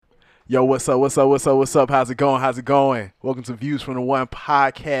Yo, what's up? What's up? What's up? What's up? How's it going? How's it going? Welcome to Views from the One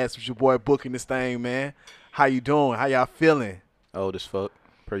podcast with your boy booking this thing, man. How you doing? How y'all feeling? Old as fuck,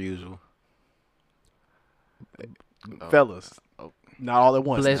 per usual. Fellas, not all at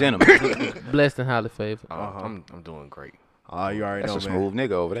once. Gentlemen. Blessed and highly favored. I'm doing great. Oh, you already That's know, a man. smooth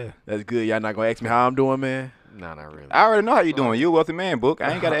nigga over there. That's good. Y'all not gonna ask me how I'm doing, man? Nah, not really. I already know how you doing. You're a wealthy man, Book.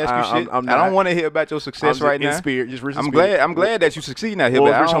 I ain't gotta ask you shit. I'm I not. don't want to hear about your I'm success just right in now. spirit, just rich in I'm spirit. glad that you succeeding out here,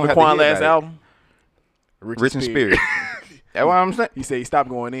 What but I was Rich don't have Homie Quan to hear last about it. album? Rich in spirit. That's what I'm saying. He said he stopped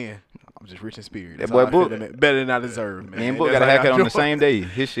going in. I'm just rich in spirit. That That's boy all I feel, Book- man. Better than I deserve, man. Me and Book That's got a how haircut y'all on the doing. same day.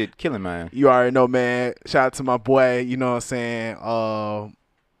 His shit killing mine. You already know, man. Shout out to my boy. You know what I'm saying?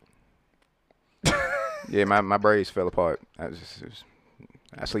 Yeah, my braids fell apart. I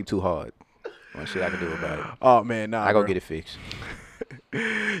sleep too hard. One shit I can do about it. Oh man, nah. I go bro. get it fixed.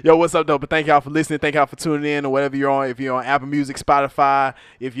 Yo, what's up, though? But thank y'all for listening. Thank y'all for tuning in or whatever you're on. If you're on Apple Music, Spotify,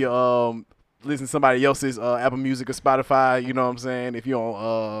 if you're listen to somebody else's Apple Music or Spotify, you know what I'm saying? If you're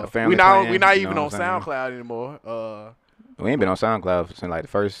on A family we not plan, you even know on what I'm saying? SoundCloud anymore. We ain't been on SoundCloud since like the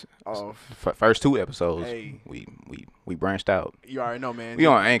first two episodes. Hey. We branched out. You already know, man. We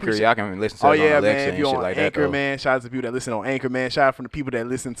on Anchor. Appreciate- Y'all can listen to Oh us yeah, on Alexa man! If and you're shit on like Anchor, that. Though. man, shout out to the people that listen on Anchor, man. Shout out from the people that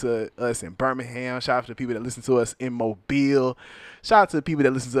listen to us in Birmingham. Shout out to the people that listen to us in Mobile. Shout out to the people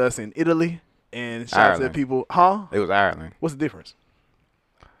that listen to us in Italy. And shout out to the Ireland. people, huh? It was Ireland. What's the difference?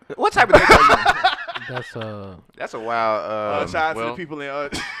 What type of thing are you? That's That's a wild. shout out to well- the people in. Well,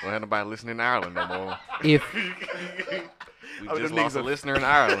 ain't nobody listening in Ireland no more. if We Oh, just them lost niggas a are- listener in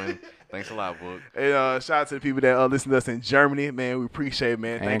Ireland. Thanks a lot, Book. And shout out to the people that listen to us in Germany, man. We appreciate it,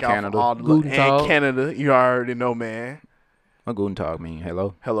 man. And Thank y'all Canada. for all the love. Guten And Tag. Canada, you already know, man. What Guten Tag mean?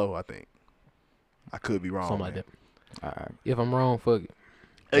 Hello. Hello, I think. I could be wrong. something like man. that. All right. If I'm wrong, fuck it.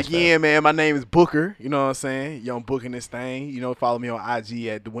 Again, man, my name is Booker. You know what I'm saying? Young Booking this thing. You know, follow me on IG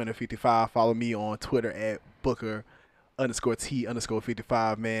at TheWinner55. Follow me on Twitter at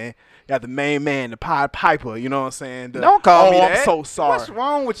Booker_T_55, man. Got the main man, the Pied Piper. You know what I'm saying? Don't call me that. I'm so sorry. What's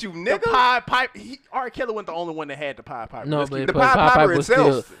wrong with you, The nigga? Pied Piper. R. Kelly wasn't the only one that had the Pied Piper. No, Let's but keep the it- Pied Piper was still.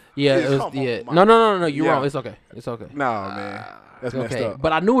 itself Yeah, is- it was. come on, Yeah. man. No. You're Yeah. wrong. It's okay. It's okay. No, man. That's It's messed okay. up.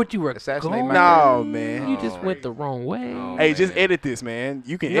 But I knew what you were Assassinate going. my No, man. You just went the wrong way. Oh, Hey, just man. edit this, man.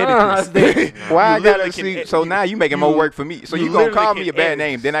 You can No, edit this. Why I You gotta literally see? can- So now you making more work for me. So you gonna literally call can me a bad edit.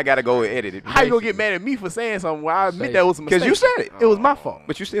 name? Then I gotta go and edit it. How you gonna get mad at me for saying something? Well, I admit Say- that was a mistake. Because you said it. It was my fault.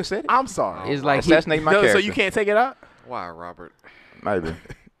 But you still said it. I'm sorry. It's like he, Assassinate my No, character. so you can't take it out? Why, Robert? Maybe.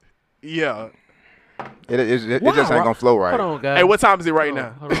 Yeah. It Why, just ain't gonna flow right. hold on, guys. Hey, what time is it right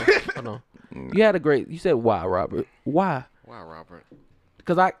Hold now? on, hold on. You had a great. You said why, Robert? Why? Why, Robert?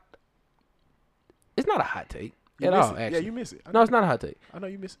 Because it's not a hot take You at miss all. it. Actually, Yeah, you miss it. I no, know. it's not a hot take. I know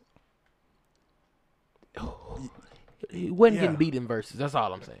you miss it. He wasn't Yeah. getting beat in verses. That's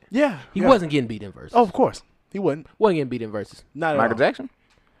all I'm saying. Yeah. He yeah. wasn't getting beat in verses. Oh, of course. He wasn't. Wasn't getting beat in verses Not at Michael all. Jackson.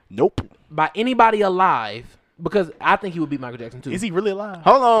 Nope. by anybody alive. Because I think he would beat Michael Jackson too. Is he really alive?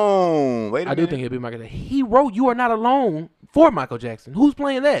 Hold on. Wait a I minute. do think he'd beat Michael Jackson. He wrote "You Are Not Alone" for Michael Jackson. Who's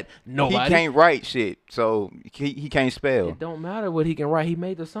playing that? He Nobody. can't write shit, so he can't spell. It don't matter what he can write. He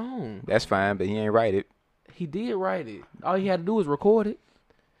made the song. That's fine, but he ain't write it. He did write it. All he had to do was record it.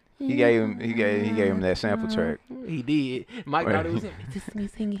 He gave him that sample track. He did. Mike Right. thought it was him. Is this me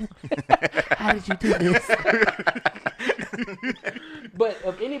singing? How did you do this? But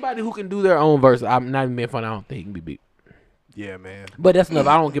of anybody who can do their own verse, I'm not even being funny. I don't think he can be beat. Yeah, man. But that's enough.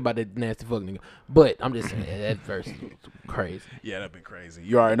 I don't care about that nasty fuck nigga. But I'm just saying that verse is crazy. Yeah, that been crazy.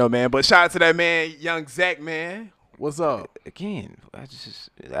 You already know, man. But shout out to that man, young Zach, man. What's up? Again,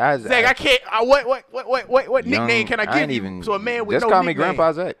 Zach, I can't. What young- nickname can I give ain't you? even, So a man with just no call me nickname.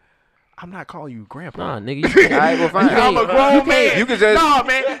 Grandpa Zach. I'm not calling you grandpa. Nah, nigga. You can't. All right, well, fine. I'm a grown man. You can just Nah,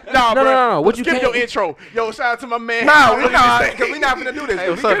 man. Nah, No, bro. no. What you Skip can't- your intro. Yo, shout out to my man. No, we not, because we not finna do this. Hey,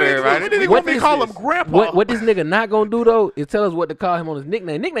 what's up, everybody? What did he What want me to is call him this? grandpa? What this nigga not gonna do though is tell us what to call him on his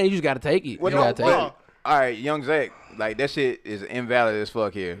nickname. Nickname, you just gotta take it. What You no, gotta take well, it. all right, young Zach, like that shit is invalid as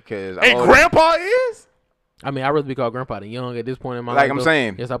fuck here, cause Hey, grandpa is? I mean, I'd rather be called grandpa than young at this point in my Like life. I'm though.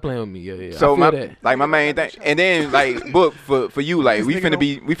 saying. Yes, stop playing with me. Yeah. So I feel that. my main thing, and then like book for you, like we finna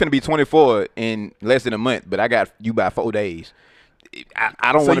be 24 in less than a month, but I got you by 4 days.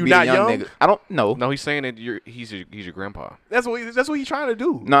 I don't So want to you be a not young young? nigga. I don't know. No, he's saying that he's your grandpa. That's what he's trying to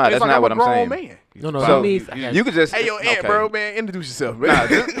do. Nah, It's that's like not I'm what a I'm grown saying. Man. No, So, he means You could just Hey, yo, Aunt, okay. bro, man, introduce yourself, man. Nah,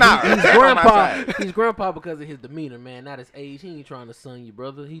 just, nah, he's that's on my grandpa. side. He's grandpa because of his demeanor, man, not his age. He ain't trying to son you,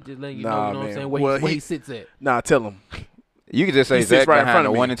 brother. He just letting you know, Nah, you know what I'm man. saying, where, Well, where he- he sits at. Nah, tell him. You could just say He sits Zach right in behind front the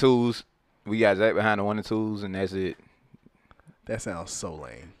of me. 1 and 2s. We got Zach behind the 1 and 2s, and that's it. That sounds so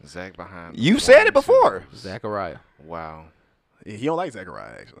lame. Zach behind. You one said and it before. two. Zachariah. Wow. He don't like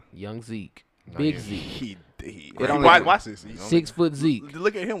Zachariah actually. Young Zeke, No, Big yeah. Zeke, It only- Watch this. 6 foot Zeke.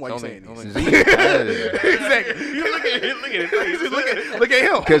 Look at him while you Only- saying only- this. Zeke, Exactly. You look at him. Look at his face. Look at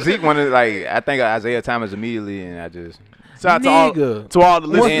him. because Zeke wanted like I think of Isaiah Thomas immediately, and I just Shout out Nigga. to all the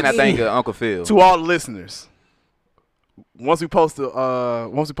Once then listeners. I think of Uncle Phil. To all the listeners. Once we post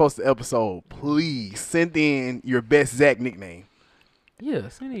the episode, please send in your best Zach nickname. Yeah,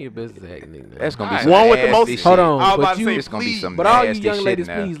 send in your best Zach nickname. That's gonna be Alright. some One with the nasty most- shit. Hold on. I was but about to you- say, It's gonna be please. some But all you nasty young shit ladies,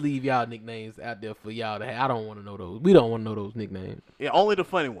 now. please leave y'all nicknames out there for y'all to have. I don't want to know those. We don't want to know those nicknames. Yeah, only the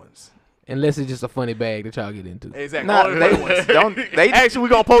funny ones. Unless it's just a funny bag that y'all get into. Exactly. Nah, only the funny ones. don't they? Actually, we're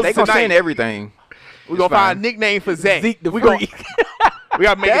gonna post They it gonna tonight. send everything. We're gonna It's find a fine. nickname for Zach. Zeke the we gonna, Freak. we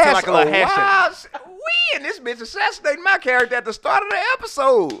gotta make it to like a little hashtag. wild s- We and this bitch assassinating my character at the start of the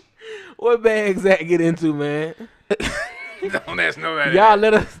episode. What bag Zach get into, man? Don't ask nobody. Y'all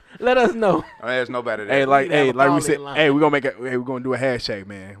let us know. Don't ask nobody that. Hey, like, We have a we call-in said, line. hey, we're gonna make it. Hey, we're gonna do a hashtag,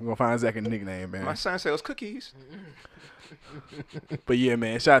 man. We're gonna find Zach a nickname, man. my son sells cookies. But yeah,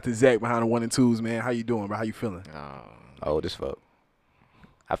 man. Shout out to Zach behind the 1 and 2s, man. How you doing, bro? How you feeling? Oh, this fuck.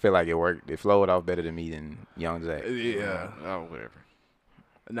 I feel like it worked. It flowed off better than me than Young Zach. Yeah. Oh, whatever.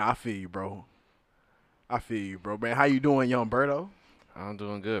 Nah, I feel you, bro. Man, how you doing, young Berto? I'm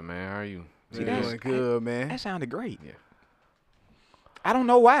doing good, man. How are you? See, Man, that's- doing good, man. That sounded great. Yeah. I don't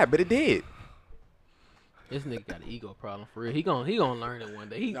know why, but it did. This nigga got an ego problem for real. He gonna learn it one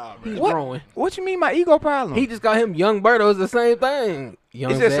day. Nah, He's What? growing. What you mean my ego problem? He just got him Young Berto. It's the same thing.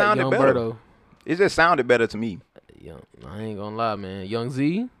 Young It just Zach, sounded Young better. Berto. It just sounded better to me. Young, I ain't gonna lie, man. Young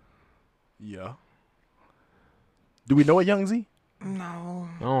Z. Yeah. Do we know a Young Z? No.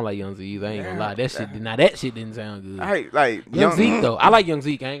 I don't like Young Z either. I ain't gonna Yeah. lie. That shit. Now that shit didn't sound good. I like Young Zeke though. I like Young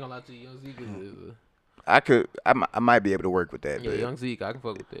Zeke. I ain't gonna lie to you. Young Zeke is. I might be able to work with that, Yeah, but Young Zeke. I can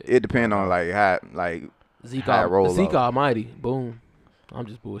fuck with that. it depends on like how like Zeke, high roll Zeke off. Almighty. Boom. I'm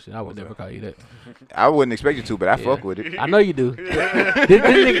just bullshit. I would never call you that. I wouldn't expect you to, but I Yeah. fuck with it. I know you do.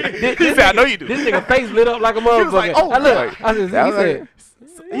 this He said, I know you do. This nigga face lit up like a motherfucker. was like, oh, I look. like- I just, that he was said,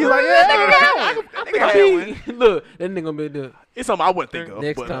 You like, yeah, I think I had one. look, that nigga gonna be the it's something I wouldn't think of.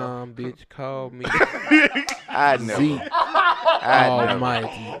 next but, time, bitch, call me I'd never. Zeke I'd never.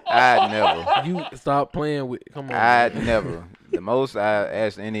 Almighty. I'd never. You stop playing with. Come on. I'd man. never. The most I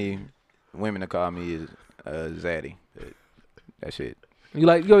asked any women to call me is Zaddy. That's it. You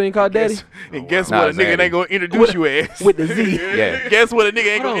ain't call daddy And guess Nah, what? A nigga exactly. ain't gonna introduce you as. with the Z. Yeah. Guess what? A nigga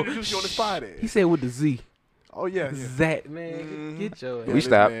ain't Hold gonna on. introduce you on the spot He as. said with the Z. Oh yeah, yeah. Zach, man, get your. Yeah, We this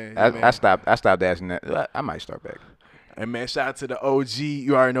stopped. man, I, man. I stopped. I stopped asking that. I might start back. And man, shout out to the OG.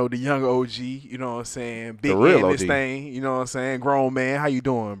 You already know the young OG. You know what I'm saying? Big real in this OG. thing. You know what I'm saying? Grown man. How you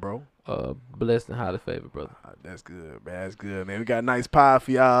doing, bro? Blessed and highly favored, brother. That's good, man. That's good, man. We got a nice pie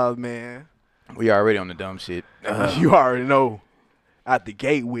for y'all, man. We already on the dumb shit. You already know. Out the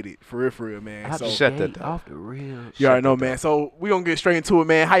gate with it. For real, man. Out So the shut the gate, door. off the real. you already know, man. So we gonna get straight into it,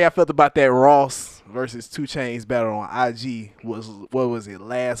 man. How y'all felt about that Ross versus 2 Chainz battle on IG? What was it,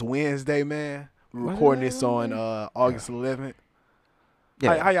 last Wednesday, man? We Was it recording last this on August 11th.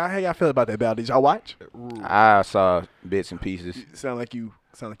 Yeah. How y'all feel about that battle? Did y'all watch? I saw bits and pieces. Sound like you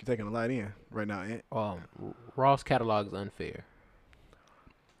taking a lot in right now, Ant. Ross catalog is unfair.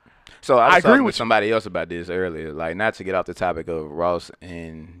 So I I was agree talking with with you. somebody else about this earlier. Like, not to get off the topic of Ross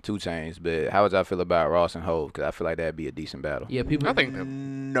and 2 Chainz, but how would y'all feel about Ross and Hove? Because I feel like that'd be a decent battle. Yeah, people. I think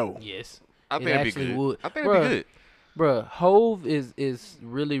No. Yes. I It think it'd be actually good. would. I think it'd be good. Bruh, Hove is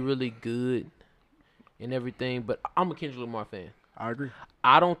really, really good and everything, but I'm a Kendrick Lamar fan. I agree.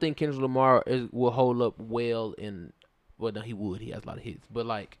 I don't think Kendrick Lamar will hold up well in. Well, no, he would. He has a lot of hits, but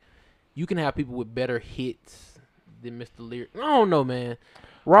like, you can have people with better hits than Mr. Lyric. I don't know, man.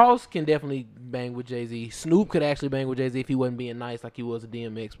 Ross can definitely bang with Jay-Z. Snoop could actually bang with Jay-Z if he wasn't being nice like he was at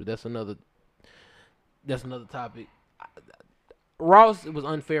DMX, but that's another topic. Ross, it was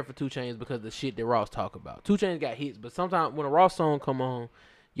unfair for 2 Chainz because of the shit that Ross talk about. 2 Chainz got hits, but sometimes when a Ross song come on,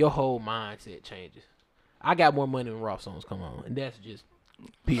 your whole mindset changes. I got more money when Ross songs come on, and that's just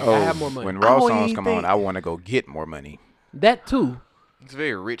period. I have more money. When Ross don't songs even come think- on, I want to go get more money. That too. It's a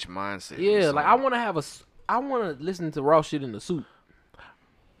very rich mindset. Yeah, like I want to have I want to listen to Ross shit in the suit.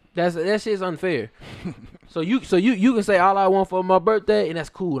 That shit's unfair. so you can say all I want for my birthday, and that's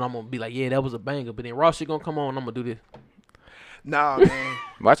cool, and I'm gonna be like, yeah, that was a banger. But then Ross shit gonna come on, and I'm gonna do this. Nah, man.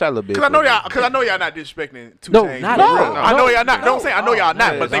 Watch out a little bit. Cause I know y'all not disrespecting 2 No, Chainz. not but- at all. I know No, y'all not. no. Don't say I know y'all Oh, not. not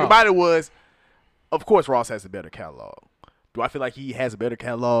But at the thing all. about it was, of course, Ross has a better catalog. Do I feel like he has a better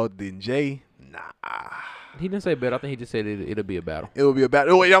catalog than Jay? Nah. He didn't say better. I think he just said it'll be a battle. It will be a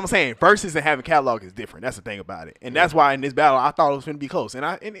battle. What I'm saying, versus and having catalog is different. That's the thing about it, and that's why in this battle I thought it was going to be close, and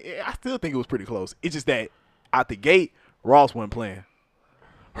I still think it was pretty close. It's just that out the gate, Ross wasn't playing.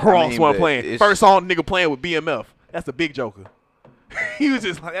 Ross mean, wasn't but playing. it's- First song nigga playing with BMF. That's a big joker. He was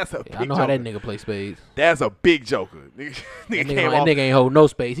just like, that's a big I know joker. how that nigga play spades. That's a big joker. Nigga, That nigga nigga, came that off. nigga ain't hold no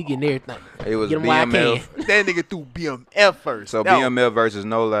space. He getting everything. It was Get him while I BMF. can. That nigga threw BMF first. So That was- BMF versus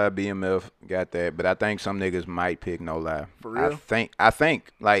No Lie, BMF got that, but I think some niggas might pick No Lie. For real? I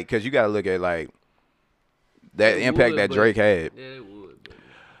think, like, cause you gotta look at like that It impact would, that but- Drake had. Yeah, it would.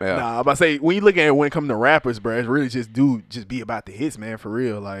 But Yeah. Nah, I'm about to say when you look at it when it comes to rappers, bro, it's really just be about the hits, man, for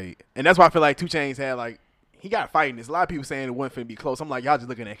real. Like, and that's why I feel like 2 Chainz had like he got fighting this. A lot of people saying it wasn't finna be close. I'm like, y'all just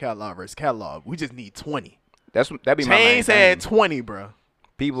looking at catalog versus catalog. We just need 20. That'd be my main Chainz had thing. 20, bro.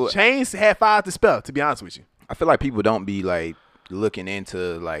 People, Chainz had 5 to spell. To be honest with you, I feel like people don't be like looking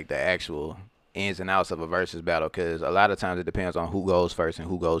into like the actual ins and outs of a versus battle, because a lot of times it depends on who goes first and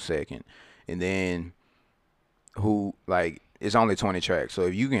who goes second, and then who, like, it's only 20 tracks. So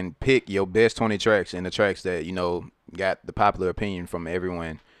if you can pick your best 20 tracks and the tracks that you know got the popular opinion from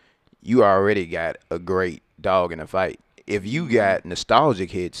everyone, you already got a great dog in the fight. If you got nostalgic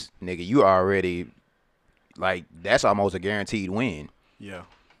hits, nigga, you already, like, that's almost a guaranteed win. yeah.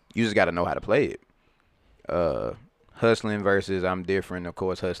 You just got to know how to play it. Hustling versus I'm Different. Of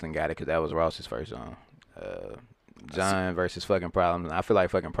course, Hustling got it because that was Ross's first song. John versus Fucking Problems. I feel like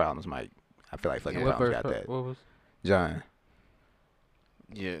Fucking Problems might. I feel like Fucking what Problems verse? got that. What was? John.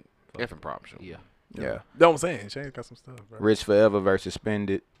 Yeah, different prop show. Yeah. Yeah. That's what I'm saying. Chainz got some stuff, bro. Rich Forever versus Spend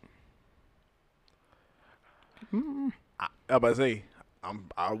It. I'm about to say,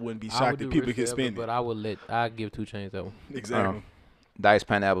 I wouldn't be I shocked would do if people Rich could Forever, spend but it. I give 2 Chainz that one. Exactly. Dice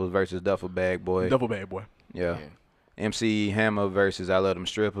Pineapples versus Duffel Bag Boy. Double bad boy. Yeah. MC Hammer versus I Love Them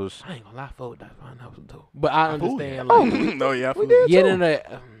Strippers. I ain't gonna lie, fuck that fine house dope. But I feel understand. you. Like, No, yeah, I feel you.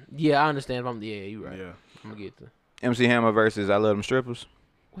 yeah, yeah, I understand. If I'm, yeah, you right. Yeah. I'm gonna get to. MC Hammer versus I Love Them Strippers.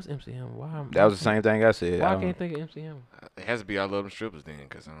 What's MC Hammer? Why? That was the same thing I said. Why I don't- can't think of MC Hammer? It has to be I Love Them Strippers then,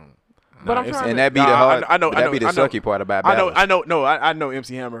 because But I'm MC trying and to. that be Nah, the hard. I know- That be the I know. sucky part about I know, battles. I know, no, I know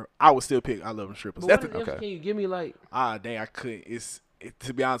MC Hammer. I would still pick I Love Them Strippers. But That's what the, is MC? okay. Can you give me like? dang, I couldn't.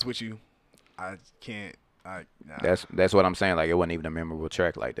 To be honest with you, I can't. Nah. That's what I'm saying. Like, it wasn't even a memorable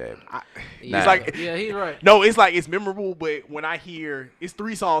track like that. Yeah, It's like- yeah, he's right. No, it's like it's memorable, but when I hear it's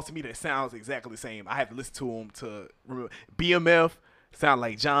 3 songs to me that sounds exactly the same. I have to listen to them to remember. BMF sound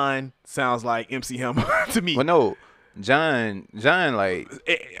like John, sounds like MC Hammer to me. Well, no, John, like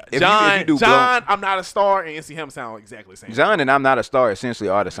John, if you do John, I'm Not a Star, and MC Hammer sound exactly the same. John and I'm Not a Star essentially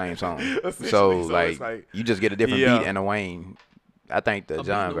are the same song. Essentially, so so like, it's like- you just get a different Yeah. beat and a Wayne. I think the A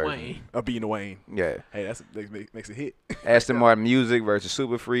John beat the version. Wayne. A being Wayne. Yeah. Hey, makes a hit. Aston Martin Music versus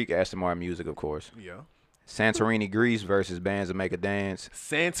Super Freak. Aston Martin Music, of course. Yeah. Santorini Grease versus Bands That Make a Dance.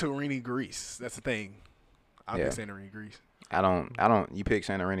 Santorini, Greece. That's the thing. I'll Yeah. pick Santorini, Greece. I don't. You pick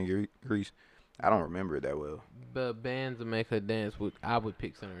Santorini Grease. I don't remember it that well. But bands that make her dance, I would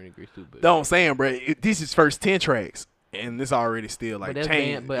pick Center Grease too. But That's what I'm saying, bro. This is first 10 tracks, and this already still like that's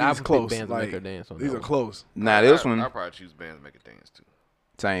changed. band, but These I is would close. pick bands that Like, make her dance. On these that are one. close. Nah, this one I'll probably choose bands to make a dance too.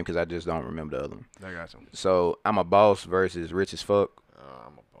 same because I just don't remember the other one. I got you. So I'm a Boss versus Rich as Fuck.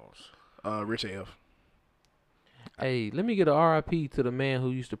 I'm a boss. Rich AF. Hey, let me get a RIP to the man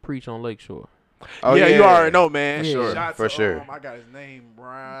who used to preach on Lakeshore. Oh yeah, you already know, man. Yeah. Sure, Shout for to, sure. I got his name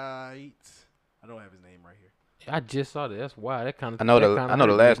right. I don't have his name right here. I just saw that. That's why that kind of. I know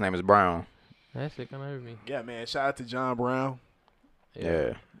the last name is Brown. That shit kind of hurt me. Yeah, man. Shout out to John Brown.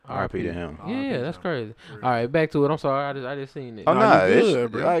 Yeah. R.I.P. to him. Yeah, R.I.P. that's John. crazy. All right, back to it. I'm sorry. I just seen it. Oh No, no, you it's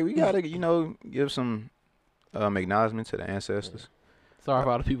good, bro. like we gotta give some acknowledgement to the ancestors. Sorry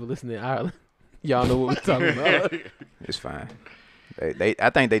for all the people listening in Ireland. Y'all know what we're talking about. It's fine. I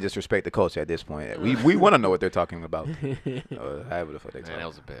think they just respect the culture at this point. We want to know what they're talking about. However the fuck they Man, that talk.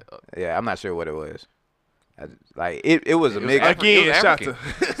 was a bad. Yeah, I'm not sure what it was. It was a It was mix. African. It was Again, shout African.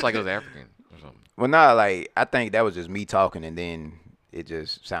 It's like it was African or something. Well, nah, like I think that was just me talking, and then it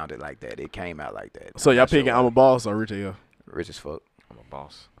just sounded like that. It came out like that. So I'm y'all not sure picking why. I'm a Boss or Rich AF? Rich as fuck. I'm a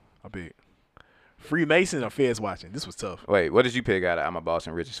boss. I pick Freemason or Feds Watching. This was tough. Wait, what did you pick out of I'm a Boss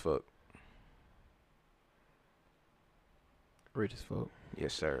and Rich as fuck? Rich as fuck.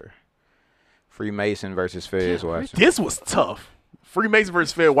 Yes, sir. Freemason versus Feds Yeah, Watching. This was tough. Freemason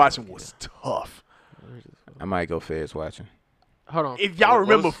versus Feds Watching was tough. Rich as fuck. I might go Feds Watching. Hold on. If y'all What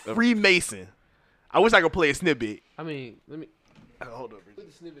remember was- Freemason, I wish I could play a snippet. I mean, let me Hold up. put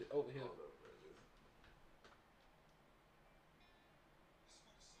the snippet over here.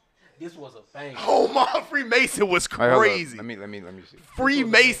 This was a bang. Oh my, Freemason was Wait, hold up. crazy. Let me see.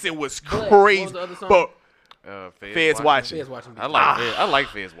 Freemason was But what crazy. was the other song? But Feds Watching. Feds watching. I like Feds. I like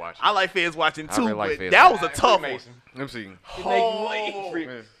Feds watching. I like Feds Watching I too. really like But Feds that was Watching. a tough one. Let me see. Oh,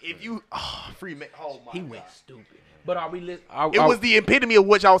 if you Freemason, oh my He God. went stupid. But are we? It was the epitome of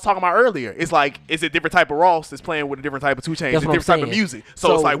what y'all was talking about earlier. It's like it's a different type of Ross that's playing with a different type of 2 Chainz, That's a what I'm different type of saying. music.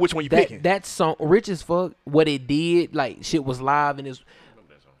 So it's like which one you picking? That song, Rich as Fuck, what it did, like shit was live and it's.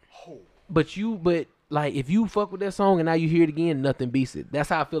 But like if you fuck with that song and now you hear it again, nothing beats it. That's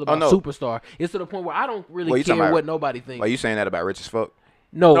how I feel about no. Superstar. It's to the point where I don't really you talking care about- what nobody thinks. Like you saying that about Rich as Fuck?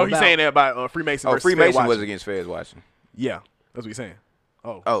 No, he's saying that about Freemason. Oh, versus Fed Freemason was Watching. against Feds watching. Yeah, that's what he's saying.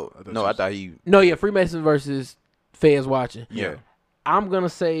 Oh, I thought he. No, yeah, Freemason versus Feds Watching. Yeah, I'm gonna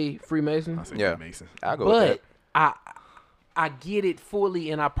say Freemason, I say Yeah. Freemason. I'll go with but that. I get it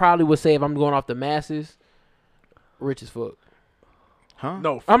fully, and I probably would say if I'm going off the masses, Rich as Fuck. Huh?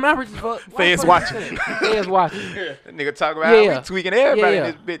 No, I'm not Rich as Fuck. Feds Watching. Feds Watching. That nigga talk about how Yeah. we tweaking everybody Yeah.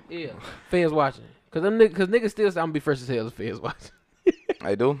 in this bit. Yeah, Feds Watching. Cause niggas still say I'm gonna be fresh as hell as Feds Watching.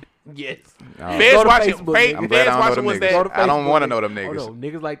 I do. Yes. No. Feds Go to Watching. Facebook, Feds nigga. I'm glad I don't know Watching them was niggas. that. I don't Facebook, want to nigga. know them Oh niggas. no,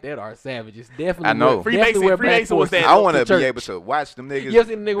 niggas like that are savages. Definitely. I know. Freemason wear black was forces that. I want to to be church. able to watch them niggas. You ever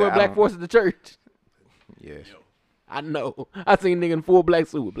seen a nigga wear that I black don't- forces to church? Yes. I know. I seen a nigga in full black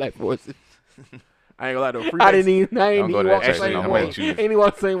suit with black forces. I ain't gonna lie though. Freemason. I ain't Don't even go to walk that the church same no way. more. Ain't even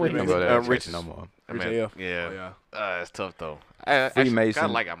walk the same way. We don't go to that Rich church no more. I Rich mean, AF. yeah. Oh, It's tough though. I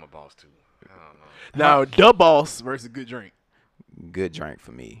Freemason. like I'm a boss too. I don't know. Now, the boss versus Good Drink. Good drink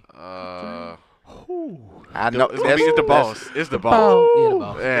for me. Uh, I know. it's gonna be the boss. It's the boss. Oh, yeah, the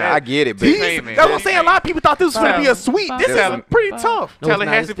boss. Yeah, I get it, but Jeez, Hey, man. that's what I'm saying. A lot of people thought this was gonna be a sweep. This Five. is pretty tough. No, it's not.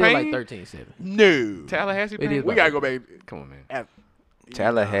 Tallahassee It's still like Pain? 13-7. No, Tallahassee It is Pain. we gotta go back. Come on, man. At,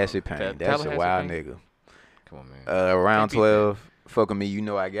 Tallahassee Pain. That's a Tallahassee wild Pain? nigga. Come on, man. Round Can't beat 12. Fuck with me, you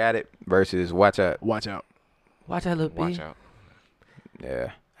know I got it. Versus Watch Out. Watch out. Watch that little Watch bitch. out.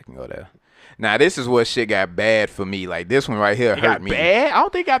 Yeah, I can go there. Now this is what shit got bad for me. Like this one right here It hurt got me. bad. I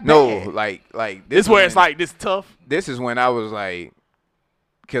don't think it got No, bad. like This where one- it's like this tough. This is when I was like,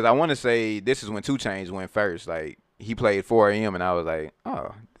 because I want to say this is when 2 Chainz went first. Like he played 4 a.m. and I was like,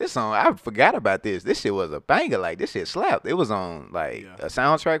 oh, this song I forgot about this. This shit was a banger. Like this shit slapped. It was on like Yeah. a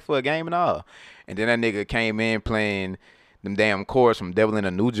soundtrack for a game and all. And then that nigga came in playing them damn chords from Devil in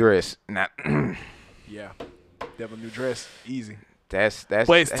a New Dress. Now Yeah, Devil New Dress, easy. that's But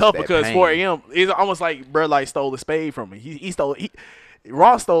it's that's tough that because pain. 4 a.m. It's almost like bro like stole the spade from me.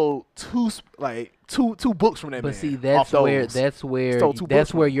 Ross stole two books from that man. But see, off those. that's where Stole 2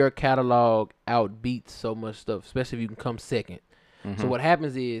 books where from your catalog outbeats so much stuff, especially if you can come second. Mm-hmm. So what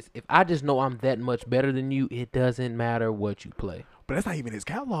happens is, if I just know I'm that much better than you, it doesn't matter what you play. But that's not even his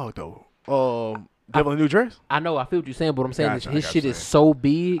catalog though. Devil in New Dress. I know, I feel what you're saying, but I'm saying Gotcha, I his got shit you is saying. so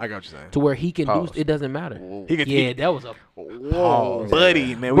big I got what you're saying. to where he can Pause. do. It doesn't matter. He can. Yeah, that was a. Whoa,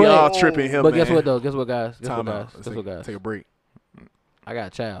 buddy, man, we But- all tripping here, But man. guess what though? Guess what, guys? Guess Time what, out. guys? Let's Guess what, guys? take a break. I got a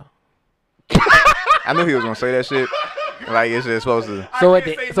child. I knew he was gonna say that shit. Like it's just supposed to. So can't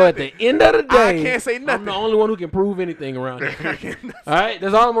at say the nothing. end of the I day, can't say I'm nothing. the only one who can prove anything around here. All right,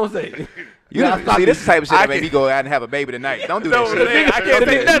 that's all I'm gonna say. You gotta stop see, this is the type of shit I that made can- me go out and have a baby tonight. Don't do No, that shit. man, I can't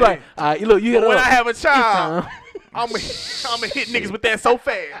The say nigga- nothing. like, all right, look, you hit When up. I have a child, time. I'm gonna hit niggas with that so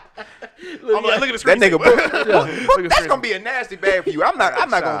fast. I'm like, look at the That screen. nigga, Look at that's the gonna be a nasty bag for you. I'm not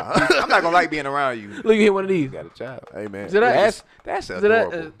gonna like being around you. Look, you hit one of these. You got a child. Hey man, So that- That's so that-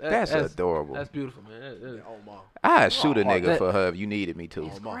 adorable. That's adorable. That's beautiful, man. That's oh my. I'd shoot a nigga that- for her if you needed me to.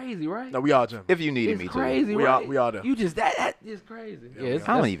 crazy, right? No, we all jumping. If you needed It's me to. crazy, We right? all there. You just that is crazy. Yeah, it's,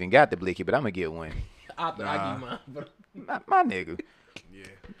 I don't even got the blicky, but I'm gonna get one. I give you mine. But My nigga. Yeah.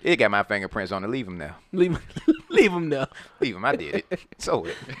 It got my fingerprints on it. Leave him now. leave him there. Leave him. I did it. So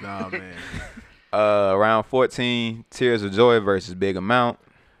it. Nah, man. Round 14, Tears of Joy versus Big Amount.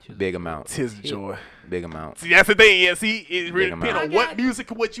 Big Amount. Tis of joy. Big Amount. See, that's the thing. Yeah, see, it really Big depends amount. on what music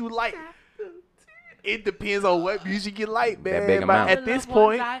and what you like. It depends on what music you like, man. That big But amount. at this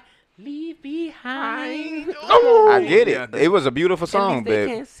point, leave behind. I get it. Yeah, It was a beautiful song, but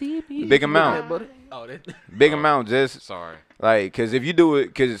Big Amount. Oh, that. Big Amount just Sorry. like, cause if you do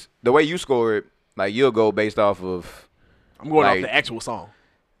it, cause the way you score it, like you'll go based off of. I'm going Like- off the actual song.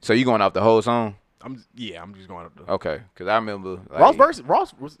 So you going off the whole song? I'm just going off the. Okay, cause I remember like,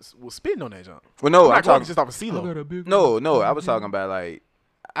 Ross was spitting on that jump. Well, no, I'm I'm not going talking. just off of CeeLo. No, I was talking about like.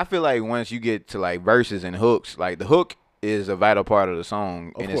 I feel like once you get to like verses and hooks, like the hook is a vital part of the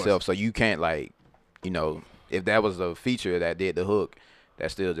song Of in course. itself. So you can't like, if that was a feature that did the hook,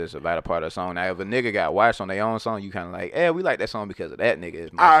 that's still just a vital part of the song. Now, if a nigga got watched on their own song, you kind of like, we like that song because of that nigga.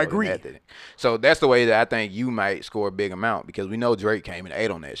 It's more I so than agree. that didn't. So that's the way that I think you might score a big amount because we know Drake came and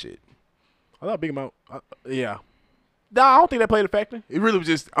ate on that shit. I thought Big Amount. Yeah. Nah, I don't think that played a factor. It really was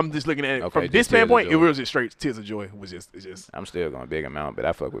just. I'm just looking at it Okay, from just this Tears of standpoint. It Joy. was just straight Tears of Joy. It's just. I'm still going big amount, but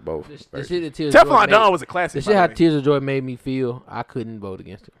I fuck with both. The verses. shit that Tears of Joy Teflon made- Don was a classic. The by shit how the way. Tears of Joy made me feel, I couldn't vote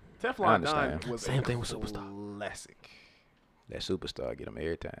against it. Teflon Don was Same thing with Superstar. Classic. That Superstar get him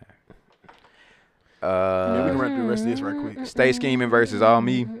every time. Yeah, we can run through the rest of this right quick. Stay Scheming versus All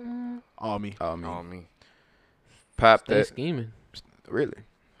Me. All me. On me. Pop Stay that. scheming. Really?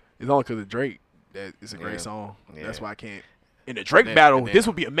 It's only because of Drake that it's a great Yeah. song. Yeah. That's why I can't. In the Drake then- battle, and then- this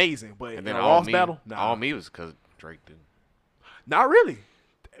would be amazing. But in And a then Ross battle, All me was because Drake did. not really.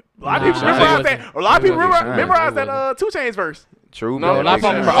 A lot of Nah, people it memorize wasn't. that. A lot of It people wasn't. memorize It that wasn't. 2 Chainz verse. True. No, but a lot of Big people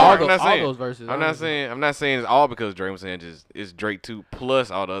Sean. remember I'm all not those saying- verses. I'm not saying it's all because Drake. I'm saying just it's Drake too plus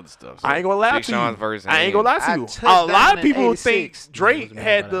all the other stuff. So I ain't gonna lie Big to you. Sean's verse. I ain't gonna lie to I you. touched A lot down of people in think 86. Drake Yeah,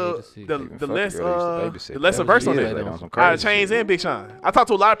 had it was the about 86. the Fuck the the less girl that used to the babysit. lesser That verse was on years it. later. on some Out of crazy Chainz shit. and Big Sean. I talked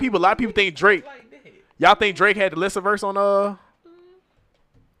to a lot of people. A lot of people think Drake. Y'all think Drake had the lesser verse on All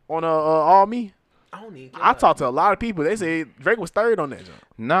Me? I don't even. I talked to a lot of people. They said Drake was third on that jump.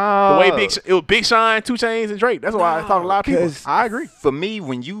 No. The way it was Big Sean, 2 Chainz, and Drake. That's why I talked to a lot of people. 'Cause I agree. For me,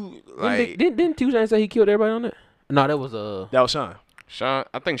 when you like Didn't 2 Chainz say he killed everybody on that? No, that was That was Sean. Sean.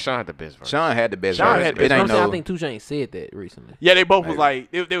 I think Sean had the best verse. Sean had the best Sean verse. had the It best ain't I'm saying, I no. think 2 Chainz said that recently. Yeah, they both was Maybe.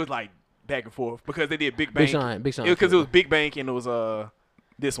 like they was like back and forth because they did Big Bank. Big Sean. Because it was Big Bank and it was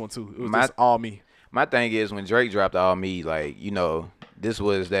this one too. It was My- just All Me. My thing is when Drake dropped All Me, like this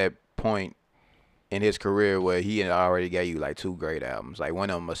was that point in his career where he had already gave you like 2 great albums. Like one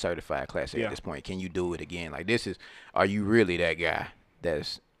of them a certified classic Yeah. at this point. Can you do it again? Like are you really that guy?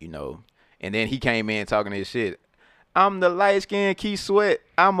 That's And then he came in talking his shit. I'm the light skinned Keith Sweat.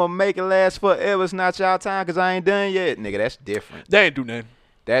 I'ma make it last forever. It's not y'all time because I ain't done yet. Nigga, that's different. They ain't do nothing.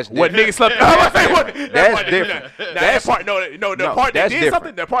 That's What different. nigga slept? That That's part didn't do different. nothing. Nah, That's- that part, no, the no, part that that's did different.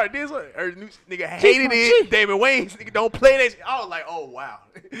 something. The part that did something. Nigga hated it. David Wayne's nigga don't play that shit. I was like, oh wow.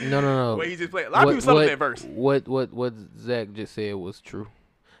 No. Where he just played. A lot of people slept on that verse. What Zach just said was true.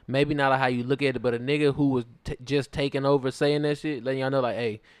 Maybe not how you look at it, but a nigga who was just taking over saying that shit, letting y'all know like,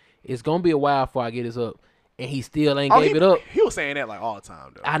 hey, it's gonna be a while before I get this up, and he still ain't gave it up. He was saying that like all the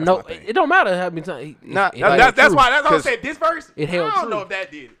time though. I That's know my thing. it don't matter how many times. Nah, That's why I 'Cause- said this verse. It held I don't true. know if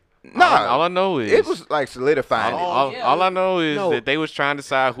that did it. Nah, All I know is it was like solidifying it. all I know is No. that they was trying to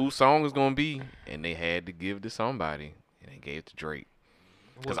decide whose song was gonna be, and they had to give to somebody, and they gave it to Drake.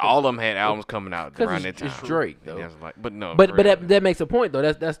 Because all of them had albums coming out 'Cause around that it's time. Drake, And though. that's like, but no, But for but real. that makes a point though.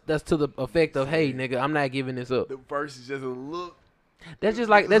 That's to the effect of, hey nigga, I'm not giving this up. The verse is just a look. That's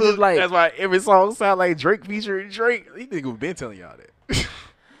just like That's why every song sound like Drake featuring Drake. These niggas been telling y'all that.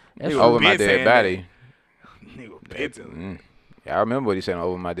 That's Nigga Over been my saying dead body. that. Nigga been telling. Yeah, I remember what he said on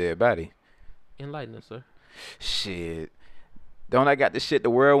Over My Dead Body. enlighten us, sir. Shit. Don't I got the shit the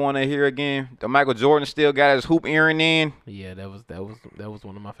world want to hear again? The Michael Jordan still got his hoop earring in. Yeah, that was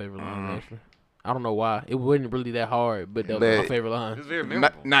one of my favorite lines actually. I don't know why. It wasn't really that hard, but that was But- my favorite It line. was very Now,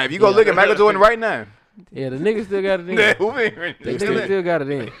 memorable. if you go look at Michael Jordan right now, Yeah, the nigga still got it in. that hoop earring The is nigga still in. still got it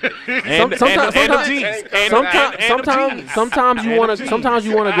in. And Sometimes- and the sometimes- jeans. Sometimes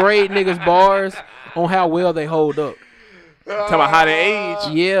you want to grade niggas bars on how well they hold up. Talking about how they age.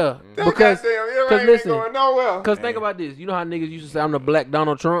 Yeah, because Because listen, nowhere. because think about this. You know how niggas used to say I'm the black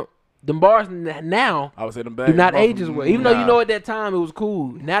Donald Trump. Them bars now I was in them back. do not age as well. Even though you Nah. know at that time it was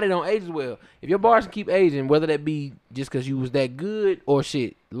cool. Now they don't age as well. If your bars can keep aging, whether that be just because you was that good or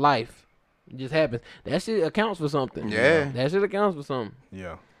shit, life it just happens. That shit accounts for something. Yeah. that shit accounts for something.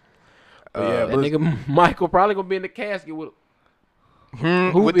 Yeah. Yeah, That nigga Michael probably gonna be in the casket with. with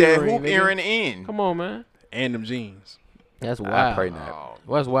that earring, hoop nigga. earring in. Come on, man. And them jeans. That's I wild. pray not.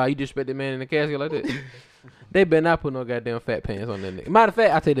 That's why you disrespect that man in the casket like that. They better not put no goddamn fat pants on that nigga. Matter of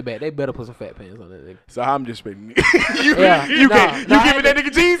fact, I take it back. They better put some fat pants on that nigga. So I'm just you Yeah, you nah, you nah, giving that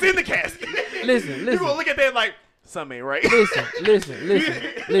nigga jeans in the casket. Listen, You listen. gonna look at that like something ain't right. Listen.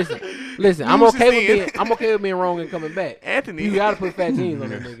 I'm You should okay see with it. being wrong and coming back. Anthony. You gotta put fat jeans on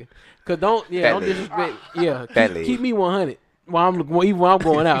that nigga. Cause don't Fat leg. disrespect. Yeah, Fat leg. keep me 100. Even when I'm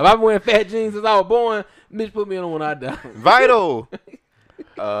going out. If I've been wearing fat jeans since I was born, bitch, put me on when I die. Vital.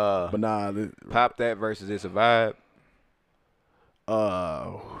 But nah, Pop that versus It's a Vibe.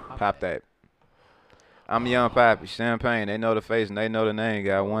 uh, Pop that. I'm Young Poppy, Champagne. They know the face and they know the name.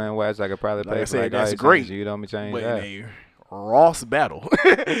 Got one wax I could probably Like pay I for said, like that's ice great. You don't me change but that. in a Ross battle,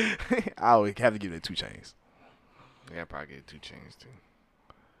 I would have to give it 2 Chainz. Yeah, I probably get 2 Chainz too.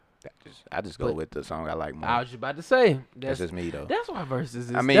 I just go But- with the song I like more. I was just about to say That's just me though. That's why versus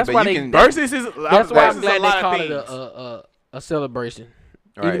is. I mean, that's but why you they. can- Versus is That's why I'm versus a glad they lot of call it things. a celebration.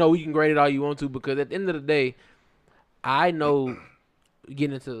 Right. Even though we can grade it all you want to, because at the end of the day, I know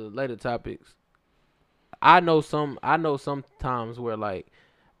getting into the later topics. I know sometimes where like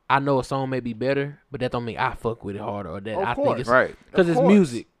I know a song may be better, but that don't mean I fuck with it harder or that Of I course. think it's Right. because Of it's course.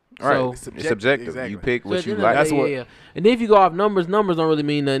 music. Right. So, It's subjective. Exactly. You pick so what at the you end of the like. That's day, what- yeah. And then if you go off numbers don't really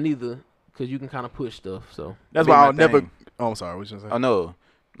mean nothing either, because you can kind of push stuff. So That's Be why my I'll never. thing. Oh, I'm sorry. What you gonna say? Oh no,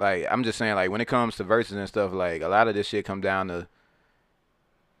 like I'm just saying, like when it comes to verses and stuff, like a lot of this shit come down to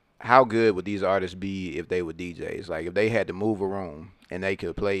how good would these artists be if they were DJs? Like if they had to move a room and they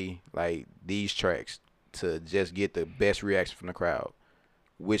could play like these tracks to just get the best reaction from the crowd,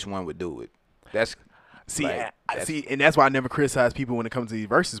 which one would do it? That's See, like, I see, and that's why I never criticize people when it comes to these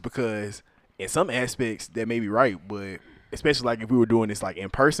verses, because in some aspects that may be right, but especially like if we were doing this like in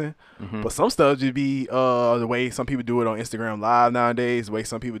person, mhm. but some stuff just be the way some people do it on Instagram Live nowadays, the way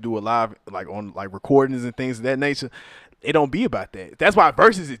some people do it live like on like recordings and things of that nature. It don't be about that. That's why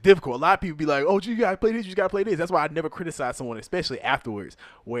verses is difficult. A lot of people be like, "Oh, you gotta play this, you gotta play this." That's why I never criticize someone, especially afterwards,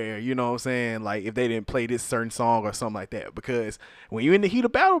 where you know what I'm saying, like if they didn't play this certain song or something like that. Because when you in the heat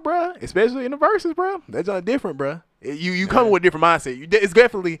of battle, bruh, especially in the verses, bruh, that's different, bruh. You come with a different mindset. It's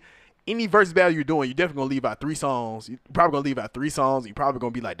definitely any versus battle you're doing. You're definitely gonna leave out 3 songs. You're probably gonna leave out 3 songs. You're probably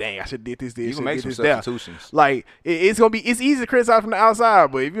gonna be like, "Dang, I should have did this. You can make some this, that." substitutions. Like it's gonna be. It's easy to criticize from the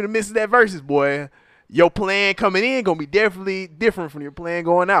outside, but if you miss that verses, boy, your plan coming in gonna be definitely different from your plan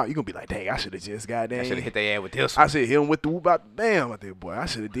going out. You're gonna be like, dang, I should have just got I should have that. hit their ass with this I one. should hit him with the whoop out the bam out there, boy. I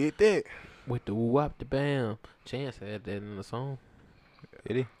should have did that. with the whoop the bam, Chance had that in the song.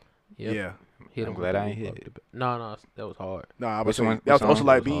 Did he? Yep. Yeah. Hit I'm him glad with I the ain't whoop hit up the ba- No, that was hard. No, I Which was saying one- that was which also song?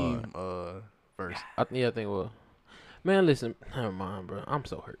 like That was Beam verse. I think it was. Man, listen, never mind, bro. I'm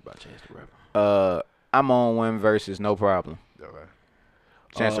so hurt by Chance the Rapper. I'm on one versus no problem. Okay.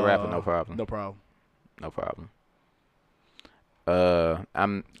 Chance the Rapper, no problem. No problem. No problem.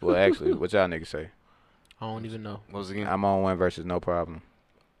 I'm well actually, what y'all niggas say? I don't even know. What was it again? I'm on one versus no problem.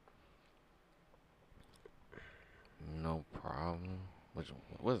 No problem. Which one?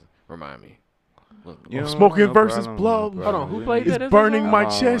 What was it? Remind me. You know, Smoking no versus problem, blood. no Hold on, who problem. played It's that? burning my I'm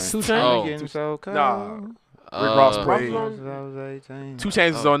on chest. one. 2 Chainz? Oh. Getting so cold. Nah. Rick Ross played. Ross Since I was 18. 2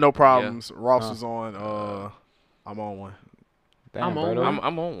 Chainz was Oh, on No Problems. Ross Oh. was on. I'm on one. Damn, I'm on bro, one.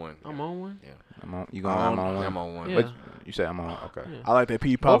 I'm on one. I'm on one. I'm on. You going? I'm on one. I'm on one. Yeah. But you said I'm on. Okay. Yeah. I like that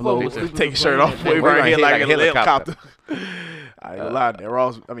P. Both of Pablo them was take his shirt playing off, that wave thing. right here like a Helicopter. helicopter. I ain't gonna lie, that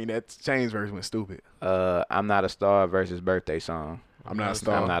Ross. I mean, that Chainz version was stupid. I'm not a star versus birthday song. I'm not a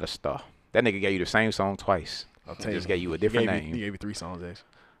star. I'm not a star. That nigga gave you the same song twice. I'll He tell just you. gave you a different He name. gave me 3 songs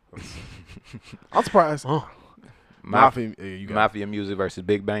actually. I'm surprised. Oh, Mafia, you got Mafia Music versus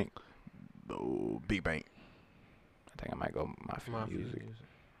Big Bank. Big Bang. I think I might go Mafia, Mafia Music. music.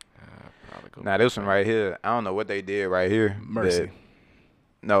 Probably go Now this one right here, I don't know what they did right here. Mercy.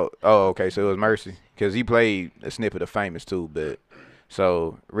 but- No. Oh, okay. So it was Mercy because he played a snippet of Famous too. But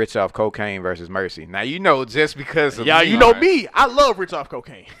so Rich Off Cocaine versus Mercy. Now you know just because of Yeah, me, you know me. I love Rich Off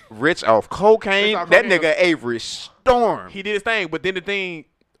Cocaine. Rich Off Cocaine. Rich Off That Cocaine nigga Avery Storm. He did his thing, but then the thing,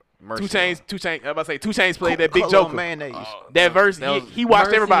 Mercy 2 Chainz. I'm about to say 2 Chainz played that Big Big Joker. mayonnaise. That verse, that he watched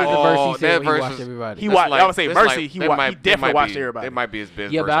Mercy everybody. was the verse Oh, he said that when he verse watched was- everybody. He That's watched. I would say that's Mercy. like- he that wa- might- he that definitely might watched be- everybody. That might be his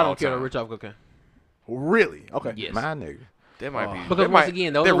best Yeah, verse but I all don't care. time. Rich Off Cocaine. Really? Okay. Yes. My nigga. That might be. Because that once might,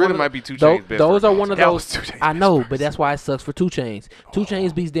 again, those that are really one of might the- be 2 Tho- Chainz best those verse are all one of time. That those. was 2 Chainz I best know, verse. but that's why it sucks for 2 Chainz. 2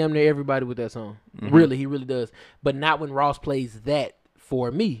 Chainz beats damn near everybody with that song. Mm-hmm. Really, he really does. But not when Ross plays that for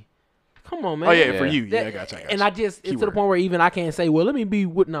me. Come on, man. Oh yeah, for Yeah. you. Yeah, That- I got you. And I just it's to the Keyword. point where even I can't say, well, let me be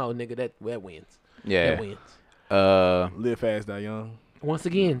with no nigga. That wins. That Yeah. wins. Live fast, die young. Once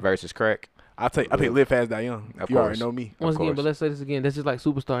again, Versus Crack. I pick Live Fast, Die Young. Of You already course. know me. once again, course. but let's say this again. That's just like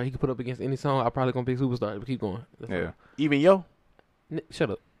Superstar. He could put up against any song. I'm probably gonna pick Superstar. But keep going. That's Yeah. all. Even yo,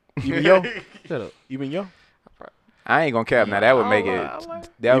 Shut up. even yo, Shut up. even yo. I ain't gonna cap. Now that would make I it. like-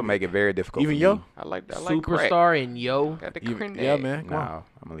 That would make it very difficult. Even for yo? me. I like crack. Superstar and Yo. Got the Even, crack. yeah, man. Come on. Nah, I'm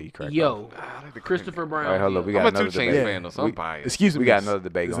gonna leave Crack. Yo. I like the Christopher Brown. All right, hold up. We Yo. got I'm a 2 another Chainz debate. fan, though, so I'm We- biased. Excuse me. We got another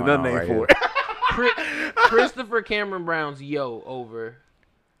debate There's going another on name right for here. it. Christopher Cameron Brown's Yo over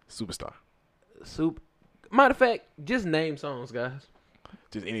Superstar. Matter of fact, just name songs, guys.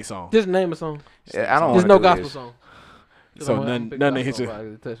 Just any song. Just name a song. Yeah, I don't There's wanna no do gospel this. song. So none that hit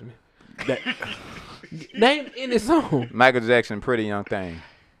you. Touch me. That, Name any song. Michael Jackson, Pretty Young Thing.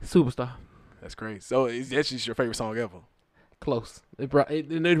 Superstar. that's great. So that's just your favorite song ever. Close. It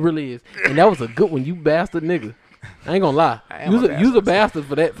really is. And that was a good one, you bastard nigga. I ain't gonna lie. I am You's a a bastard. bastard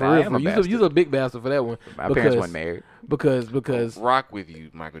for that. For Nah, I real. am a You's bastard. a big bastard for that one. My parents weren't married. Because Rock with you,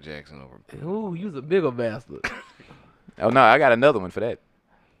 Michael Jackson over. ooh, you's a bigger bastard. Oh no, I got another one for that.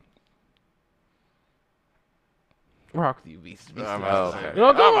 Rock with you, beast. I'm No, about to say- go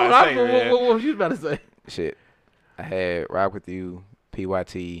I'm on. about to say, man. What was you about to say? Shit, I had Rock with You,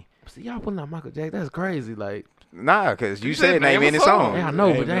 PYT, See, y'all putting out Michael Jackson. That's crazy. Like, Nah, cause you You said said name name a any song. song. Yeah, I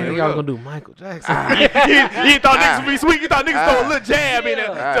know, Hey, but man, dang, we y'all go. gonna do Michael Jackson. you thought niggas would be sweet. You thought niggas throw a little jab in there.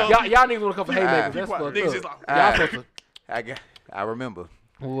 Yeah. Y'all niggas wanna come for haymakers. Be That's quiet. fucked Niggas up. just like, Y'all supposed to. I remember.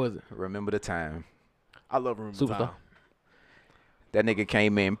 What was it? Remember the time I love Remember Superstar. Time. that nigga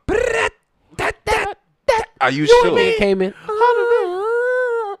came in. Are you That sure? nigga came in.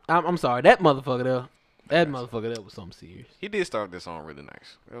 I'm sorry. That motherfucker there. That motherfucker there was something serious. He did start this song really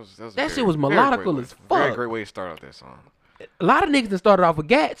nice. That shit was melodical as Very fuck. great way to start off that song. A lot of niggas that started off with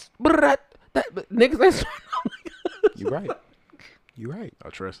gats. But niggas that started off. You right. You right. I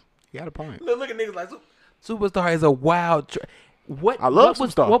trust. You got a point. Look at niggas like Superstar is a wild. I love what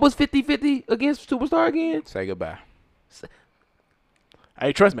Superstar. What was 50-50 against Superstar again? Say goodbye.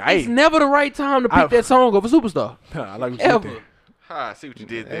 Hey, trust me. It's Hey, never the right time to pick I've- that song over Superstar. I like what you Ever. did there. Ha, I see what you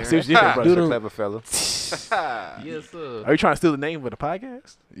did there. See what you did there, Such brother. a clever fella. Yes, sir. Are you trying to steal the name of the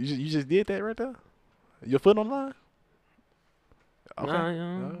podcast? You just did that right there. Your foot on the line. Okay.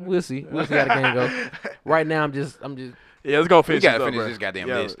 Nah, we'll see. We'll see how the game goes. Right now, I'm just. Yeah, let's go finish. gotta this up, finish bro. this goddamn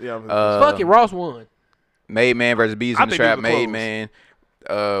yeah, list. Yeah, Fuck it, Ross won. Made Man versus Bees I in the think these Trap. were Made close.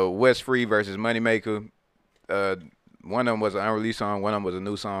 Man. West Free versus Moneymaker. One of them was an unreleased song. One of them was a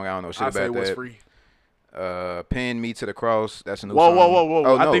new song. I don't know shit I about say that. what's free. Pin Me to the Cross. That's a new Whoa, song. whoa.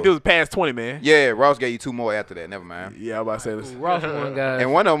 Oh, I no. think it was past 20, man. Yeah, Ross gave you two more after that. Never mind. Yeah, I'm about to say this. Ross won, guys.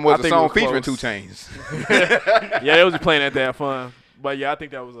 And one of them was I a think it song was featuring close. 2 Chains. Yeah, they was just playing at that fun. But yeah, I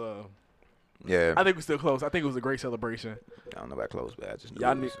think that was Yeah. I think we're still close. I think it was a great celebration. I don't know about close, but I just knew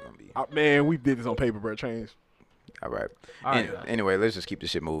Y'all it was need- gonna be. Man, we did this on paper, bro. Change. All right. All right, Anyway, let's just keep this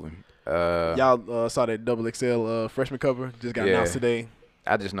shit moving. Y'all saw that double XL freshman cover just got Yeah. announced today.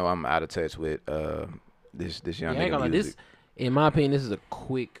 I just know I'm out of touch with this young Yeah, I ain't nigga gonna lie, music. this, in my opinion, this is a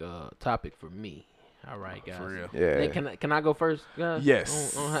quick topic for me. All right, guys. For real. Yeah. Hey, can I go first, guys?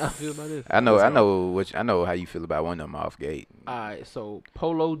 Yes. On how I feel about this. I know Let's go. I know how you feel about one of them off gate. All right, so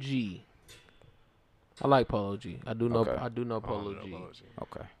Polo G. I like Polo G. I do know. Okay. I do know Polo G.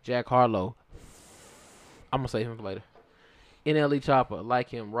 Okay. Jack Harlow. I'm gonna save him for later. NLE Chopper, like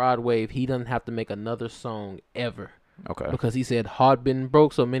him. Rod Wave. He doesn't have to make another song ever Okay. because he said heart been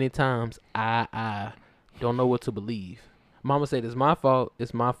broke so many times. I don't know what to believe. Mama said it's my fault.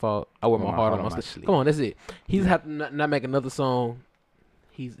 It's my fault. I wear my heart on my sleeve. sleeve. Come on, that's it. He's have to not make another song.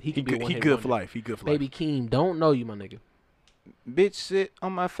 He can be a He one-hit good wonder. for life. He good for Baby life. Keem, don't know you, my nigga. Bitch sit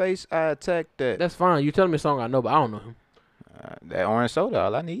on my face, I attack that. That's fine. You telling me a song I know, but I don't know him. That orange soda,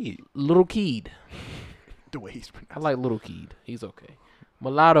 all I need. Little Keed. The way he's pronounced. I like Little Keed. He's okay.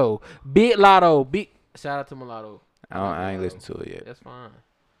 Mulatto. Big Lotto. Big shout out to Mulatto. I ain't listened to it yet. That's fine.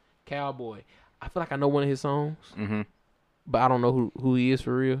 Cowboy. I feel like I know one of his songs, Mm-hmm. but I don't know who he is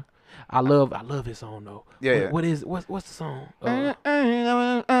for real. I love his song though. Yeah, What's the song?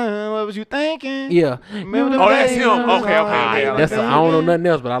 What was you thinking? Yeah. Remember the Oh, that's day him. I was Okay. on- Yeah, That's like I don't know nothing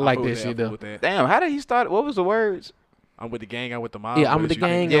else, but I like fuck that with shit I fuck though. with that. Damn, how did he start? What was the words? I'm with the gang. I'm with the mob. Yeah, I'm What with the is you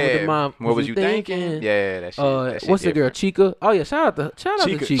thinking? gang. I'm with Yeah. the mom. What was you thinking? Yeah, that shit. that shit What's the girl? different. Chica. Oh yeah, shout out to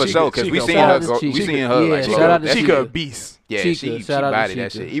Chica, Chica. For sure, because we Chica. seen Shout her. out to We Chica. seen her. Yeah, Like, shout glow. out to That Chica. shit- Chica a beast. Yeah, Chica. she Shout out to bodied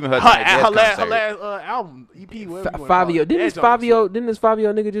that Chica. shit. Even her Her last last concert. album, EP, whatever you wanna call Fabio. it. Didn't this That joint was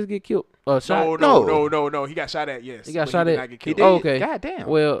Fabio nigga just get killed? Shot? No. He got shot at. Yes, He got but shot did at- not get He killed. did. Oh, okay. God damn.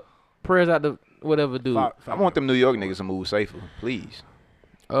 Well, prayers out to whatever dude. I want them New York niggas to move safer, please.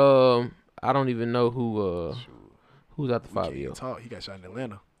 I don't even know who's out the We can't Fabio. talk. He got shot in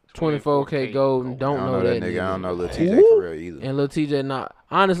Atlanta. 24K Golden. I Don't know that that nigga. I don't know Lil Who? TJ for real either. And Lil TJ not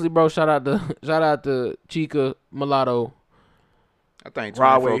honestly, bro. Shout out to Chica, Mulatto, I think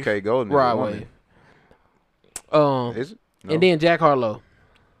Rod 24K Golden is a Rod woman. Wave. Is it? No. And then Jack Harlow.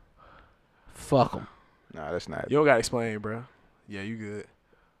 Fuck him. Nah, that's not. You don't gotta explain, bro. Yeah, you good.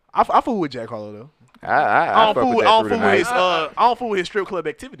 I fool with Jack Harlow though. I I fuck with don't that fool through the with his night. I don't fool with his strip club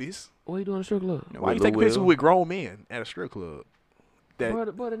activities. What you doing in the strip club? Why you With taking Lil pictures Will. with grown men at a strip club? That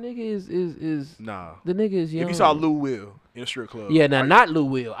Bro, the nigga is nah. the nigga is young. If you saw Lou Will in a strip club, Yeah, now not Lou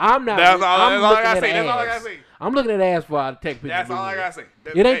Will. I'm not. That's all. I'm That's all I looking gotta at say. That's all I gotta ass. say. I'm looking at ass before I take pictures. That's of all Lou I Will. gotta say.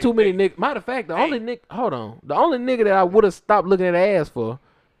 It ain't too many niggas. Matter of fact, the only nigga. Hold on. The only nigga that I would have stopped looking at ass for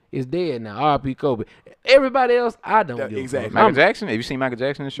is dead now. R.I.P. Kobe. Everybody else, I don't That- give a exactly. fuck. Michael Jackson? Have you seen Michael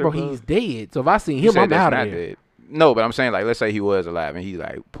Jackson in the strip Bro, club? he's dead. So if I seen You him, said I'm that's out of not there. dead. No, but I'm saying, like, let's say he was alive and he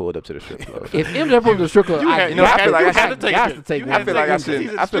like pulled up to the strip club. If MJ put him to the strip club, I you know, I feel like I got should to take I feel like I He's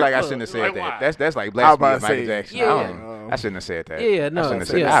shouldn't. a I feel like I strip shouldn't have club. said Like, that. why? That's like I was blasphemy about of to Michael say, Jackson. yeah. I don't. I shouldn't have said that. Yeah, I no. shouldn't have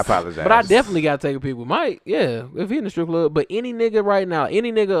said yeah. that. I apologize. But I definitely got to take people. Mike, yeah, if he in the strip club. But any nigga right now,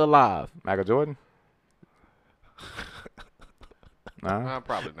 any nigga alive, Michael Jordan. Nah. Nah,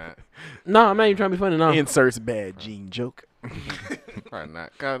 probably not. no, I'm not even trying to be funny. No, Inserts bad gene joke. Probably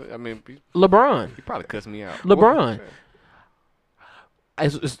not. God, I mean, LeBron. he probably cussed me out. LeBron.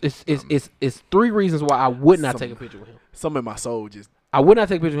 It's 3 reasons why I would not take a picture with him. Some in my soul just. I would not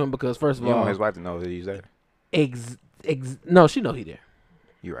take a picture with him because first of You want all, his wife to know that he's there. no, she know he there.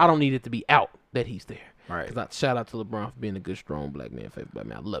 You're right. I don't need it to be out that he's there. Right. Because I shout out to LeBron for being a good, strong black man, favorite black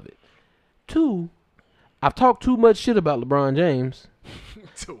man. I love it. 2, I've talked too much shit about LeBron James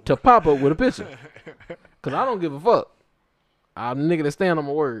to pop up with a picture. Because I don't give a fuck. I'm a nigga that stand on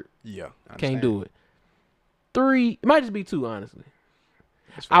my word. Yeah. Can't do it. 3, it might just be 2, honestly.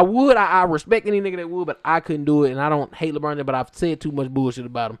 I would. I respect any nigga that would, but I couldn't do it. And I don't hate LeBron James, but I've said too much bullshit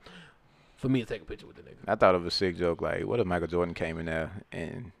about him for me to take a picture with the nigga. I thought of a sick joke. Like, what if Michael Jordan came in there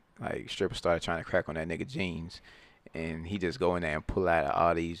and, like, strippers started trying to crack on that nigga jeans, and he just go in there and pull out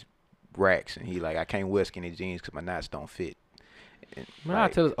all these racks, and he like, I can't wear skinny jeans because my knots don't fit. And, Man, I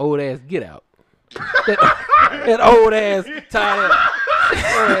like, tell his old ass, get out. that old ass, tired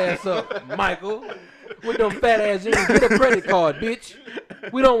ass up, Michael. With them fat ass jeans, get a credit card, bitch.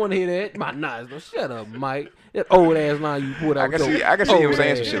 We don't want to hear that. My knots, no, shut up, Mike. That old ass line you pulled out. I can see him old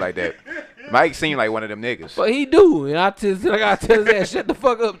saying some ass. shit like that. Mike seemed like one of them niggas. But he do, and I gotta tell his ass, shut the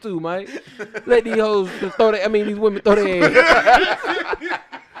fuck up too, Mike. Let these hoes throw their, these women throw their ass.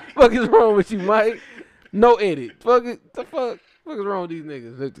 Fuck is wrong with you, Mike? No edit. Fuck it. The fuck is wrong with these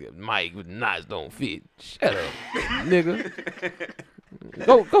niggas? Look at Mike with knots don't fit. Shut up, nigga.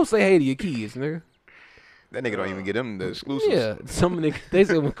 Go say hey to your kids, nigga. That nigga don't even get them the exclusives. Yeah, some niggas. They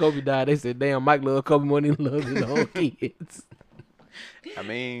said when Kobe died, they said, "Damn, Mike loved Kobe more than he loved his own kids." I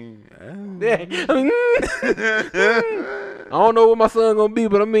mean, Yeah, I don't know what my son gonna be,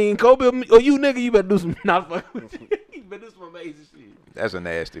 but Kobe or you nigga, you better do some not fuck with you. You better do some amazing shit. that's a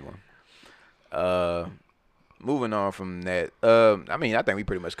nasty one. Moving on from that, I think we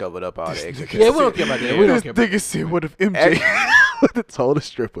pretty much covered up all the extra. Yeah, we don't care about that. We don't This care about nigga said, what if MJ would have told a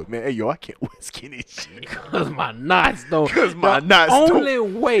stripper, man, hey, yo, I can't wear skinny shit. Because my knots don't. Because my The knots don't. only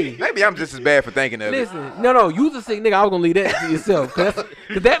way. Maybe I'm just as bad for thinking of it. Listen, no, you the sick nigga. I was gonna leave that to yourself, cause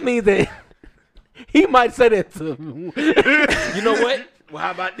that means that he might say that to me. You know what? Well,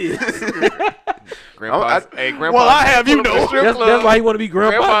 how about this? Grandpa, Grandpa. Well, I have you know. That's why he want to be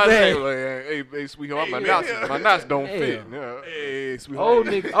grandpa's Grandpa dad. say, hey, sweetheart, my knots don't fit. Yeah. Hey, sweetheart. Old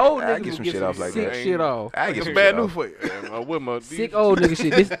niggas I get will some get shit some off like sick that. shit off. I get It's some bad shit news off. for you. With my Sick old nigga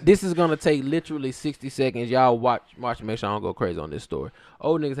shit. This is gonna take literally 60 seconds. Y'all watch and make sure I don't go crazy on this story.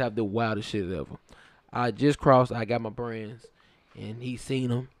 Old niggas have the wildest shit ever. I just crossed. I got my brands, and he seen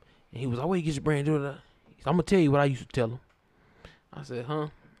them, and he was like, "Where you get your brands?" I'm gonna tell you what I used to tell him. I said, "Huh?"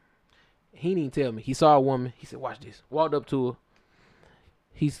 He didn't tell me. He saw a woman. He said, "Watch this." Walked up to her.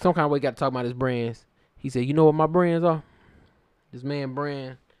 He some kind of way got to talk about his brands. He said, "You know what my brands are?" This man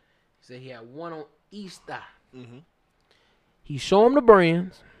brand. He said he had one on each thigh. Mm-hmm. He showed him the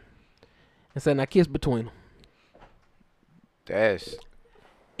brands and said, "Now kiss between them." That's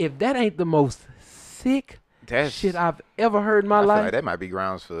If that ain't the most sick shit I've ever heard in my I feel life. like that might be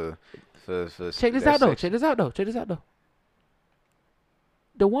grounds for Check this that out though. sex. Check this out though.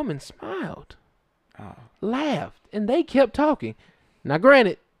 The woman smiled, Oh. laughed, and they kept talking. Now,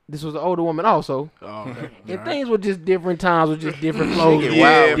 granted, this was an older woman also. Oh, okay. And things were just different times, with just different flows. get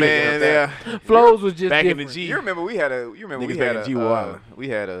Yeah, wild, man. Yeah. Flows was just Back in different. the G. You remember we had a Niggas back in G Wild. we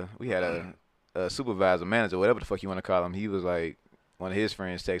had a supervisor, manager, whatever the fuck you want to call him. He was like, one of his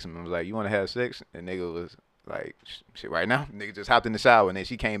friends texted him and was like, "You want to have sex?" And nigga was like, "Shit, right now." Nigga just hopped in the shower, and then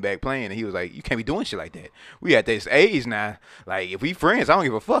she came back playing, and he was like, "You can't be doing shit like that. We at this age now. Like, if we friends, I don't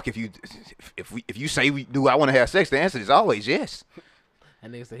give a fuck if you say we do. I want to have sex. The answer is always yes."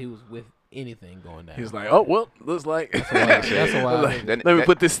 And nigga said he was with anything going down. He was like, oh, well, looks like. That's a wild nigga. That- Let me that-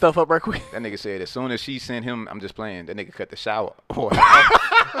 put this stuff up right quick. That nigga said as soon as she sent him, I'm just playing. That nigga cut the shower.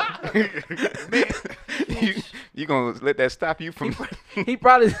 you gonna let that stop you from? He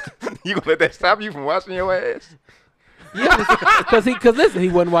probably, You gonna let that stop you from washing your ass? yeah, because listen, he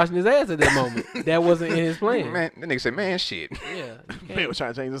wasn't washing his ass at that moment. That wasn't in his plan. Man, that nigga said, "Man, shit." Yeah. you Man can't was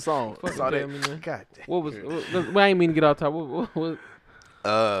trying to change the song. fucking Saw tell that. me, man. God damn. What was? I ain't mean to get off top. What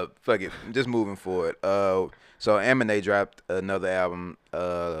Fuck it. Just moving forward. So Eminem dropped another album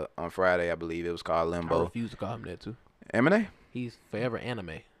on Friday, I believe. It was called I Limbo. refuse to call him that too. Eminem? He's forever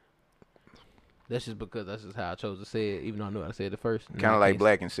anime. That's just because that's just how I chose to say it, even though I knew how to say it at first. Kind of like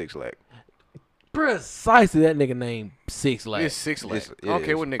Black and Six Lack. Precisely that nigga named Six Lack. It's 6 lack. It's- I don't it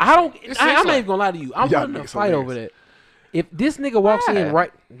care is. what nigga. I don't. say. It's I'm 6 not lack. even gonna lie to you. I'm Y'all willing to niggas fight over hilarious. that. If this nigga walks Why? in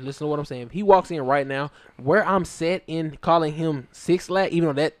right, listen to what I'm saying. If he walks in right now, where I'm set in calling him Six Lack,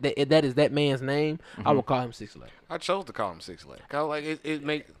 even though that is that man's name, I will call him Six Lack. I chose to call him 6 lack. I like it. It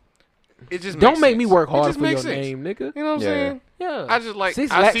make It just Don't makes make me sense. work It harder just for your makes sense. name, nigga. You know what I'm Yeah. saying? Yeah. I just like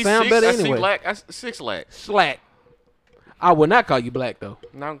Six I Lack see sound six, better I see anyway. Lack. I see Six Lack. Slack. I would not call you black though.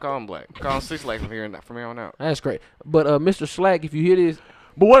 Now I'm calling Black. I'm calling Six Lack from here on out. That's great. But Mr. Slack, if you hear this,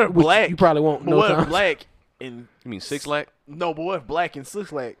 But what if which Black? you probably won't But know. what if times. Black and You mean Six Lack? no? But what if Black and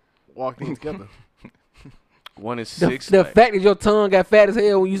Six Lack walked in together? One is The, Six the Lack. fact that your tongue got fat as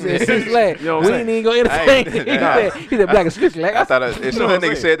hell when you said Six Lack, You know what we I'm ain't even gonna entertain. He said black and Six Lack. I thought as soon know as what that I'm nigga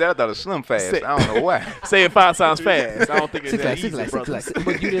saying? said that, I thought it was Slim Fast. Say- I don't know why. Say it 5 times fast. I don't think it's Six that Lack, easy, Six Lack, Six brother. Lack.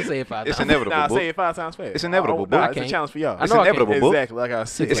 But you didn't say it 5 It's times. inevitable, Nah, book. say it 5 times fast. It's inevitable, Nah, book. it's a I can't. challenge for y'all. I It's know I can't. inevitable, book. Exactly, like I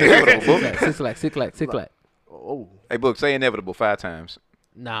said. It's inevitable, book. Six Lack, Six Lack, Six Lack. Oh, Hey, book, say inevitable 5 times.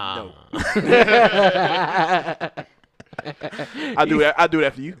 Nah. I do that. I do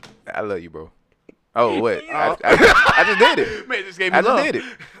that for you. I love you, bro. Oh, what? I just did it. Man, just gave me I just love. did it.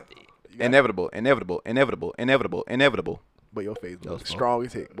 Inevitable, inevitable, inevitable, inevitable, inevitable. But your face was Those strong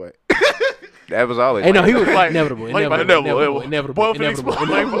as heck, but That was always. Hey, no, he like- was Like- inevitable, like inevitable, inevitable. inevitable, Boy, finna inevitable, explode.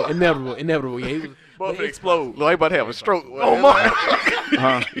 inevitable, inevitable, inevitable. Yeah, he was. boy, finna explode. Look, I about to have a stroke. Oh my!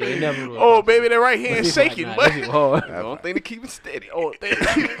 Uh-huh. Yeah, inevitable. Oh baby, that right But hand this was shaking, like, but nah, this was hard. The only thing to keep it steady. oh,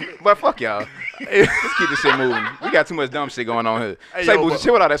 But fuck y'all. Let's keep this shit moving. We got too much dumb shit going on here. Hey, Say, yo, Boosie, but-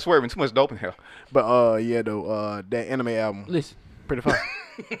 chill with all that swerving. Too much dope in here. but yeah though, that anime album Listen, pretty fun.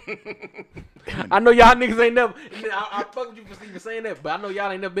 I know y'all niggas ain't never. I fuck with you for even saying that, but I know y'all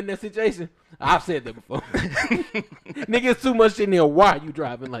ain't never been in that situation. I've said that before. Nigga, it's too much in there. Why you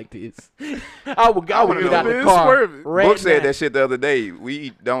driving like this? I would wanna get know, out the man, car. swerving. right Book said now. that shit the other day.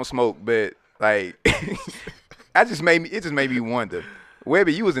 We don't smoke, but like, it just made me wonder.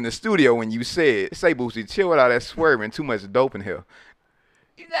 Webby, you was in the studio when you said, "Say, Boosie, chill with all that swerving. Too much dope in here."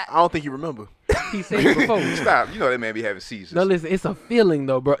 I don't think you remember. He said it before. Stop. You know that man be having seizures. No, listen, it's a feeling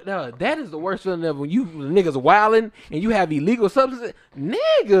though, bro. No, that is the worst feeling ever. When you niggas wilding and you have illegal substances,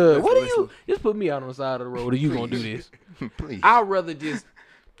 nigga. What are you? Just put me out on the side of the road, or you gonna do this? Please. I'd rather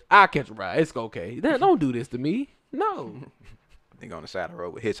I'll catch a ride. It's okay. Don't do this to me. No. Nigga on the side of the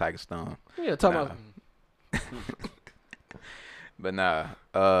road with hitchhiker's thumb. Yeah, talk about. But nah,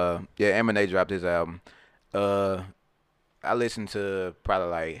 yeah, Eminem dropped his album. I listened to probably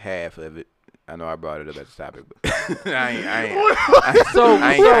like half of it. I know I brought it up as a topic, but So,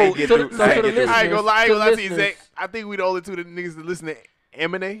 I ain't get through- so I to ain't the get through. I ain't gonna lie, I ain't to gonna lie to you, listeners- Zach. I think we the only two niggas that listen to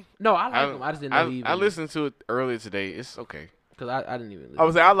Eminem. No, I like him. I just didn't know he even. I listened to it earlier today. It's okay. because I didn't even. I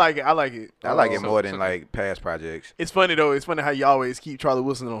was like, I like it. I like it. I like it So- more than like past projects. It's funny though. It's funny how you always keep Charlie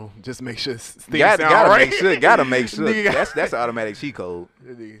Wilson on just to make sure things Gotta sound right. make sure. Gotta make sure. Nigga got- That's an automatic cheat code.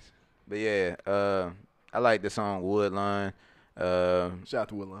 It is. But yeah, I like the song Woodline, Shout out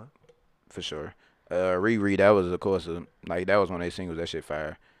to Woodline. for sure. Riri, that was of course like that was one of their singles. That shit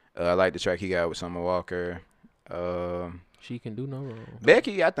fire. I like the track he got with Summer Walker. She can do no wrong.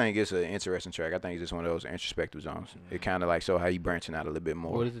 Becky, I think it's an interesting track. I think it's just one of those introspective songs. It kind of like show how you branching out a little bit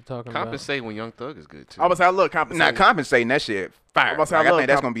more. What is it talking about? Compensate when Young Thug is good too. I was say I love compensating. Not compensating that shit. Fire. I was say Like, I I love think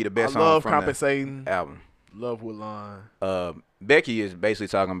that's comp- gonna be the best I song love from compensating. the album. Love Woodline. Becky is basically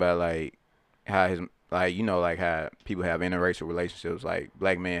talking about like how his like you know like how people have interracial relationships, like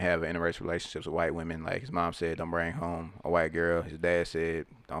black men have interracial relationships with white women. Like his mom said, don't bring home a white girl. His dad said,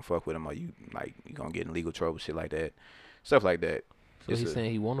 don't fuck with him or you gonna get in legal trouble, shit like that, stuff like that. So he's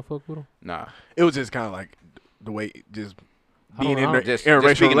saying he want to fuck with him? Nah, It was just kind of like the way just I being don't- in I a don't- just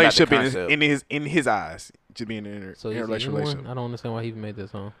interracial speaking about the relationship concept. in his eyes, just being in an So he's a interracial N-word? relationship. I don't understand why he even made that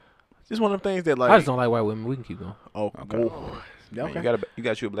song. Just one of them things that like I just don't like white women. We can keep going. oh Okay. whoa. Yeah, man, okay. you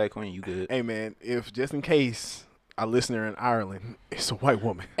got you a black queen, you good. Hey man, if just in case a listener in Ireland is a white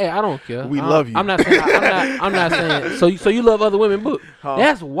woman, Hey, I don't care. We I don't- love you. I'm not saying. I'm not saying. So you love other women, but Huh?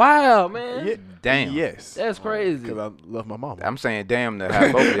 that's wild, man. yeah, Damn. yes, That's crazy. because I love my mama. I'm saying damn to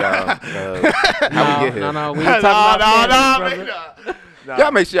have both of y'all. How we get here? No, we ain't talking about family, brother. Nah.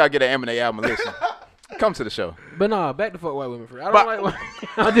 Y'all make sure y'all get an Eminem album and listen. Come to the show. But nah, back to fuck white women first. I But- don't like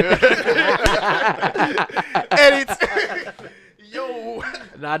white. Edit. Yo.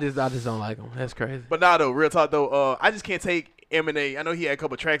 Nah, I just don't like them. That's crazy. But nah, though, real talk though, I just can't take Eminem. I know he had a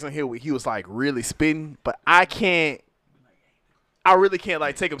couple tracks on here where he was like really spitting, but I really can't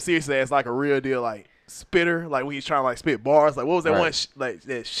like take him seriously as like a real deal like spitter. Like when he's trying to like spit bars. Like what was that Right. one like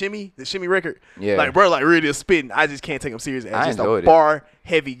that the shimmy record? Yeah. Like bro, like really spitting. I just can't take him seriously as I just a enjoyed it. bar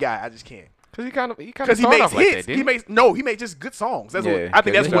heavy guy. I just can't. Cause he kind of Because he started makes off like hits. that, he didn't makes he makes just good songs. That's Yeah, what I think.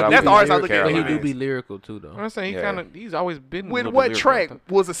 because That's he the artist I look at. But he him do as. be lyrical too, though. I'm saying Yeah. he's always been. a With little what bit track lyrical.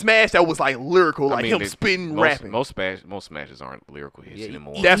 was a smash that was like lyrical, like him they- spitting, most, rapping? Most smashes aren't lyrical hits Yeah,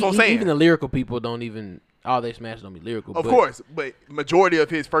 anymore. That's what I'm saying. Even the lyrical people don't even all they smashed on me lyrical. Of but course, but majority of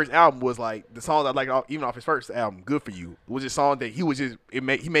his first album was like the songs I like, even off his first album, "Good for You," was just song that he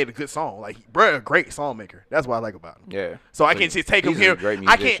made a good song. Like, bro, a great song maker. That's what I like about him. Yeah. So I can't just take him he's a here. great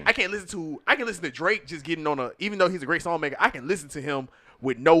I musician. can't listen to Drake just getting on a. Even though he's a great song maker, I can listen to him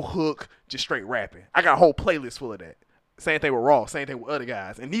with no hook, just straight rapping. I got a whole playlist full of that. Same thing with Raw. Same thing with other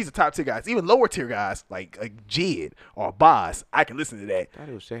guys. And these are top tier guys. Even lower tier guys like Jid or Boz, I can listen to that.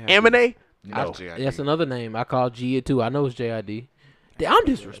 Eminem, no. that's another name. I call G too. I know it's JID. I'm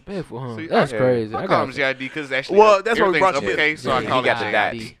disrespectful, huh? See, That's I- crazy. I I call got him JID because actually, Well, that's what we brought everything's you uppercase, so I Yeah, call he got it the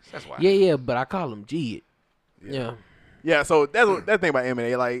JID. dots. That's why. yeah, but I call him G. Yeah. Yeah, so that's the thing about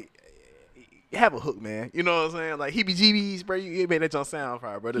Eminem. Like, have a hook, man. You know what I'm saying? Like, heebie-jeebies, bro. You made that jump sound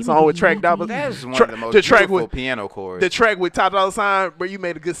fire, bro. The song with Track Dollar. That's one Tra- of the most the track beautiful with piano chords. the track with Top Dollar Sign, bro. You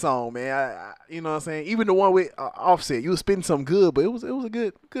made a good song, man. You know what I'm saying? Even the one with Offset, you was spitting something good, but it was a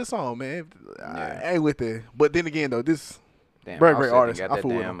good song, man. I ain't with it. But then again, though, this Damn, Very Offset great ain't artist. Got I that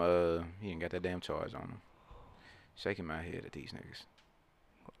fool with damn, he ain't got that damn charge on him. Shaking my head at these niggas.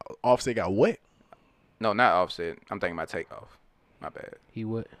 Offset got what? No, not Offset. I'm thinking about Takeoff. My bad. He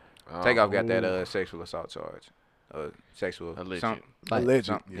what? Takeoff got that sexual assault charge. Sexual Alleged. Like,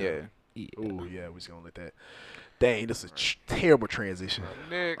 Alleged. Yeah. Oh yeah, we just gonna let that. Dang, this is a terrible transition.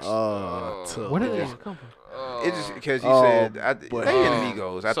 Next. To- where did this come from? It's just because you Oh, said but- they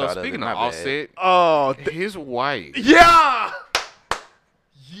Amigos. I so thought speaking of it. of My bad. Offset, Oh, his wife. yeah,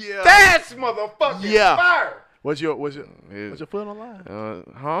 yeah. That's motherfucking Yeah. fire. What's your his- foot on the line?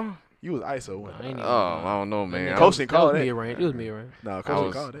 Huh? You was ISO. wasn't I you? ain't even- Oh, I don't know, man. Coach didn't That call was that. mid range. It was mid range. No, Coach I didn't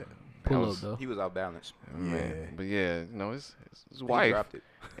was- call that. Pull was- up though. He was off balance. Man. But yeah, you know, his He wife dropped it.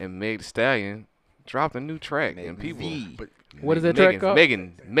 and Meg Thee Stallion dropped a new track, and Meg people. Thee. But What is that track called?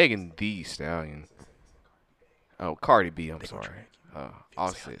 Megan Thee Stallion. Oh, Cardi B. I'm sorry.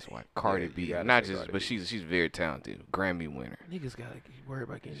 Offset's wife, Cardi you B. gotta Not say just, Cardi but B. she's very talented, Grammy winner. Niggas gotta get worried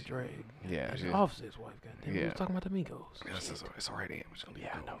about getting dragged. Yeah, That's she- Offset's wife. Goddamn. We Yeah. was talking about the Migos. It's all right. yeah,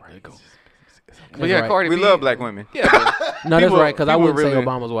 I know, right? Let it go. It's okay. But yeah, right. Cardi We B. love black women. Yeah, but No, that's People- right. Because I people wouldn't say really-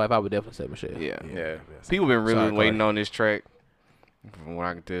 Obama's wife. I would definitely say Michelle. yeah. Yeah. People been really Sorry, waiting Cardi. on this track. From what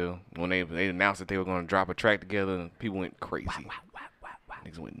I can tell, when they announced that they were going to drop a track together, people went crazy.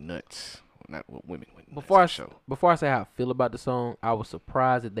 Niggas went nuts. Not well, women went nuts. Before I for sure. before I say how I feel about the song, I was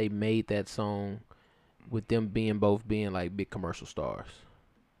surprised that they made that song with them both being like big commercial stars.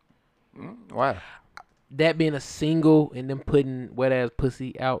 Why? That being a single and them putting wet ass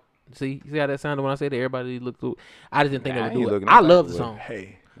pussy out. See how that sounded when I said that everybody looked through. I just didn't think Nah, I they ain't would do it. looking I no love type the of way. song.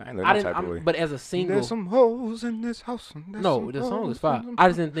 Hey, I ain't looking I no type of didn't. way. But as a single, There's some hoes in this house. and there's no, some the song hoes is fire. in them I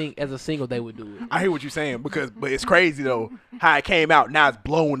just didn't think as a single they would do it. I hear what you're saying but it's crazy though how it came out. Now it's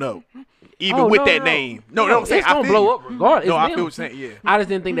blown up, even Oh, with no, that no. name. No, I'm saying it's I gonna feel blow you. up regardless. No, It's I them. feel what you're saying. Yeah, I just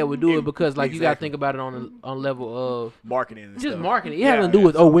didn't think they would do it because like you gotta Exactly. think about it on level of marketing and just stuff. marketing. It has nothing to do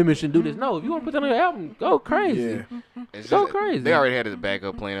with women shouldn't do this. No, if you want to put that on your album, go crazy. Yeah, It's Go just- crazy. They already had a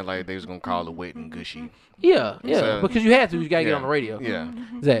backup plan, like they was gonna call it Wet and Gushy. Yeah, So- because you had to. You gotta get Yeah. on the radio. Yeah.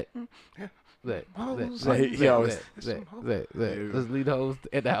 Zach. So he always- Zach. Let's leave the hoes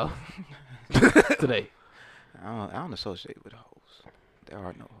at the house today. I don't associate with hoes. There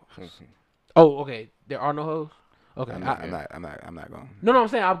are no hoes. Oh, okay. There are no hoes. Okay. I'm not going. No, I'm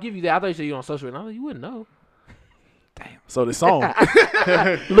saying I'll give you that. I thought you said you on social. And I was like, you wouldn't know. so the song. Look,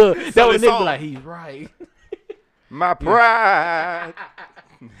 that So was the nigga song- like he's right. My pride.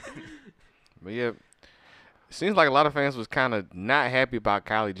 But yeah, seems like a lot of fans was kind of not happy about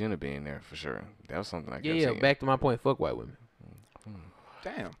Kylie Jenner being there for sure. That was something I kept Yeah. seeing. Back to my point. Fuck white women.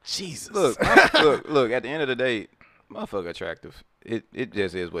 Damn. Jesus. Look. At the end of the day, motherfucker attractive. It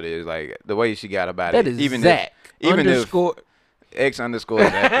just is what it is. Like the way she got about That it. is Even Zach. if Underscore. X underscore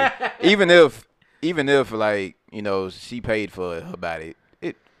Zach. even if like you know she paid for her body,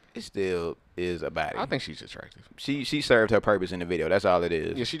 it still is a body. I think she's attractive. She served her purpose in the video. That's all it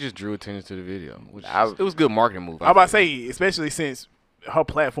is. Yeah, she just drew attention to the video. Which I- it was a good marketing move. I'm about to say, especially since her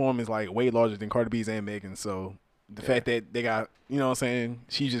platform is like way larger than Cardi B's and Megan. So the fact that they got, you know what I'm saying,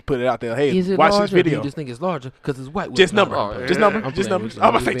 she just put it out there. Hey, Is it watch larger? this Or do video. you just think it's larger because it's white women? Just number. No, I'm Just playing. number. I'm Just playing numbers. with I'm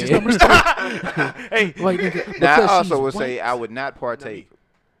about to say just man. numbers. Hey, Why you think- Now because I also she's would say white. I would not partake,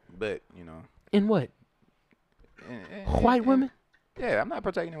 but you know, In what? White women? Yeah, I'm not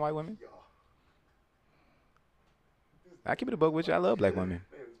partaking in white women. I keep it a buck with you. I love black women.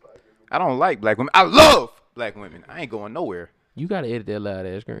 I don't like black women. I love black women. I ain't going nowhere. You gotta edit that loud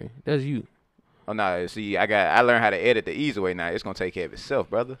ass screen. That's you. Oh no, see, I learned how to edit the easy way now. It's gonna take care of itself,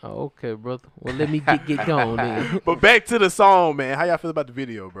 brother. Oh, okay, brother. Well, let me get going then. but back to the song, man. How y'all feel about the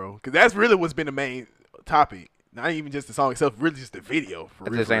video, bro? Because that's really what's been the main topic. Not even just the song itself, really just the video. For I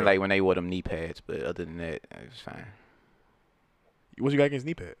real, just for ain't real. like when they wore them knee pads, but other than that, it's fine. What you got against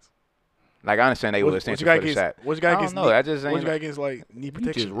knee pads? Like I understand they were essential for the shot. What you got I against? don't know. Knee, I just what ain't. you got against like knee You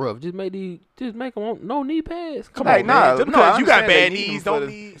protection? just rough. Just make them want no knee pads. Come Like, on, nah, man. Just no, because I you got understand they bad need knees, them for don't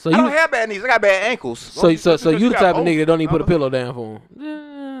the- need. So I don't you, have bad knees. I got bad ankles. so you because the you got type of both. nigga that don't even put a pillow down for him.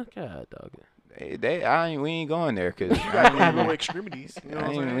 Yeah, God, dog. We ain't going there because You got little extremities. You know what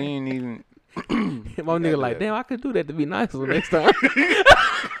I'm we saying? ain't even. My nigga like, that. damn, I could do that to be nice for next time.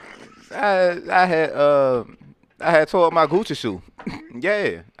 I had tore up my Gucci shoe.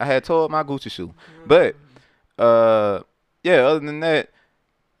 Yeah, I had tore up my Gucci shoe. But yeah, other than that,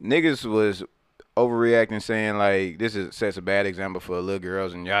 niggas was overreacting, saying like this sets a bad example for little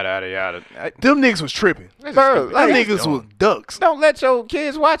girls and yada yada yada. Them niggas was tripping. Bro, Them like, niggas was ducks. don't let your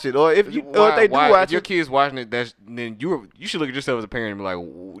kids watch it, or if they do If watch your it, kids watching it, then you should look at yourself as a parent and be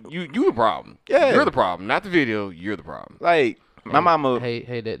like, you the problem. Yeah. You're the problem, not the video. You're the problem. like my mama.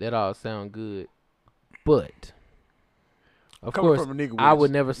 Hey, that all sound good, but of Coming course, from a nigga I with-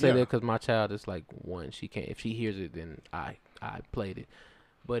 would never say yeah. that because my child is like one. She can't. If she hears it, then I played it.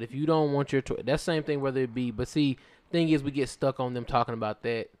 But if you don't want your that same thing, whether it be. But see, thing is, we get stuck on them talking about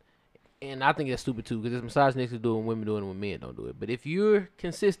that, and I think that's stupid too because it's misogynistic to do it when women do it and when men don't do it. But if you're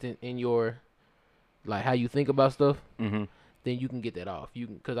consistent in your like how you think about stuff, Mhm. then you can get that off. You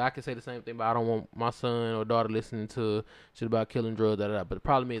can, because I can say the same thing, but I don't want my son or daughter listening to shit about killing drugs. Da, da, da. But the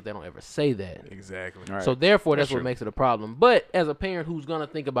problem is they don't ever say that. Exactly. Right. So therefore, that's That's what true. makes it a problem. But as a parent who's gonna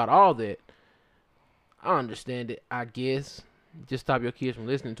think about all that, I understand it. I guess just stop your kids from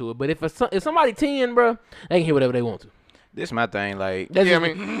listening to it. But if somebody 10, bro, they can hear whatever they want to. This is my thing. Like That's Yeah,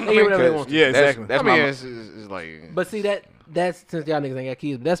 just, I mean, they hear whatever they want to. Yeah, exactly. That's I mean, my. it's like. But see that's since y'all niggas ain't got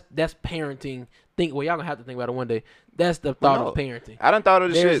kids, that's parenting. Well, y'all gonna have to think about it one day. That's the thought no. of parenting. I done thought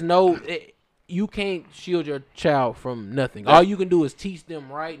of this There's shit. no. You can't shield your child from nothing. All you can do is teach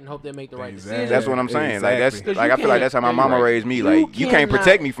them right and hope they make the right Exactly. decision. That's what I'm saying. Like that's Exactly. 'Cause like you I feel like can't- that's how my yeah, mama you're right. raised me. You Like you can't cannot-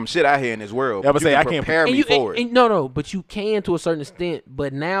 protect me from shit I hear in this world. Yeah, but You say can I can't- prepare me for it. No, but you can to a certain extent.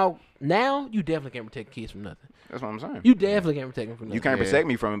 But now you definitely can't protect kids from nothing. That's what I'm saying. You definitely can't protect them from nothing. You can't Yeah. protect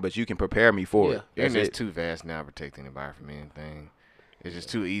me from it, but you can prepare me for Yeah. it. The That's internet's it. too vast now to protect anybody from anything. It's just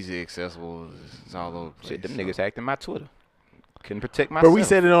too easy accessible. It's all over the place. Shit, them so. niggas hacked my Twitter. Couldn't protect myself. Bro, we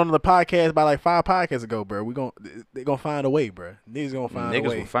said it on the podcast by like 5 podcasts ago, bro. They gonna find a way, bro. Niggas gonna find a niggas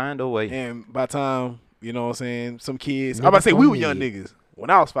way. will find a way. And by the time, you know what I'm saying, some kids. Niggas I'm about to say we gonna were young live. niggas. When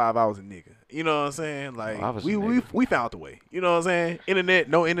I was 5, I was a nigga. You know what I'm saying? Like I was a we nigga. found the way. You know what I'm saying? Internet,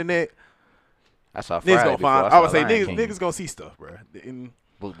 no internet. I saw Niggas Friday gonna before find. I I saw would say Lion King. niggas gonna see stuff, bro. And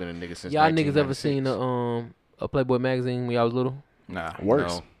Book's been a nigga since Y'all niggas ever seen 1996. a Playboy magazine when y'all was little? Nah.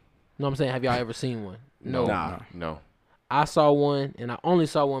 worse. No, I'm saying, have y'all ever seen one? No. Nah. No. I saw one, and I only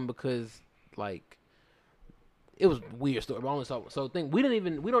saw one because like it was a weird story. But I only saw one. So we don't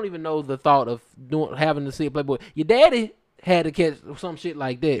even know the thought of having to see a Playboy. Your daddy had to catch some shit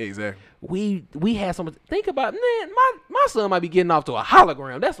like that. Exactly. We had someone think about, man, my son might be getting off to a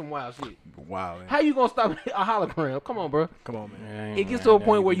hologram. That's some wild shit. Wow. Man. How you gonna stop a hologram? Come on, bro. Come on, man. It gets to a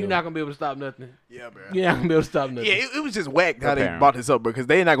point where you're not gonna be able to stop nothing. Yeah, bro. You're not gonna be able to stop nothing. Yeah, it was just whack how they Apparently. brought this up, because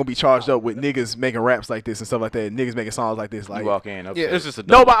they not gonna be charged up with niggas making raps like this and stuff like that. Niggas making songs like this, like You walk in. Yeah, upset. it's just a no,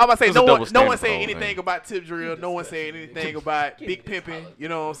 double, but I'm about to say it's a no double one standard for saying the whole anything thing. about Tip Drill. No one saying anything about Big Pimpin'. You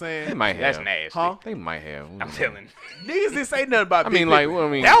know what I'm They saying? might have. That's nasty. Huh? They might have. I'm telling. Niggas didn't say nothing about. I Big mean, like, Pimpin'. well, I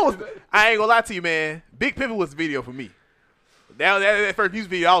mean- that was. I ain't gonna lie to you, man. Big Pimpin' was the video for me. That first music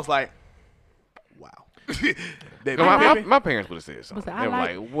video, I was like, wow. That No, Big my Pimpin'? my parents would have said something. But I They were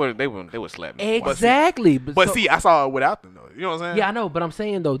like- like, what? They would slap me. Exactly. But so- see, I saw it without them though. You know what I'm saying? yeah, I know, but I'm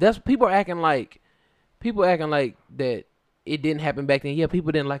saying though, that's people acting like that it didn't happen back then. Yeah,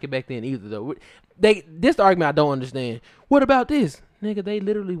 people didn't like it back then either though. This the argument I don't understand. What about this? Nigga, they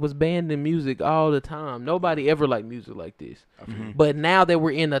literally was banned in music all the time. Nobody ever liked music like this. But now that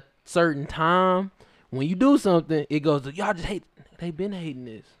we're in a certain time, when you do something, it goes, y'all just hate. They been hating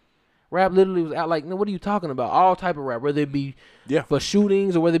this. Rap literally was out like, no, what are you talking about? All type of rap, whether it be Yeah. for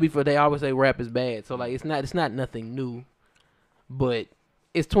shootings or whether it be for, they always say rap is bad. So like, it's not nothing new. But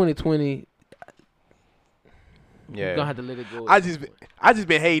it's 2020. You're Yeah. gonna have to let it go. I just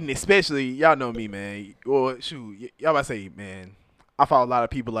been hating, especially y'all know me, man. Or shoot, y'all about to say, man. I follow a lot of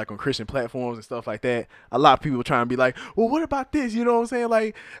people like on Christian platforms and stuff like that. A lot of people trying to be like, well, what about this? You know what I'm saying?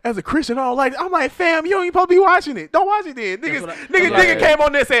 Like, as a Christian, I'm like, fam, you don't even supposed to be watching it. Don't watch it then. Nigga came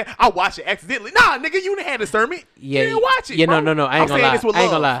on there saying, I watched it accidentally. Nah, nigga, you done had discernment. Yeah, you didn't watch it. Yeah, bro. no. I ain't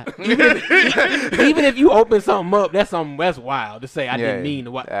gonna lie. Even if you open something up, that's wild to say. I didn't mean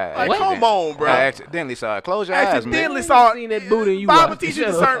to watch. Like, come on, bro. I accidentally saw it. Close your eyes, man. Accidentally saw seen that booty. You Bible watched it. teacher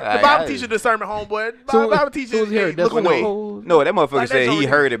Shut discernment. up. The Bible teacher discernment, homeboy. Bible teacher look away. No, that motherfucker Like, said that's he only-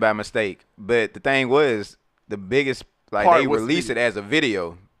 heard it by mistake. But the thing was, the biggest, like, Part they was released the- it as a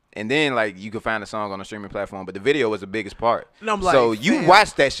video. And then, like, you could find the song on the streaming platform. But the video was the biggest part. And I'm like, so you fam.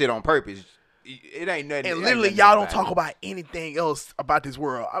 watched that shit on purpose. It ain't nothing. And literally, y'all don't talk about anything else about this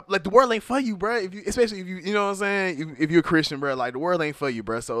world. Like, the world ain't for you, bro. Especially if you know what I'm saying. If you're a Christian, bro, like, the world ain't for you,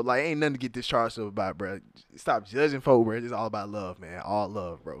 bro. So, like, ain't nothing to get discharged about, bro. Stop judging folk, bro. It's all about love, man. All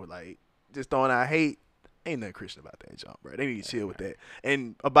love, bro. Like, just throwing out hate. Ain't nothing Christian about that, jump, bro. They need to chill with that.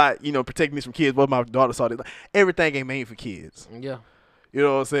 And about, protecting this from kids. What my daughter saw, like, everything ain't made for kids. Yeah. You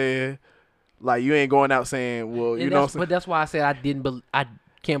know what I'm saying? Like, you ain't going out saying, well, you know what I'm saying? But that's why I said I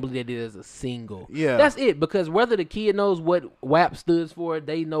can't believe they did it as a single. Yeah. That's it. Because whether the kid knows what WAP stood for,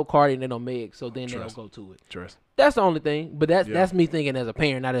 they know Cardi and they know Meg, so then Trust. they'll go to it. Trust. That's the only thing. But that's me thinking as a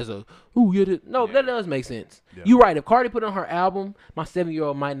parent, not as a that does make sense. Yeah. You're right. If Cardi put on her album, my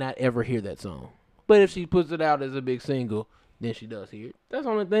 7-year-old might not ever hear that song. But if she puts it out as a big single, then she does hear it. That's the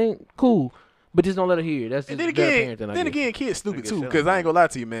only thing. Cool. But just don't let her hear it. That's just And better then parenting, again, kids stupid Nigga too. selling Because I ain't it. gonna lie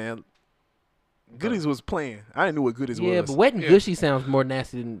to you, man. Goodies was playing. I didn't know what Goodies Yeah, was. but Wet and Gushy sounds more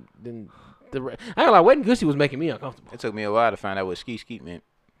nasty than the I ain't gonna lie, Wet and Gushy was making me uncomfortable. It took me a while to find out what skeet meant.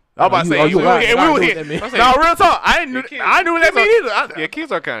 I was about to say, you we right. were I know what here. that means. No, real talk. I didn't know what that mean either. Yeah,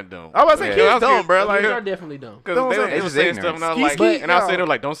 kids are kind of dumb. I was about to say, Yeah. kids I was dumb, getting- bro. Like, Like, they are definitely dumb. Because Don't they say was that. saying It's stuff, and I was ignorance. like, Skeet, and I said, y'all. they're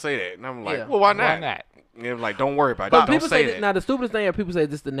like, don't say that. And I'm like, Yeah. well, why Why not? not? And they're like, don't worry about it. But Don't people say say that. now the stupidest thing are people say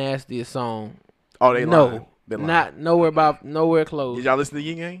this is the nastiest song. oh, they No, lying. They lying. not nowhere close. Did y'all listen to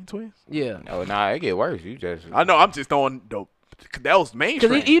Yin Yang Twins? Yeah. Oh, nah, it get worse. You just. I know. I'm just throwing dope. That was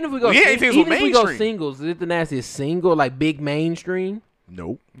mainstream. Because even if we go, Yin Yang Twins was even if we go mainstream. singles, is it the nastiest single like big mainstream?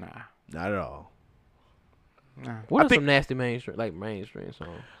 Nope, Nah. not at all. What I are think- some nasty mainstream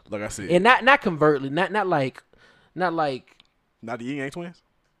songs? Like I said, And not covertly, not like not the Yin Yang Twins.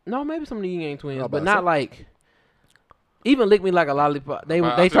 no, maybe some of the Yin Yang Twins, How but about not some? like even Lick Me Like a Lollipop. They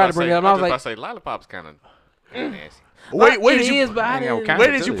I they was tried to about bring say- it up, and I was about like, to say, Lollipop's kind of nasty. Where it did you? is, but I ain't gonna didn't. count Where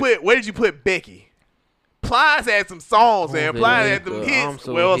it did to you it. put? Where did you put Becky? Plies had some songs, man. Plies had them hits.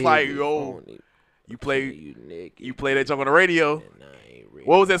 Well, it was like, yo, you play that junk on the radio.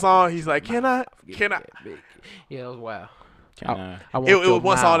 What was that song? He's like, can I? Yeah, it was wild. Can I? I want It was your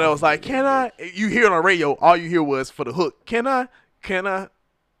one song that mouth. was like, can I? You hear it on the radio. All you hear was for the hook. Can I? Can I?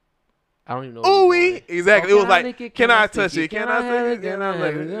 I don't even know. Ooh, what it exactly. Oh, it was can I like, lick it? can I stick touch it? Can I have touch it? it? Can I have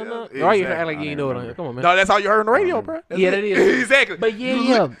lick it? it? Why you Exactly. act like you ain't know it on here? Come on, man. No, that's all you heard on the radio, bro. That's Yeah, it. that is. Exactly. But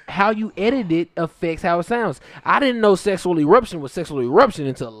yeah, how you edit it affects how it sounds. I didn't know sexual eruption was sexual eruption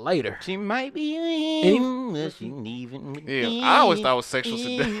until later. She might be Any- but she even. Yeah, I always thought it was sexual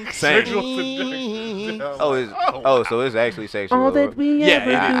seduction. Same. Sexual seduction. So it's actually sexual. All that we Yeah,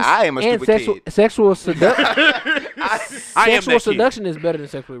 ever it is. do. I am a and stupid kid. sexual seduction. I am Sexual that kid. seduction is better than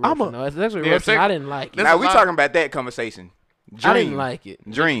sexual eruption. No, sexual Yeah, eruption, sex- I didn't like it. Now we lot- talking about that conversation. Dream. I didn't like it.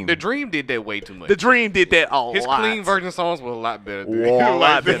 Dream. The Dream did that way too much. The Dream did that a His lot. clean version songs were a lot better. Than A lot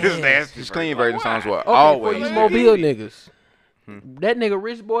like, better. his nasty His clean version. version songs were Okay, always. for you Like, Mobile niggas, that nigga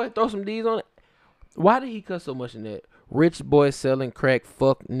Rich Boy, throw some D's on it. Why did he cuss so much in that? Rich Boy selling crack,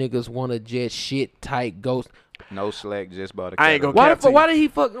 fuck niggas wanna jet, shit tight ghost. No slack, just bought a I ain't kettle. gonna Why cap the to fuck? you. Why did he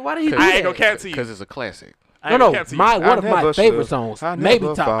fuck? Why did he do I that? ain't gonna cap to you. Because it's a classic. I ain't No, gonna cap to you. one I of my never favorite should. songs. I Maybe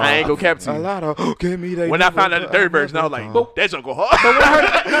never top found I ain't five. gonna cap to A you. lot of give me that. When I found out the dirty version, I was like, never that junk go hard. But when I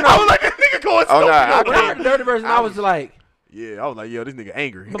heard, I was like, that nigga going Oh, so nah, I When I heard the dirty version, I was like, Yeah, I was like, yo, this nigga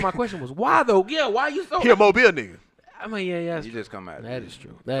angry. but my question was, why though? Yeah, why you so? He a Mobile nigga. I mean, yeah, You just come out. that is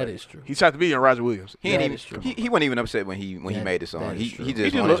true. That is true. He tried to be on Roger Williams. He ain't That even. is true. He wasn't even upset when he That- made the song. that He is true. he He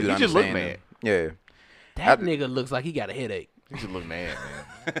just just wanted look- you to he just look understand. mad. Yeah. That nigga looks like he got a headache. He just look mad,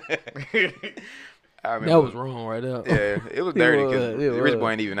 man. I That remember. was wrong right there. Yeah, it was dirty was, because it Rich was.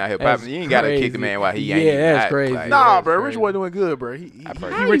 Boy ain't even out here That's popping. You ain't gotta kick the crazy. man while he Yeah, ain't even that's hot. crazy. Like, Nah, that's bro, crazy. Rich Boy doing good, bro. He How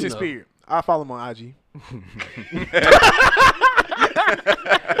rich you in know? spirit. I follow him on IG.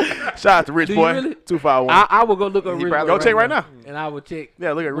 Shout out to Rich Do you Boy. really? 251. I will go look up He Rich probably Boy Go check right now, now. and I will check.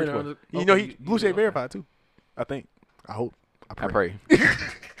 Yeah, look at Rich When Boy. on You the- know okay, he you- Blue Shade okay. verified too. I think. I hope. I pray.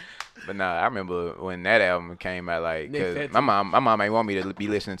 But nah, I remember when that album came out, like, Nick cause said my mom ain't want me to be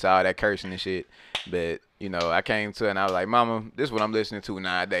listening to all that cursing and shit. But you know, I came to it and I was like, Mama, this is what I'm listening to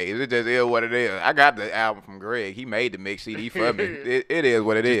nowadays. It just is what it is. I got the album from Greg. He made the mix CD for me. It is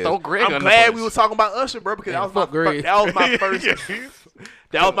what it is. Throw Greg I'm on glad the we was talking about Usher, bro, because Yeah, that was fuck Greg. that was my first.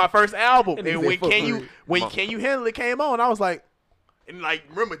 That was my first album. And he And said, when "Fuck Greg." Can you handle it came on, I was like, and like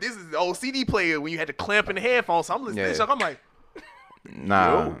remember this is the old CD player when you had to clamp in the headphones. So I'm listening to this Yeah. shit, I'm like,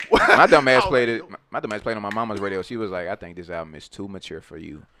 Nah, Yo. my dumb ass I was played like, it. My dumb ass played on my mama's radio. She was like, "I think this album is too mature for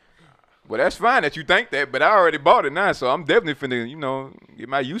you." Well, that's fine that you think that, but I already bought it now, so I'm definitely finna, you know, get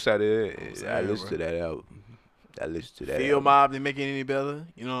my use out of it. saying, I listen bro. to that album. I listen to that. Feel album. Mob didn't make it any better.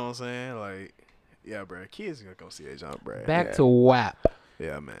 You know what I'm saying? Like, yeah, bro, kids gonna go see that jump, bro. Back yeah. to WAP.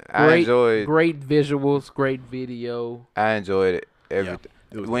 Yeah, man. I enjoyed. Great visuals, great video. I enjoyed it. Everything.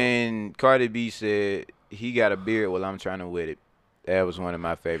 it was When Cardi B said he got a beard, well, I'm trying to with it. That was one of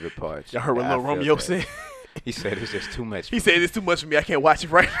my favorite parts. Y'all heard what I Lil felt Romeo that. said? He said it's just too much. He said it's too much for me. I can't watch it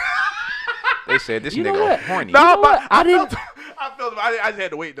right now. They said this You know nigga what? horny. No, know but what? I didn't- I felt. I just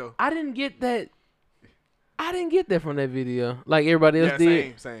had to wait though. I didn't get that. I didn't get that from that video, like everybody else Yeah,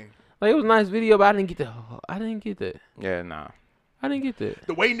 did. same. Like it was a nice video, but I didn't get that. I didn't get that. Yeah, nah. I didn't get that.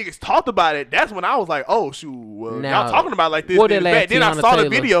 The way niggas talked about it, that's when I was like, oh shoot, well, Now, y'all talking about it like this. what This that is bad. last Then I Tiana saw the Taylor?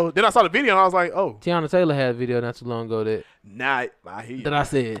 video. Then I saw the video and I was like, oh, Tiana Taylor had a video not too long ago that nah, I hear you. I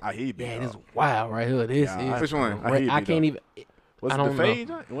said, I hear you, yeah, big this is dog. wild right here. This Yeah, is Which one? I hear you, I big can't dog. even. Was I it don't the know. fade?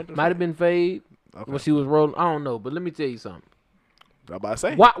 It went to the Might have been Fade Okay. when she was rolling. I don't know, but let me tell you something. I'm about to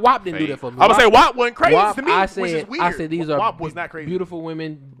say. WAP didn't do Fade. that for me. I was say WAP wasn't crazy WAP, to me, I which is said, weird. I said these are WAP was not crazy. beautiful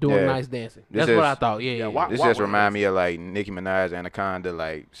women doing Yeah. nice dancing. This That's what is- I thought. Yeah, yeah, yeah. WAP This WAP just was remind me of like Nicki Minaj, Anaconda,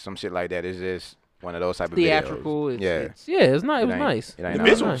 like some shit like that. It's just one of those type of Theatrical. videos. It's it's nice. It was ain't- nice. it The ain't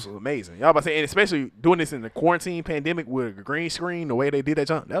was visuals nice. was amazing. Y'all about to say, and especially doing this in the quarantine pandemic with a green screen, the way they did that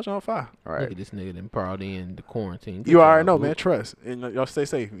jump, that was on fire. All Look right, at this nigga that proud in the quarantine. Good You already job, know, Luke. man. Trust. And y'all stay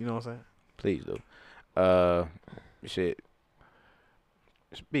safe. You know what I'm saying? please do. Shit.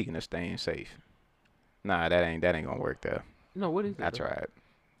 Speaking of staying safe, nah, that ain't gonna work though. No, what is it? I tried.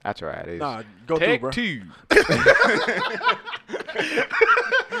 It's, Nah, go through, bro. two.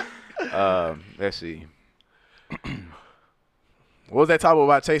 let's see. What was that topic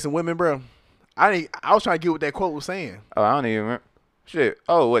about chasing women, bro? I was trying to get what that quote was saying. Oh, I don't even remember. Shit.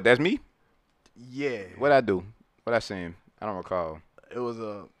 Oh, what? That's me. Yeah. What I do? What I seen? I don't recall. It was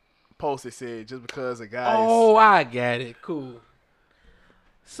a post that said just because a guy Oh, I got it. Cool.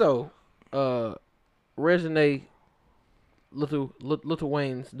 So, Regine, Little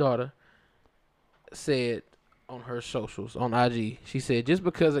Wayne's daughter, said on her socials, on IG, she said, just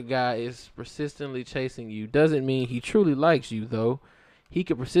because a guy is persistently chasing you doesn't mean he truly likes you, though. He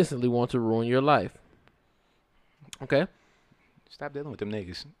could persistently want to ruin your life. Okay? Stop dealing with them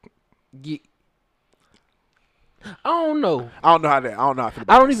niggas. I don't know. I don't know how I feel about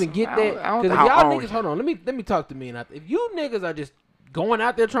I don't this. even get I that. don't- I don't Because if think- y'all I don't- niggas, hold on, let me talk to me. And if you niggas are just going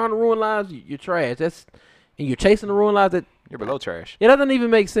out there trying to ruin lives, you're trash. And you're chasing the ruin lives. You're below trash. It doesn't even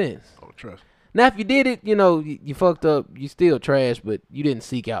make sense. Oh, trust. Now, if you did it, you fucked up. You still trash, but you didn't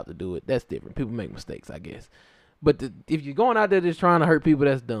seek out to do it. That's different. People make mistakes, I guess. But if you're going out there just trying to hurt people,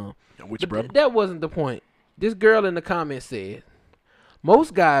 that's dumb. Which But brother? that wasn't the point. This girl in the comments said,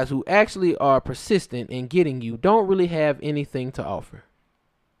 most guys who actually are persistent in getting you don't really have anything to offer.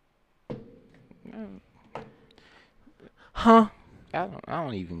 Huh? I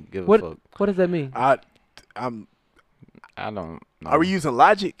don't even give a What? fuck. What does that mean? I'm. I don't know. Are we using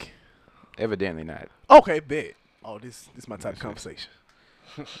logic? Evidently not. Okay, bet. Oh, this my type of conversation.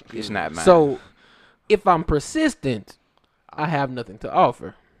 It's not mine. So, if I'm persistent, I have nothing to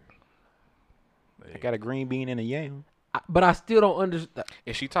offer. I got a green bean and a yam. But I still don't understand.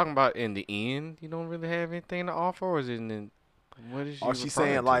 Is she talking about in the end you don't really have anything to offer, or is it in the, what is she? Or she referring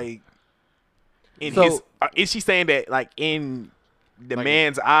saying to? like in So- his? Is she saying that like in the Like-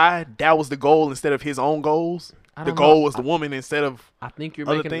 man's eye that was the goal instead of his own goals? I The don't goal know. was the woman instead of. I think you're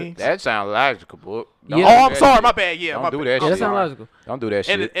other making things? That sounds logical, boy. Yeah. Don't Oh, do I'm that sorry, shit. my bad. Yeah, Don't my do bad. that Yeah, shit. that sounds sorry. logical. Don't do that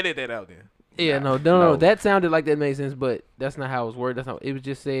shit. Edit that out then. Yeah, Nah, no. no. That sounded like that made sense, but that's not how it was worded. That's not. It was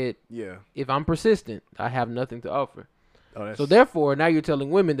just said, Yeah. if I'm persistent, I have nothing to offer. Oh, that's, So therefore, now you're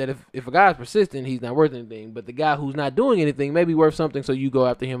telling women that if a guy's persistent, he's not worth anything. But the guy who's not doing anything may be worth something, so you go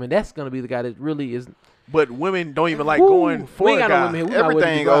after him, and that's gonna be the guy that really is. but women don't even like Woo, going for we ain't a got no guy. women here. We not with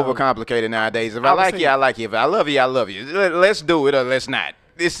Everything the ground. overcomplicated nowadays. If I I was like saying- you, I like you. If I love you, I love you. Let's do it or let's not.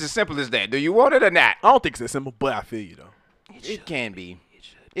 It's as simple as that. Do you want it or not? I don't think it's that simple, but I feel you though. It can be.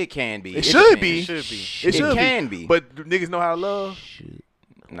 It can be. It should can. be. It should be. It should can be. But do niggas know how to love?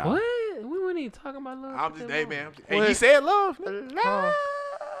 No. What? We weren't even talking about love. I'm at just, that hey moment. man. Hey, he said love.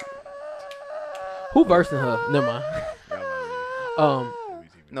 Who versing her? Never mind.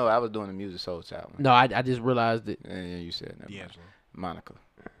 No, I was doing the Music Soul Child one. No, I just realized it. Yeah, you said that. D'Angelo. Monica.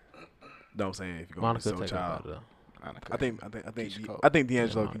 No, I'm saying if you're gonna Monica be Soul take Child, about it though. Monica. I Cole. think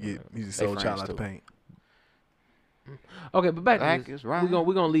D'Angelo Yeah, can Monica. get Music They Soul Child friends, out the too. paint. Okay, but back Black to is this. right.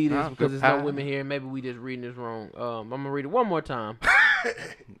 We're gonna leave this Huh? because there's Good no pie. women here. Maybe we just reading this wrong. I'm gonna read it one more time.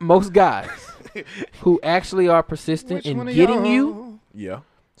 Most guys who actually are persistent in getting you, Yeah.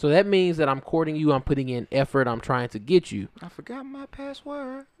 so that means that I'm courting you. I'm putting in effort. I'm trying to get you. I forgot my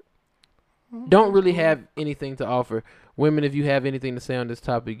password. Don't really have anything to offer. Women, if you have anything to say on this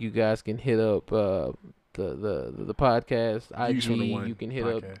topic, you guys can hit up the podcast Views from the IG. One You can hit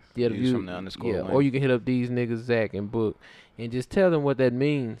up Views the from view, the _1. yeah, or you can hit up these niggas Zach and Book, and just tell them what that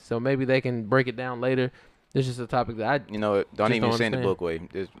means. So maybe they can break it down later. This is just a topic that I You know what? Don't Just even don't send the understand. book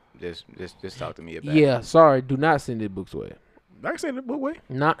away. Just talk to me about yeah. it. Sorry, do not send it books away. I can say the book way.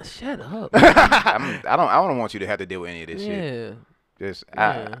 Not shut up. I don't want you to have to deal with any of this shit. yeah, Just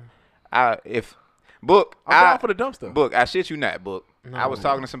yeah. if book I'm down for the dumb stuff. book I shit you not book. I was No.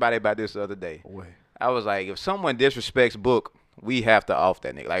 talking to somebody about this the other day. Way. I was like, if someone disrespects book, we have to off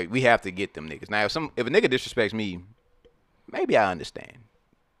that nigga. Like we have to get them niggas. Now if a nigga disrespects me, maybe I understand.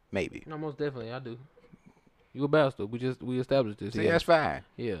 Maybe. No, most definitely I do. You a bastard. We established this. See, yeah. that's fine.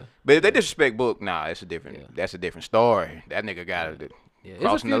 Yeah. But if they disrespect book, nah, it's a different. Yeah. That's a different story. That nigga got it. Yeah,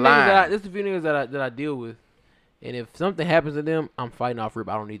 Crossing it's a few the niggas line. there's a few niggas that I deal with, and if something happens to them, I'm fighting off rip.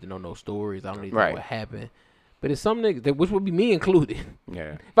 I don't need to know no stories. I don't need to know Right. what happened. But it's some niggas, which would be me included.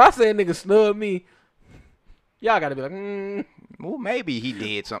 Yeah. If I say a nigga snub me, y'all gotta be like, Well, maybe he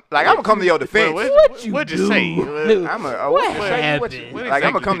did something. Like I'm gonna come to your defense. what you What'd you do? say? Dude, I'm a what what you say? happened? What Like I'm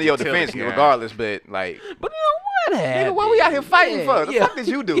exactly gonna come to did your you tell defense the guy? regardless. But like, But you know what happened? nigga, what we out here fighting Yeah, for? The yeah. fuck did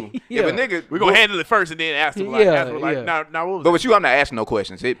you do? Yeah. If a nigga, We're gonna handle it first and then ask him like, Yeah, ask him like yeah. now what was But with you, I'm not asking no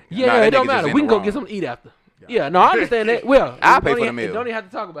questions. Yeah, nah, that it don't nigga just matter. in We the can go wrong. get something to eat after. Yeah, no, I understand that. Well, I'll we pay don't for the even- meal. Don't even have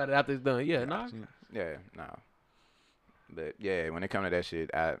to talk about it after it's done. Yeah, no. Yeah, no. But yeah, when it comes to that shit,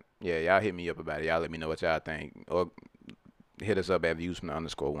 y'all hit me up about it. Y'all let me know what y'all think, or hit us up at views from the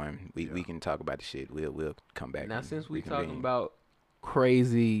 _1. We can talk about the shit. We'll come back. Now, and since we reconvene. talking about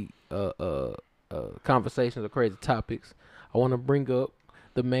crazy conversations or crazy topics, I want to bring up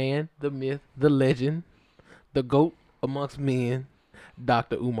the man, the myth, the legend, the GOAT amongst men,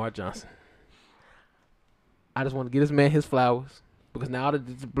 Dr. Umar Johnson. I just want to give this man his flowers because now that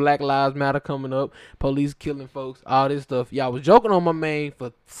this Black Lives Matter coming up, police killing folks, all this stuff, y'all was joking on my man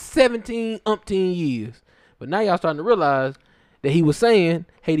for 17 umpteen years. But now y'all starting to realize that he was saying,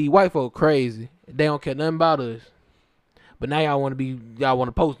 hey, these white folk crazy. They don't care nothing about us. But now y'all want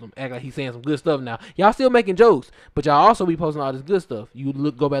to post them, act like he's saying some good stuff now. Y'all still making jokes, but y'all also be posting all this good stuff. You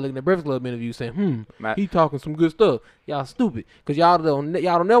go back looking at Breakfast Club interview saying, he talking some good stuff. Y'all stupid, cause y'all don't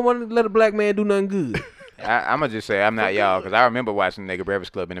never want to let a black man do nothing good. I'm gonna just say I'm not y'all because I remember watching Nigga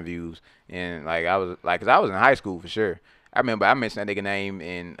Breakfast Club interviews and like I was like, cause I was in high school for sure. I remember I mentioned that nigga name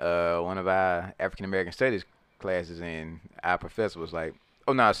in one of our African American studies classes, and our professor was like,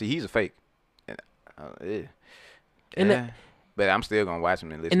 "Oh no, see he's a fake." And that- but I'm still gonna watch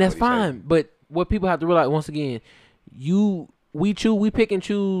him and listen. And to that's what he say. fine. But what people have to realize once again, we pick and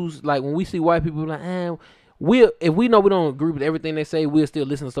choose. Like when we see white people, like, if we know we don't agree with everything they say, we'll still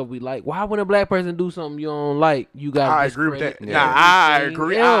listen to stuff we like. Why when a black person do something you don't like, you got? I agree with that. Yeah. Nah, I everything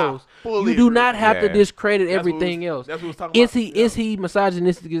agree. else. I fully You do agree. not have to Yeah. discredit That's what we everything was- else. That's what we was talking Is about. he is he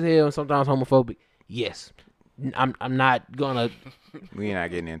misogynistic as hell and sometimes homophobic? Yes. I'm not gonna, We not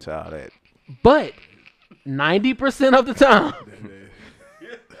getting into all that. but 90% of the time,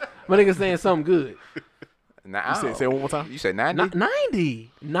 my nigga saying something good. Nah, Say it one more time. You said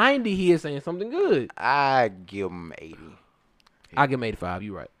 90? 90 he is saying something good. I give him 80. I give him 85.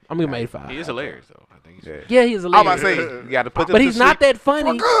 You right. I'm gonna give him 85. He is hilarious though. I think he's Yeah. Yeah, he's I'm hilarious. about to say, You got to put them But to he's not sleep that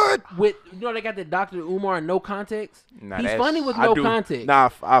funny. for good. With they got that Dr. Umar in no context. Nah, He's that's- funny with I no do. context. Nah,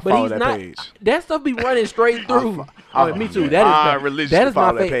 I but follow he's that not. page. That stuff be running straight through. Me too. That is I that religiously is my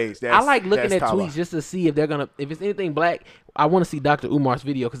follow that favorite. page. I That's- like looking that's at top tweets line. just to see if it's anything black. I want to see Dr. Umar's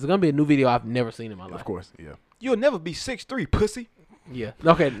video because it's gonna be a new video I've never seen in my life. Of course, yeah. You'll never be 6'3", pussy. Yeah.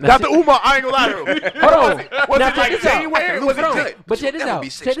 Okay. now Dr. Umar, I ain't gonna lie to him. Hold on. Was Now it like check this out. January? Was it Hold on. good? But check this never out. be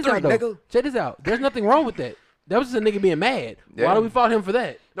Check this out 6'3", though. nigga. Check this out. There's nothing wrong with that. That was just a nigga being mad. Why Yeah. do we fault him for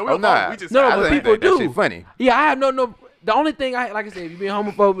that? No, we Oh, don't follow. nah. We just No, I but think people that do. shit funny. Yeah, I have no. The only thing like I said, if you're being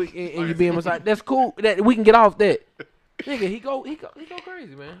homophobic and you're being like, that's cool. That we can get off that. Nigga, he go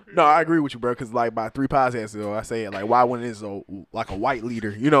crazy, man. No, I agree with you, bro. Because like by 3 podcasts ago, I said like, why when it's like a white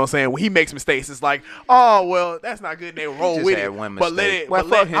leader, you know what I'm saying? When he makes mistakes, it's like, oh well, that's not good. They roll just with had it. one But let mistake. it. Well, But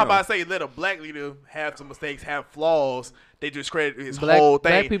let, fuck I'm him. about to say, let a black leader have some mistakes, have flaws. They just credit his Black- whole thing.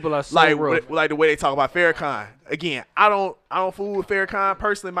 black people are so like rough. like the way they talk about Farrakhan. Again, I don't fool with Farrakhan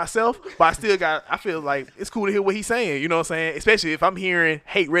personally myself, but I feel like it's cool to hear what he's saying. You know what I'm saying? Especially if I'm hearing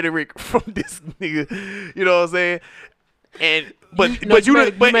hate rhetoric from this nigga. You know what I'm saying? And but You you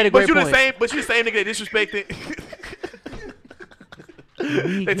made a great the point. same nigga that disrespected.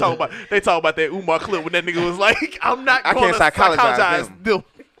 They talk about that Umar clip when that nigga was like, I'm not I going can't to psychologize psychologize them. them.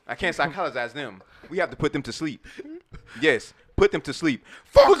 I can't psychologize them. We have to put them to sleep. Yes, put them to sleep.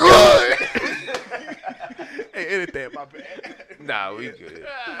 For good. Hey, edit that, my bad. Nah, we good.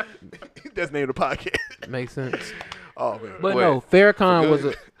 That's the name of the podcast. Makes sense. Oh man. But What? no, Farrakhan was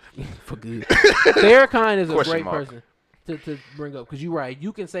a for good. Farrakhan is a Question great mark. person to bring up because you're right.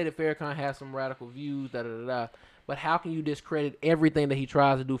 You can say that Farrakhan has some radical views, but how can you discredit everything that he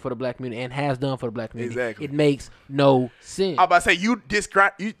tries to do for the black community and has done for the black community? Exactly. It makes no sense. I'm about to say you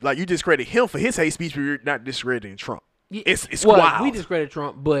discredit him for his hate speech, but you're not discrediting Trump. Yeah, It's well, wild. we discredit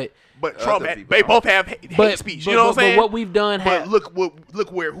Trump, but Trump, Other people they don't. both have hate speech. You know what I'm saying? But what we've done But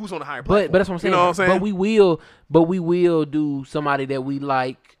look where who's on the higher platform. But that's what I'm saying. You know what I'm saying? But we will do somebody that we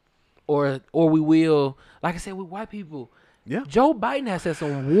like, or we will, like I said, with white people. Yeah. Joe Biden has said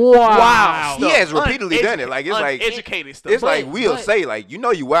some wow. He has repeatedly done it. Like it's like uneducated stuff. it's like we'll but- say like you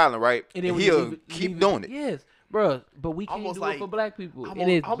know you wilding right, And then and we he'll leave keep it- doing it. Yes, bro. But we can't Almost do like- it for black people, I and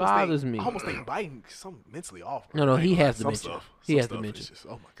it almost bothers think, me. I almost think Biden something mentally off. No, bro. he Like, has some dementia. stuff- He some has stuff is dementia. just- oh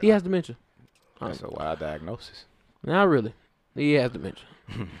my god. He has dementia. That's a wild diagnosis. Not really. He has dementia.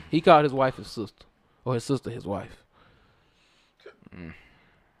 He called his wife his sister, or his sister his wife.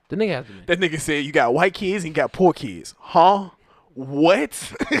 The nigga has dementia. That nigga said you got white kids and you got poor kids. Huh?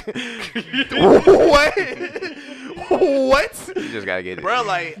 What? What? What? You just gotta get it. Bro,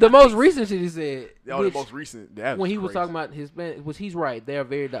 like The most recent shit he said, the which, most recent. That when he was crazy. talking about Hispanic, which he's right. They are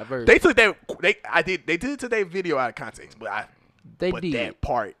very diverse. They took that. They did today video out of context, but They but did, that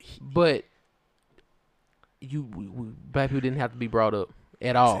part. but black people didn't have to be brought up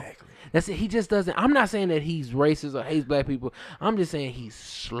at all. Exactly. That's it. He just doesn't. I'm not saying that he's racist or hates black people. I'm just saying he's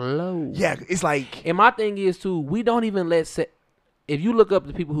slow. Yeah, it's like And my thing is too, we don't even if you look up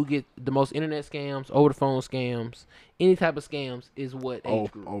the people who get the most internet scams, over the phone scams, any type of scams, is what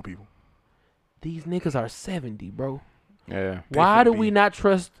age group. old people. These niggas are 70, bro. Yeah. Why do finna we be- not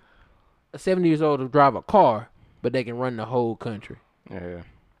trust a 70 years old to drive a car, but they can run the whole country? Yeah.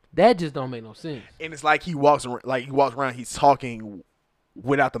 That just don't make no sense. And it's like he walks around, he's talking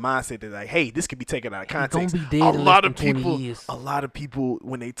without the mindset that like, hey, this could be taken out of context. gonna be dead in less than 20 years. A lot of people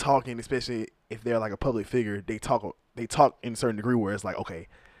when they talking, especially if they're like a public figure, they talk in a certain degree where it's like, okay,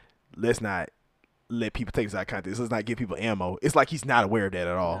 let's not let people take this out of context. Let's not give people ammo. It's like he's not aware of that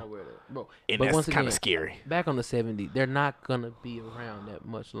at all. Bro, And but that's once kind again, of scary. back on the 70s, they're not gonna be around that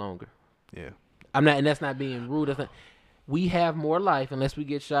much longer. Yeah. I'm not, and that's not being rude. That's not. We have more life unless we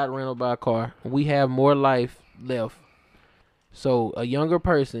get shot, ran over by a car. We have more life left. So a younger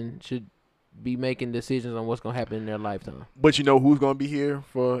person should be making decisions on what's gonna happen in their lifetime. But you know who's gonna be here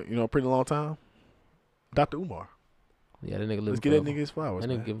for a pretty long time? Dr. Umar. Yeah, that nigga live Let's get forever. that nigga his flowers. That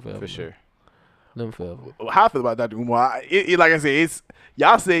Man. nigga give forever. For sure. Live 'em forever. How I feel about Dr. Umar? Like I said, it's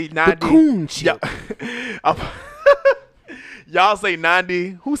y'all say 90. The coon Y'all, chip. y'all say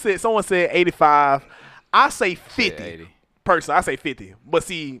 90. Who said? Someone said 85. I say 50. 80. Personally, I say 50. But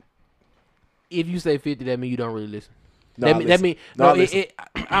see, If you say 50, that mean you don't really listen. no, that I mean, listen. No, I listen.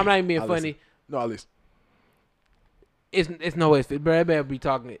 I'm not even being I funny. listen. No, I listen. It's no way, but that man be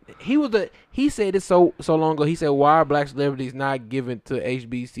talking. He said it so long ago. He said, "Why are black celebrities not given to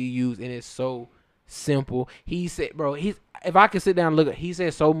HBCUs?" And it's so simple. He said, "Bro, if I could sit down and look at, he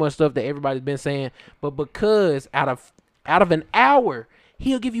said so much stuff that everybody's been saying, but because out of an hour,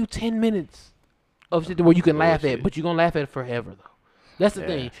 he'll give you 10 minutes of shit where you can laugh at, but you're gonna laugh at it forever though. That's the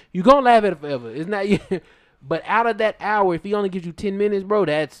thing. You're gonna laugh at it forever. It's not you. But out of that hour, if he only gives you 10 minutes, bro,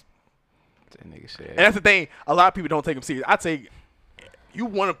 that's That nigga said. And that's the thing. A lot of people don't take him serious. I take. You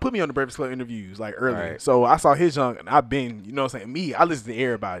want to put me on the Breakfast Club interviews like earlier. Right. So I saw his junk and I've been, you know what I'm saying? Me, I listen to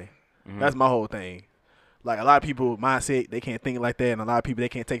everybody. That's my whole thing. Like a lot of people mindset, they can't think like that, and a lot of people they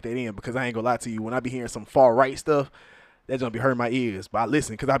can't take that in because I ain't gonna lie to you. When I be hearing some far right stuff, that's gonna be hurting my ears. But I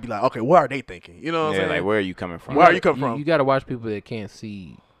listen because I be like, okay, what are they thinking? You know what I'm Yeah, saying? like where are you coming from? Where are you coming from? You got to watch people that can't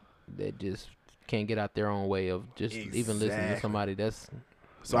see, that just can't get out their own way of just even listening to Exactly. somebody. That's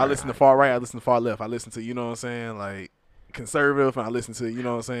So I listen to far right, I listen to far left, I listen to, you know what I'm saying? Like, conservative and I listen to, you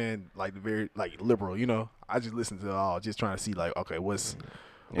know what I'm saying, like the very like liberal, you know. I just listen to it all, just trying to see like, okay, what's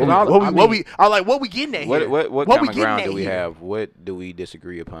Yeah. what we getting at here? What we common getting ground at do we here? have? What do we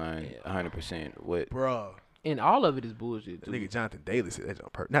disagree upon? 100%. What? Bruh. And all of it is bullshit. That Too. nigga Jonathan Daly said that on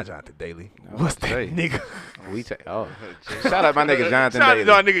purpose. Not Jonathan Daly. I was What's that about to say. nigga? We take. Oh, shout out my nigga Jonathan Shout out Daly.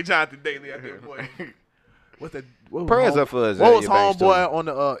 to our nigga Jonathan Daly out there, boy. What's that? What was Prayers home- up for What was Azalea Banks, too. homeboy on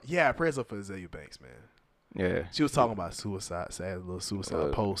the yeah, prayers up for Azalea Banks, man. Yeah. She was talking about suicide, sad little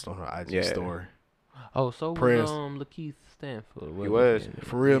suicide post on her IG yeah. story. Oh, so Prayers. was Lakeith Stanford. He was.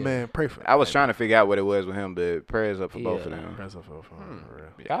 For real, man. Pray for. I was trying to figure out what it was with him, but prayers up for both of Yeah. them. Prayers up for for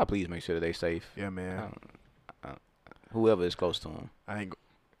real. Y'all please make sure that they safe. Yeah, man. Whoever is close to him. I ain't.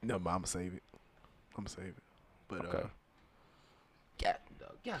 No, but I'ma save it. I'ma save it. But Okay.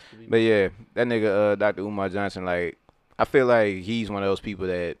 But But yeah, that nigga Dr. Umar Johnson, like, I feel like he's one of those people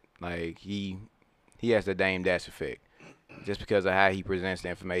that like he has the Dame Dash effect. Just because of how he presents the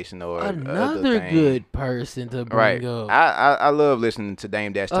information or another good person to bring right. up. I love listening to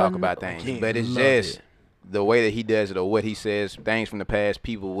Dame Dash talk about things, yeah, but it's love just it. the way that he does it or what he says, things from the past,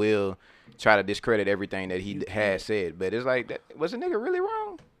 people will try to discredit everything that he has said. But it's like, was the nigga really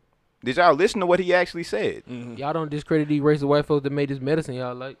wrong? Did y'all listen to what he actually said? Mm-hmm. Y'all don't discredit these racist white folks that made this medicine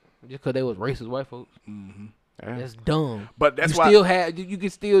y'all like just because they was racist white folks. Mm-hmm. Yeah. That's dumb. But that's you why. still have you can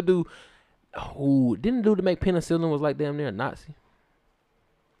still do. Oh, didn't do to make penicillin was like damn near a Nazi.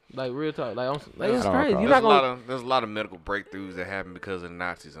 Like real talk, like it's I don't crazy. recall. You're There's not gonna. there's a lot of medical breakthroughs that happen because of the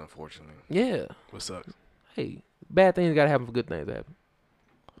Nazis, unfortunately. Yeah. what sucks? Hey, bad things gotta happen for good things to happen.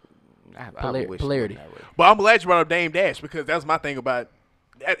 I wish it Polarity. went that way. But I'm glad you brought up Dame Dash because that's my thing about,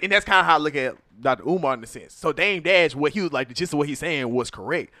 and that's kind of how I look at Dr. Umar in a sense. So Dame Dash, what he was like, the gist of what he's saying was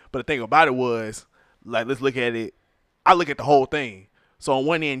correct. But the thing about it was, like, let's look at it. I look at the whole thing. So on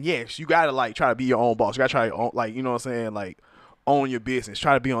one end, yes, you gotta like try to be your own boss. You gotta try to own, like, you know what I'm saying, like own your business.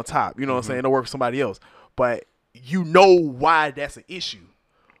 Try to be on top. You know what I'm saying? Don't work for somebody else. But you know why that's an issue.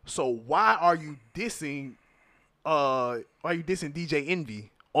 So why are you dissing? Why are you dissing DJ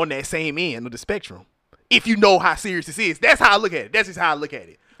Envy on that same end of the spectrum? If you know how serious this is, that's how I look at it. That's just how I look at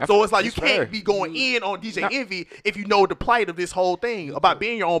it. So it's like you That's can't fair. be going in on DJ Envy if you know the plight of this whole thing about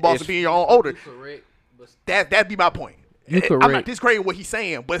being your own boss and being your own owner. Correct. That'd be my point. You I'm not correct. discrediting what he's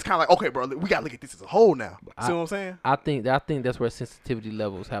saying, but it's kind of like, okay, bro, we gotta look at this as a whole now. See what I'm saying? I think that's where sensitivity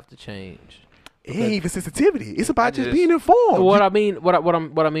levels have to change. It ain't even sensitivity. It's about just just- being informed. What I mean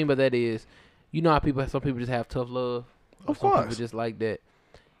by that is, you know how some people just have tough love. Or Of some course. people just like that.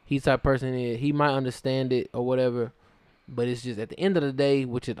 He's the type of person he might understand it or whatever, but it's just at the end of the day,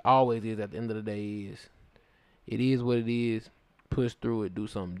 which it always is. At the end of the day, it is what it is. Push through it, do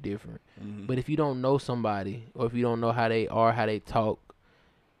something different. But if you don't know somebody or if you don't know how they are, how they talk,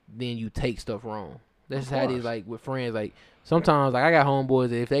 then you take stuff wrong. That's just how it is. Like with friends, like sometimes, like I got homeboys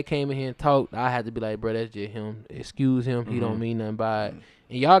that if they came in here and talked, I had to be like, bro, that's just him. Excuse him. He don't mean nothing by it.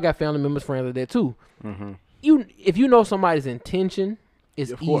 And y'all got family members, friends like that too. Mm-hmm. If you know somebody's intention,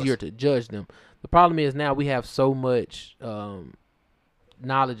 it's Of course. easier to judge them. The problem is now we have so much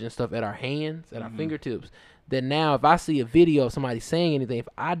knowledge and stuff at our hands, at our fingertips, that now if I see a video of somebody saying anything, if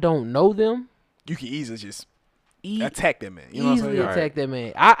I don't know them, You can easily just e- attack that man. You know what I'm easily saying? attack that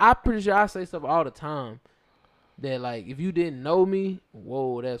man. I pretty sure I say stuff all the time that like if you didn't know me,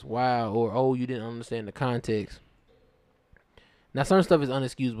 whoa, that's wild, or oh, you didn't understand the context. Now certain stuff is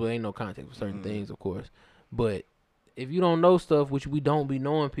unexcusable. Ain't no context for certain things, of course, but if you don't know stuff, which we don't be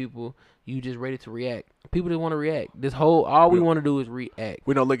knowing people, you just ready to react. People just want to react. All we want to do is react.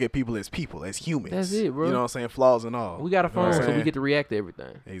 We don't look at people, as humans. That's it, bro. You know what I'm saying? Flaws and all. We got a You know what phone, I'm so we saying? get to react to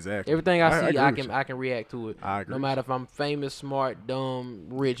everything. Exactly. Everything I see, agree I with you. can react to it. I agree No with matter if I'm famous, smart, dumb,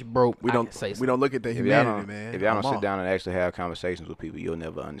 rich, broke. We I don't can say we don't look at the If y'all humanity, don't, man. if y'all don't I'm sit off. down and actually have conversations with people, you'll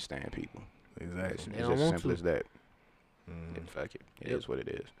never understand people. It's, Exactly. They it's don't just want simple to. as that. Mm. Yeah, fuck it. It Yep. is what it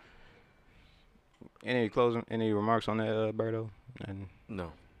is. Any remarks on that, Berto? And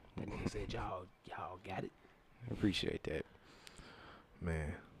No. That nigga said y'all got it. I appreciate that.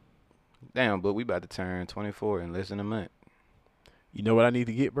 Man. Damn, but we about to turn 24 in less than a month. You know what I need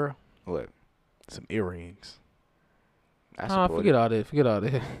to get, bro? What? Some earrings. I Oh, support forget all that. Forget all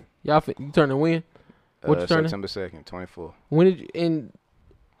that. Y'all, you turning when? What you turning? September 2nd, 24. When did you?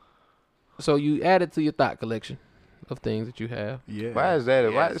 So you added to your thought collection of things that you have. Yeah. Why is that?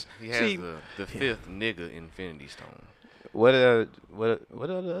 He Why has, is, he has see, the fifth nigga Infinity Stone. what are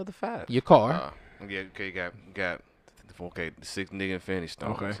the other five? Your car. Yeah, okay, you got the sixth nigga Infinity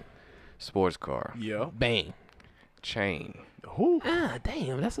Stone. Okay. Sports car. Yeah. Bang. Chain. Who? Ah,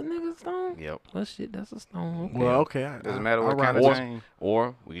 damn. That's a nigga stone. Yep. Well, shit. That's a stone. Okay. Well, okay. Doesn't matter what I'll kind ride of with chain.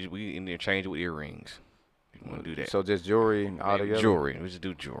 Or we interchange it with earrings. You want to do that? So just jewelry all Maybe together. jewelry. We just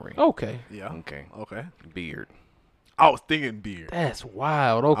do jewelry. Okay, Yeah. Okay. Okay. Beard. I was thinking beard. that's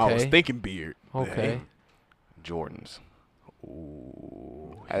wild. I was Okay, thinking beard. okay. Jordans.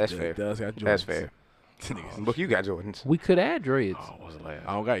 Ooh, That's he fair. Does got That's Jordans. fair. Niggas- Look, you got Jordans. We could add dreads. Oh, what was the last?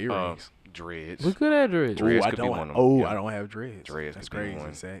 I don't got earrings. Dreads. We could add dreads. Ooh, Dreads I could be don't. one of them. Oh, Yeah. I don't have dreads. Dreads That's could be crazy,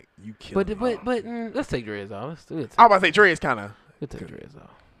 one. Zach. You kill. But let's take dreads off. Let's do it. I'm about to say dreads kind of. Let's take dreads off.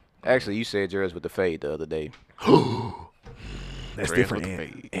 Actually, you said yours with the fade the other day. That's Dreads different. with the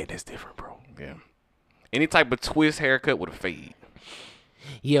And, fade. and that's different, bro. Yeah. Any type of twist haircut with a fade.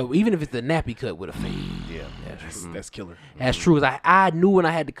 Yeah, even if it's the nappy cut with a fade. Yeah. That's killer. That's true. 'Cause I knew when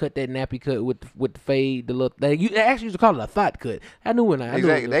I had to cut that nappy cut with the fade, the little. They actually used to call it a thought cut. I knew when I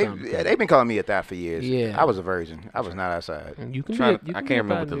Exactly. knew it was time to cut. They've been calling me a thot for years. Yeah. I was a virgin. I was not outside. You can. Trying Be, to, you I can can't be a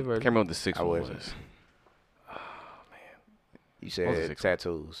remember pioneer the version. can't remember what the sixth I one wasn't. was. You What was the said sixth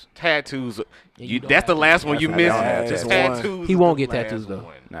tattoos. Tattoos. you don't That's the have last one you I missed. don't have Just Tattoos. He is won't the get tattoos, last though.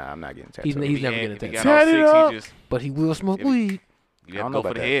 one. Nah, I'm not getting He's tattoos. he's never If getting a he tattoo. got all Tat it six, up. he just But he will smoke If- weed. you I have don't to know go for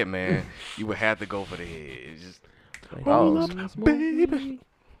about the that. head, man. You would have to go for the head. It's just Roll Oh. up, baby.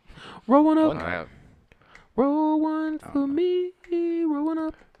 Rolling up, I- roll one for me. Rolling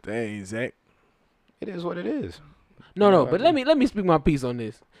up. Dang, Zach. It is what it is. No, but let me speak my piece on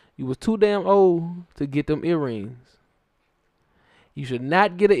this. You was too damn old to get them earrings. You should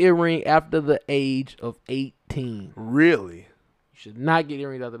not get an earring after the age of 18. Really? You should not get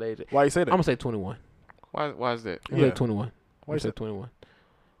earrings after the age. Why you say I'm that? gonna say 21. Why is that? I'm gonna Yeah. say 21. Why I'm you gonna say say 21.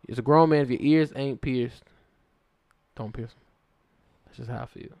 It's a grown man. If your ears ain't pierced, don't pierce them. That's just how I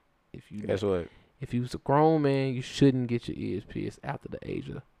feel. Guess what? If you was a grown man, you shouldn't get your ears pierced after the age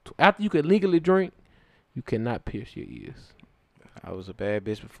of. After you can legally drink, you cannot pierce your ears. I was a bad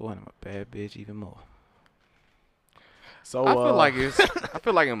bitch before, and I'm a bad bitch even more. So I feel like I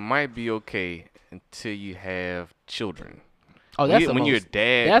feel like it might be okay until you have children. Oh, that's when you're a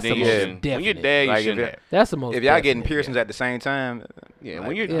dad. that's then the you most shouldn't- When you're definite. dad, you Like, if shouldn't. it- have- That's the most. If y'all getting definite. piercings at the same time, Yeah, like,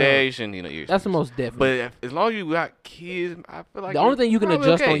 when you're Yeah. dad, you shouldn't. Ears That's the pierced. most definite. But as long as you got kids, I feel like the only you're thing you can probably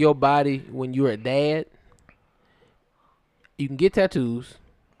adjust okay. on your body when you're a dad, you can get tattoos.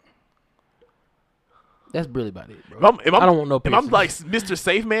 That's really about it, bro. if I I'm, don't want no if I'm piercings. like Mr.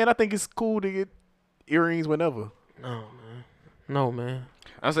 Safe Man, I think it's cool to get earrings whenever. No, man.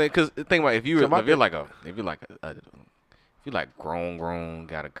 I'm saying because think about it, if So my if you're like grown,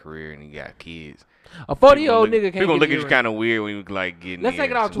 got a career and you got kids. A 40-year-old nigga can't. People gonna get look at you earrings. kind of weird when you like getting. Let's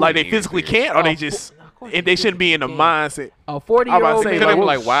take it out to Like they ears physically pierced. can't, or they Oh, just of course and they shouldn't be in the can. mindset. A I'm 40-year-old about to say, man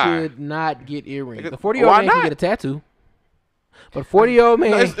like, why? should not get earrings. Because- A 40-year-old Why man can not? get a tattoo. But 40-year-old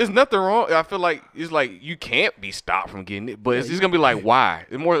man, No, it's nothing wrong. I feel like it's like you can't be stopped from getting it, but it's just gonna be like why?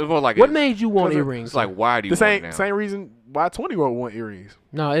 It's more like what made you want 'cause earrings? It's like why do you The want it same now? same reason why 20-year-old want earrings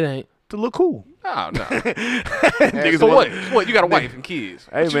No, it ain't. to look cool. No, no. Niggas So want- what? You got a wife and kids.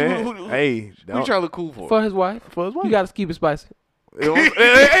 Hey What you- man, who hey, you don't- trying to look cool for? For his wife, for his wife. you got to keep it spicy. You know what I'm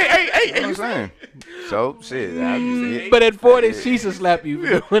saying? hey, you know what I'm saying? So shit, I just, But at 40, she should slap you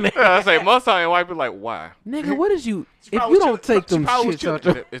for doing that. I say most time wife be like, why? Nigga, what is you? If probably you was don't take them probably was shits out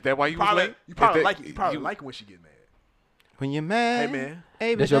chilling. your, Is that why you was Probably, late? you probably Is that- like it. You probably like it when she get mad. when you're mad, Hey man,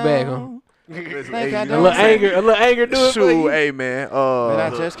 hey, That's your bag, huh? Listen, Like hey, I you don't know a what little I'm saying? anger, a little anger do it for Shoot, you. hey man, But I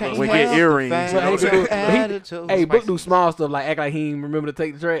just can't we help get the earrings. fact You know what I'm that saying? But he- attitude. Hey, Book do small stuff like act like he ain't remember to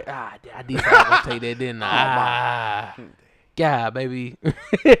take the tray. I did say I was gonna take that, didn't I? God, baby.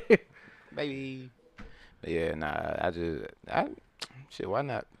 baby. But yeah, nah. Shit. Why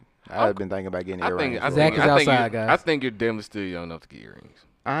not? I've been thinking about getting earrings. Zach is outside, I guys. think you're definitely still young enough to get earrings.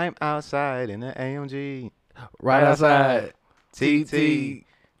 I'm outside in the AMG. Right outside. TT.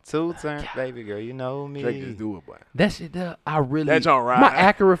 Two-turn, baby girl, you know me. Drake just do it, boy. That shit, I really. That joint right. My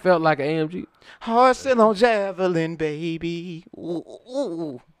Acura felt like an AMG. Heart still on javelin, baby. Ooh,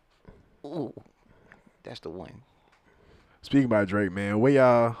 ooh, ooh. That's the one. Speaking about Drake, man, what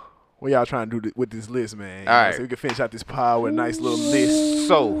y'all trying to do with this list, man? All right. So we can finish out this pod with a nice little list.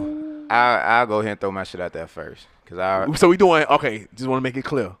 So, I'll go ahead and throw my shit out there first. So we doing okay. Just want to make it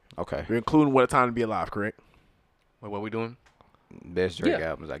clear. Okay. We're including What a Time to Be Alive, correct? Wait, what we doing? Best Drake Yeah.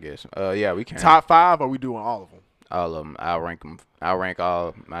 albums, I guess. Yeah, we can. Top 5, or we doing all of them? All of them. I'll rank them. I'll rank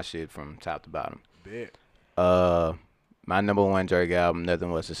all my shit from top to bottom. Bet. My number 1 Drake album,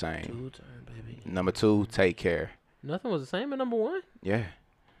 Nothing Was the Same. Two-turn, baby. Number 2, Take Care. Nothing was the same at number 1. Yeah.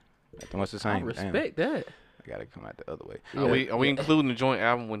 Nothing Was the Same. I Damn. respect that. I gotta come out the other way. Are we including the joint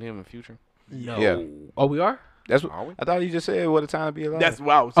album with him in Future? No. Yeah. Oh, we are. That's what Are we? I thought you just said. What a time to be alive. That's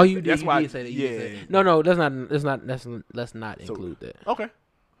why I was. Oh, you did. That's You why. did say that. You did say Yeah. that. No, that's not. Let's not. Let's not So- include that. Okay.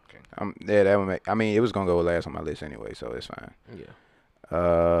 Yeah, that would make. I mean, it was gonna go last on my list anyway, so it's fine. Yeah.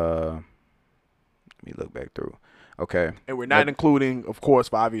 Let me look back through. Okay. And we're not including, of course,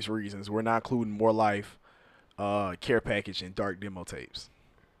 for obvious reasons, we're not including More Life, Care Package, and Dark Demo Tapes.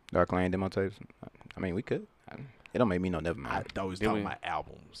 Dark Lane demo tapes. I mean, we could. It don't make me no never I mind. thought we was talking about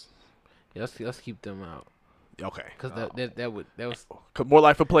albums. Yeah, let's keep them out. Okay. Cause that was Cause More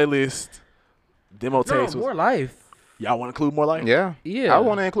Life a playlist. Demo no tapes. More Life. Y'all want to include More Life? Yeah. Yeah, I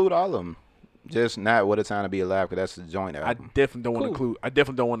want to include all of them. Just not What a Time to Be Alive, because that's the joint I album. definitely don't want to Cool. include. I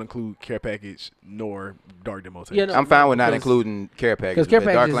definitely don't want to include Care Package nor Dark Demo Tapes. Yeah, no, I'm fine with not because- including Care Package, 'cause Care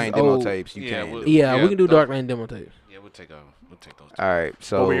but Dark Package is Lane demo old. tapes you Yeah, can. we'll- do. Yeah, Yeah, we can do those- Dark Lane demo tapes. Yeah, we'll take those. All right, But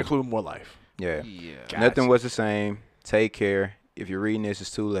so we include More Life. yeah, Yeah. Got nothing Gotcha. was the same. Take Care. If you're reading this,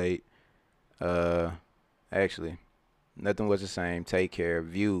 it's too late. Actually, nothing was the same. Take Care.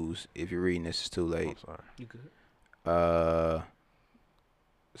 Views. If you're reading this, it's too I'm late. sorry. You good?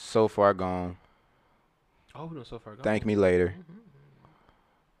 So Far Gone. Oh, we done so far. Gone. Thank Me Later.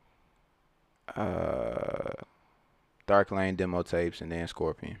 Mm-hmm. Dark Lane demo tapes, and then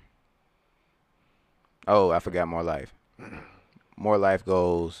Scorpion. Oh, I forgot More Life. More Life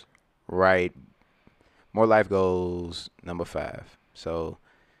goes right. More Life goes number 5. So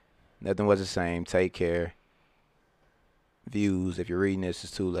nothing was the same. Take Care. Views. If you're reading this,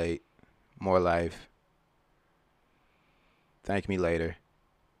 it's too late. More Life. Thank Me Later.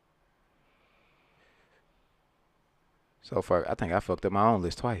 So far, I think I fucked up my own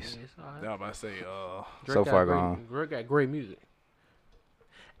list twice. Yeah, it's all right. Yeah, I'm about to say. Drake So got Far great- Gone. Drake got great music.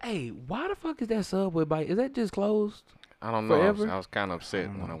 Hey, why the fuck is that Subway bite? Is that just closed? I don't know. Forever? I was kind of upset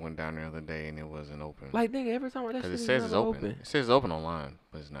don't when know. I went down there the other day and it wasn't open. Like nigga, every time that Because shit it is says it's never open. It says it's open online,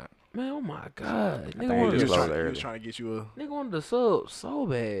 but it's not. Man, oh my god, think nigga he he wanted, just was, closed trying, he early. was trying to get you a. nigga wanted the sub so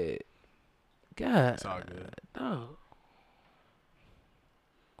bad. God, It's all good. no.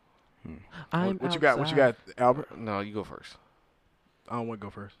 Hmm. I'm What you got? What you outside. got, Albert? No, you go first. I don't want to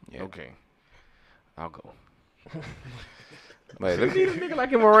go first. Yeah. Okay. I'll go. Wait, You let need me, a nigga like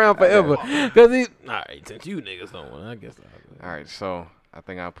him around forever. Cause he, alright, since you niggas don't want, I guess I'll All right, so I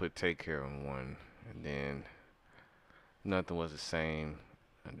think I'll put Take Care on one, and then Nothing Was the Same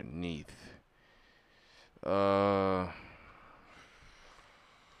underneath.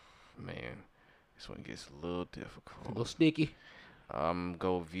 Man, this one gets a little a difficult. little sticky.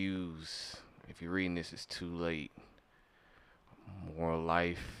 Go Views. If you're reading this, it's too late. More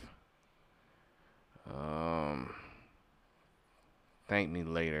Life. Thank Me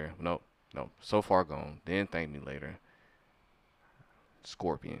Later. No. So Far Gone. Then Thank Me Later.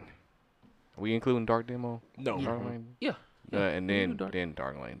 Scorpion. Are we including Dark Demo? No. Yeah. Dark Lane? Yeah. And we can then do Dark.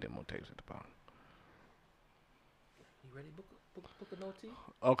 Dark Lane demo tapes at the bottom. You ready? Book a no tea?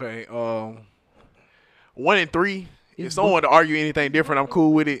 Okay. 1 and 3. If It's someone to argue anything different, I'm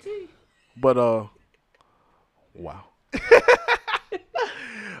cool with it. But wow. if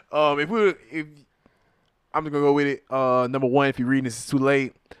I'm just gonna go with it. Number 1, if you're reading this, it's too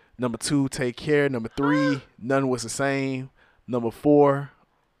late. Number 2, Take Care. Number 3, None Was the Same. Number 4,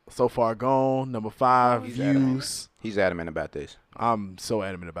 So Far Gone. Number 5, He's Views. he's adamant about this. I'm so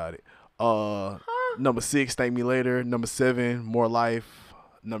adamant about it. Number 6, Thank Me Later. Number 7, More Life.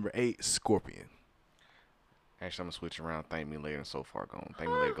 Number 8, Scorpion. Actually, I'm going to switch around. Thank Me Later and So Far Gone. Thank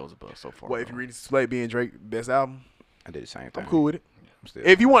Me Later goes above So Far Well, Gone. if you read this too late, being Drake best album, I did the same thing. I'm cool with it. I'm still-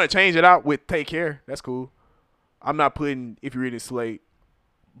 If you want to change it out with Take Care, that's cool. I'm not putting If You Read It Too Late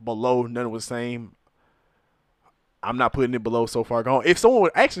below None Was the Same. I'm not putting it below So Far Gone. If someone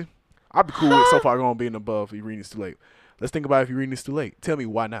would actually, I'd be cool with So Far Gone being above If You Read This Too Late. Let's think about If You Read This Too Late. Tell me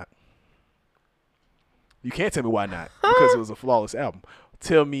why not. You can't tell me why not because it was a flawless album.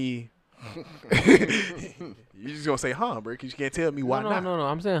 Tell me. You're just gonna say bro, because you can't tell me why no, not. No.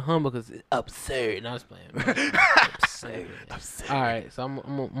 I'm saying humble because it's absurd. Not just playing. Man. Absurd. All right, so I'm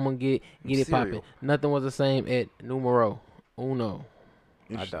gonna get it popping. Cereal. Nothing Was the Same at numero uno.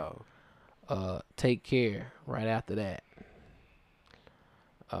 My dog. Take Care right after that.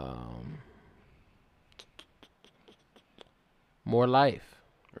 More Life.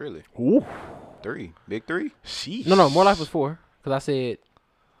 Really? Ooh, 3. Big 3? sheesh. No, More Life was 4 because I said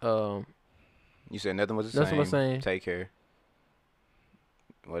You said Nothing Was the Nothing Same. Was the Same. Take Care.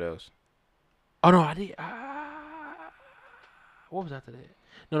 What else? oh no, I did. What was after that?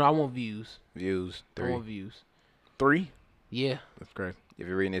 No, I want Views. Views. I 3. want Views. 3. Yeah, That's great. If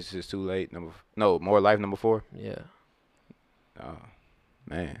you're reading this, it's too late. More Life, number 4. yeah, Oh,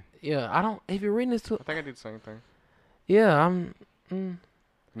 man. yeah. I don't. If you're reading this too, I think I did the same thing. yeah, I'm.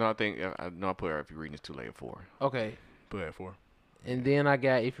 No, I think I put her If You're Reading This Too Late at 4. Okay, Put that 4. and then I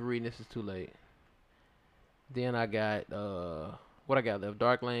got If You're Reading This Is Too Late. Then I got what I got left?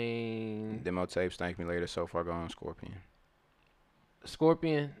 Dark Lane, Demo tapes, Thank Me Later, So Far Gone, Scorpion.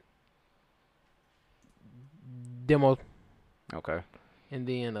 Scorpion. Demo, Okay. and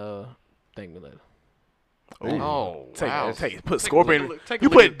then Thank Me Later. Oh, wow. Put Scorpion. Take a You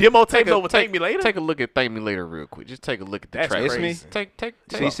look put demo tapes a- over Thank Me Later? Take a look at Thank Me Later real quick. Just take a look at the That's track It's crazy. Me? Take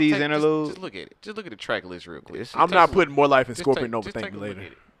CC's interlude? Just look at it. Just look at the track list real quick. It's- I'm Just not take a putting More Life and just Scorpion take- over just Thank take Me a look Later.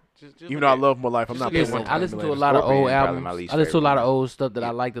 at it. Just Even look though I at it. love More Life, I'm Just not look at putting Listen, over I Thank listen Me to a Later. lot of Scorpion old probably albums. my least I listen to a lot of favorite. old stuff that I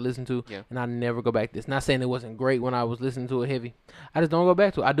Yeah. like to listen to, Yeah. and I never go back to this. Not saying it wasn't great when I was listening to it heavy. I just don't go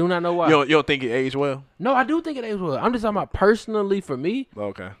back to it. I do not know why. You don't think it aged well? No, I do think it is well. I'm just talking about personally for me.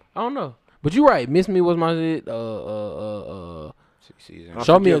 Okay. I don't know. But you're right. Miss Me was my shit. CC's I'll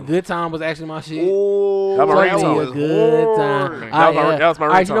Show Me a forgive Good Time was actually my shit. Ooh, that was my Show Me a ringtone. Good Time. That that was my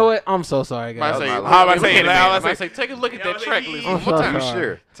All right, you ringtone. know what? I'm so sorry, Might guys. say, How am I look saying at it, that? man. I I say- might say, take a look at that track list I'm one so more time. You sorry.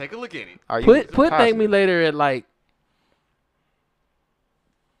 sure? Take a look at it. Are you Put Thank positive? Me Later at like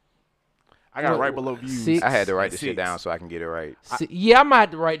I got it right below views. 6. I had to write this Six. shit down so I can get it right. Yeah, I might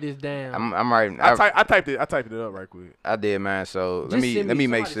have to write this down. I'm writing. I typed it up right quick. I did, man. So Just let me send make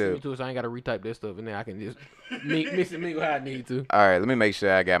somebody send sure. me to it so I ain't gotta retype that stuff, and then I can just mix and mingle how I need to. All right, let me make sure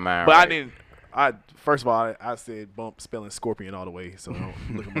I got mine But right. I didn't. First of all, I said bump spelling Scorpion all the way, so don't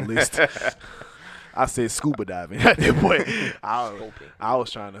look at my list. I said scuba diving at that point. I was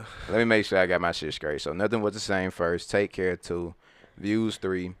trying to. Let me make sure I got my shit straight. So Nothing Was the Same first. Take Care 2. Views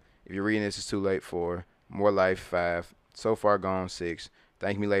 3. If you're reading this, it's too late 4. More Life 5. So Far Gone 6.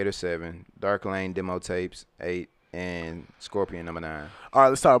 Thank Me Later 7. Dark Lane demo tapes 8. And Scorpion number 9. All right,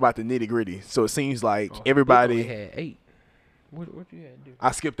 let's talk about the nitty gritty. So it seems like Oh, everybody. They only had 8. What you had to do?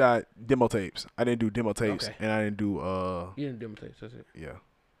 I skipped out demo tapes. I didn't do demo tapes, Okay. and I didn't do You didn't demonstrate. That's it. yeah.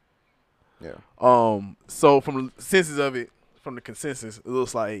 Yeah. So from the consensus of it, from the consensus, it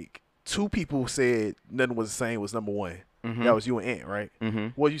looks like 2 people said Nothing Was the Same was number 1. Mm-hmm. That was you and Ant, right? Mm-hmm.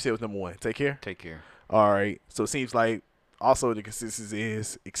 What did you say was number 1? Take Care. Take care. All right. So it seems like also the consensus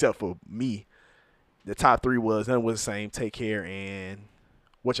is, except for me, the top 3 was Nothing Was the Same, Take Care, and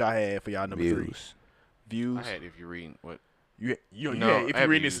what y'all had for y'all number 3. Views. Views. I had if you're reading what? You No, had, if I you had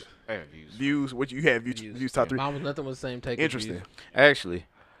reading views. this I had views. views, what you had views top 3. Mine was Nothing Was the Same. Take Interesting. Actually,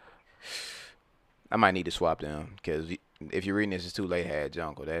 I might need to swap them because if you're reading this, it's too late. Had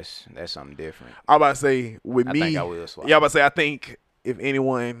Jungle. That's something different. I'm about to say with I me. think I will swap. Yeah, I'm about to say I think if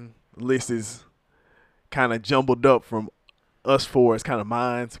anyone list is kind of jumbled up from us 4, it's kind of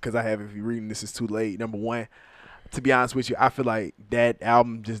mine because I have if you're reading this is too late. Number 1. To be honest with you, I feel like that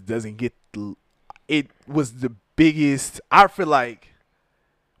album just doesn't get the. It was the biggest. I feel like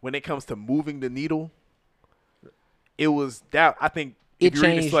when it comes to moving the needle, it was that. I think It if you're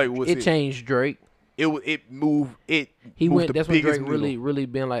reading this changed. too late, was It changed Drake. It moved. It He moved went. the That's when biggest Drake needle. really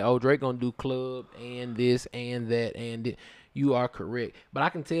been like, oh, Drake gonna do club and this and that and it. You are correct, but I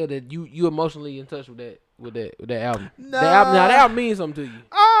can tell that you emotionally in touch with that album. That album means something to you.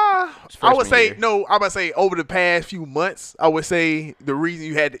 I would freshman say year. no. I would say over the past few months, I would say the reason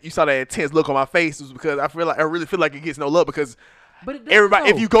you saw that intense look on my face was because I really feel like it gets no love because But it does, everybody.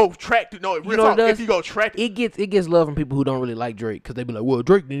 though. If you go track, real You know what talk, it does? if you go track, it gets love from people who don't really like Drake because they be like, well,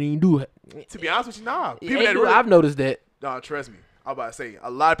 Drake didn't even do it. to be honest with you, nah. People Ain't that do it. really, I've noticed that. nah, trust me. I'm about to say a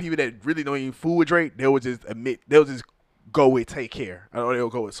lot of people that really don't even fool with Drake, they'll just go with Take Care. Or they'll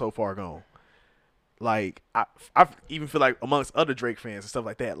go with So Far Gone. Like I even feel like amongst other Drake fans and stuff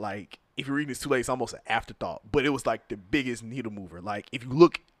like that, like if you're reading this too late, it's almost an afterthought. But it was like the biggest needle mover. Like if you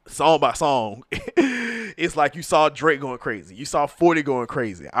look song by song, it's like you saw Drake going crazy. You saw 40 going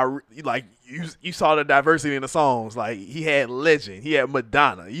crazy. You saw the diversity in the songs. Like he had Legend, he had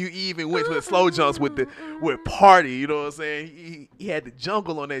Madonna. You even went to the slow jumps with Party. You know what I'm saying? He had the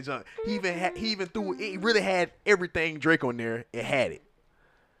Jungle on that jump. He really had everything Drake on there. It had it.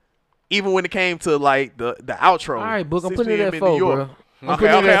 Even when it came to like the outro. All right, Book, I'm 6 putting it p.m. at in 4, New York. bro. I'm Okay,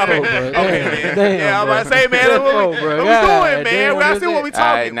 putting it at okay, 4, bro. okay, Damn, man. Yeah, I'm about to say, man, Put it at what 4, we bro. doing, God man? We damn, gotta see what we what All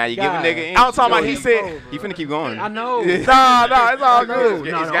right, talking. now you giving God. nigga. inch. I'm talking about Yo, he you- said. You finna keep going. I know. Nah, it's all good.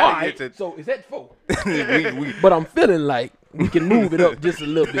 He's No, gotta all get right. to- So it's at 4. we But I'm feeling like we can move it up just a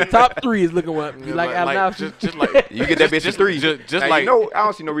little bit. Top 3 is looking like Alanowski. just like You get that bitch to 3. just Now, like you know, I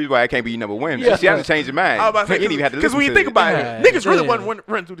don't see no reason why it can't be number 1. Yeah. She hasn't changed her mind. I was about to You ain't even say, had to because listen when you to think it. about Yeah, it, niggas really yeah. wasn't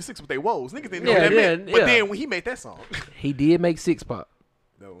running through the 6 with their woes. Niggas didn't know Yeah, what that yeah, meant. But yeah. then when he made that song, He did make 6 pop.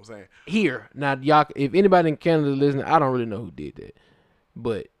 you know what I'm saying? Here. Now, y'all, if anybody in Canada listening, I don't really know who did that.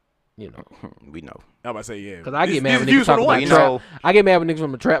 But, you know. We know. I'm about to say, yeah. Because I get These mad when views niggas talk from the about one. You trap. know- I get mad when niggas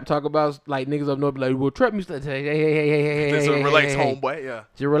from the trap talk about, like, niggas up north be like, well, trap music, hey, Just hey, relax, hey. homeboy. Yeah.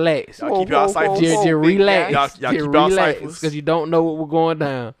 Just relax. Y'all keep y'all ciphers. Just big relax. Y'all Just keep y'all relax. ciphers. Because you don't know what we're going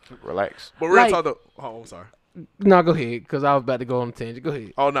down. Relax. But real Like- talk though. Oh, I'm sorry. No, go ahead. Because I was about to go on a tangent. Go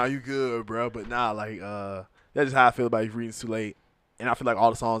ahead. Oh no, you good, bro. But nah, like that's just how I feel about you reading too late. And I feel like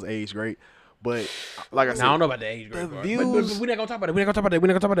all the songs age great. But like I Nah, said, I don't know about the age grade. The part. views- But we're not gonna talk about it. We're not gonna talk about that. We're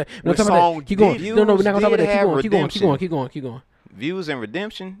not gonna talk about that. We're not What gonna talk about song that. Keep going. did- No, we're not gonna talk about did that. have Keep going. Keep going. Keep going. Keep going. Keep going. Views and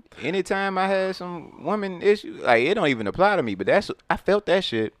redemption. Anytime I had some woman issue, like it don't even apply to me. But I felt that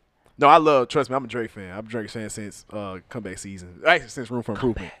shit. no, I love. Trust me, I'm a Drake fan. I'm a Drake fan since comeback season. Actually, since Room for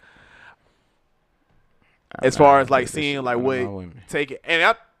Improvement. As far as like seeing like what take it,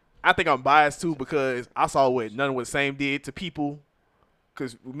 and I think I'm biased too because I saw what None Was the Same did to people.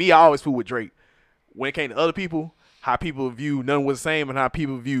 Because me, I always fool with Drake. When it came to other people, how people view None Was the Same and how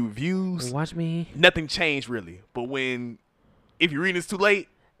people view views, Watch me. nothing changed really. But if you're reading this too late,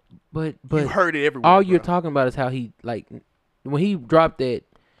 But you heard it everywhere. all you're bro. talking about is how he like when he dropped that.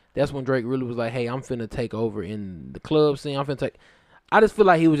 That's when Drake really was like, "Hey, I'm finna take over in the club scene. I'm finna take." I just feel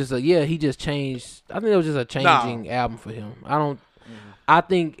like he was just he just changed. I think it was just a changing album for him. I don't. I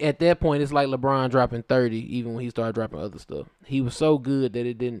think at that point it's like LeBron dropping 30, even when he started dropping other stuff. He was so good that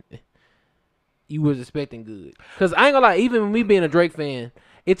it didn't. You was expecting good, cause I ain't gonna lie. Even me being a Drake fan,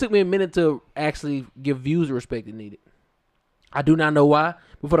 it took me a minute to actually give views the respect it needed. I do not know why,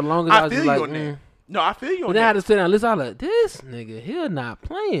 but for the longest I was feel just you like, on that. No, I feel you But on then I had that. to sit down and listen. I was like, this nigga, he'll not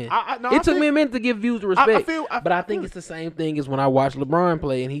playing. No, It took me a minute to give views the respect. But I think feel it's the same thing as when I watch LeBron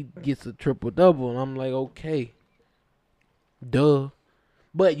play and he gets a triple double, and I'm like, okay, duh.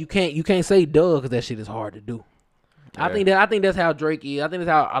 But you can't say duh because that shit is hard to do. Yeah. I think that's how Drake is. I think that's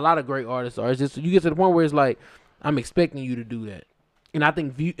how a lot of great artists are. It's just you get to the point where it's like, I'm expecting you to do that, and I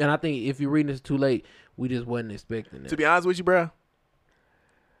think if you're reading this too late, we just wasn't expecting that. To be honest with you, bro,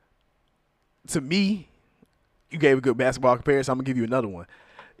 to me, you gave a good basketball comparison. I'm gonna give you another one.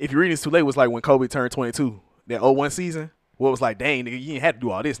 If you're reading this too late, it was like when Kobe turned 22, that 01 season. Well, it was like, dang, nigga, you ain't had to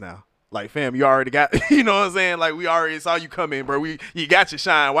do all this now. Like, fam, you already got, you know what I'm saying? Like, we already saw you come in, bro. You got your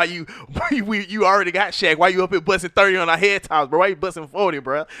shine. Why you already got Shaq? Why you up here busting 30 on our head tops, bro? Why you busting 40,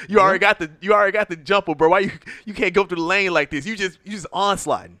 bro? You already got the jumper, bro. Why you can't go through the lane like this? You just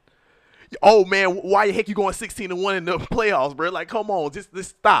onslaughting. Oh man, why the heck you going 16-1 in the playoffs, bro? Like, come on, let's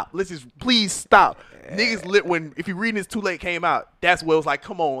stop. Let's just please stop. Niggas lit when if you reading this too late came out. That's where it was like,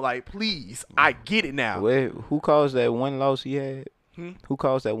 come on, like please, I get it now. Who caused that one loss he had? Who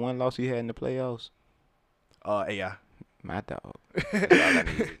caused that one loss he had in the playoffs? AI. My dog. That's all I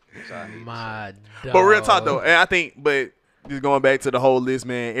needed. That's all I needed. My dog. But real talk though, and I think, but just going back to the whole list,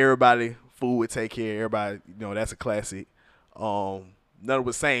 man. Everybody, food would take care. Everybody, that's a classic. None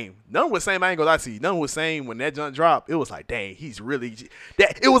was same. None was same. I ain't gonna lie to you. None was same when that jump dropped. It was like, dang, he's really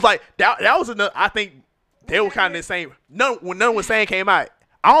that. It was like that was another. I think they were kind of the same. When None was same came out,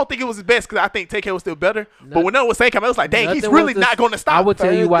 I don't think it was his best because I think Take Care was still better. But when None was same came out, it was like, dang, he's really not gonna stop. I would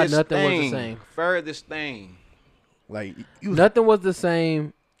tell you why Furthest nothing was the thing. same. Furthest thing. Like Nothing was the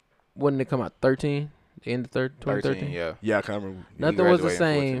same when it come out 13, the end of 2013. 13, yeah. yeah, I can't remember. Nothing was the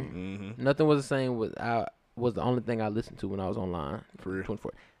graduated in same. Nothing was the same was the only thing I listened to when I was online. For real.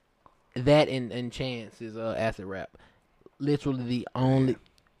 24. That and Chance is acid rap. Literally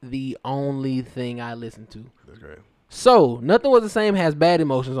the only thing I listened to. That's great. So Nothing Was the Same has bad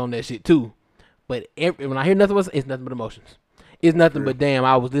emotions on that shit too. But when I hear it's nothing but emotions. It's nothing but damn.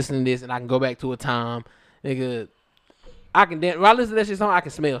 I was listening to this and I can go back to a time, nigga. I can dance. When I listen to that shit song, I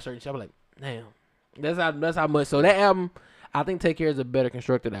can smell certain shit. I'm like, damn. That's how much. So that album, I think Take Care is a better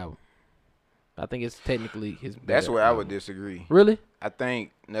constructed album. I think it's technically his. That's better where I album. would disagree. Really? I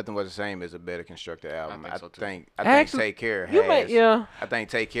think Nothing Was the Same is a better constructed album. think so, too. I think Actually, Take Care has. You might, yeah. I think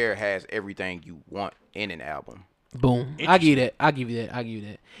Take Care has everything you want in an album. Boom. I give you that. I give you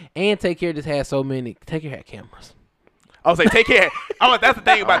that. And Take Care just had so many. Take Care had cameras. I was like, Take Care. That's the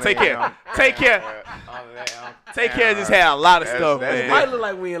thing about Take Care. Take Care. Take Care just had a lot of stuff, that's man. Might look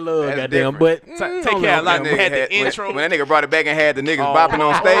like we in love, That's goddamn, different. but Take Care a lot. That We had nigga the intro. When that nigga brought it back and had the niggas bopping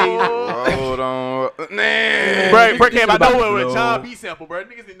on stage. Hold on. Bro, came out about nowhere to with blow. John B sample, bro.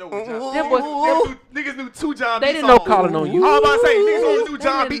 Niggas didn't know what John. Niggas knew two John B songs. They didn't know Calling on You. I was about to say, niggas They only knew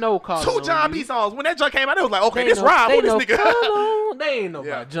John B. didn't know Calling Two on John You. B songs. When that John came out, it was like, okay, They this know- rhyme. they Who this know nigga? Call on. They ain't know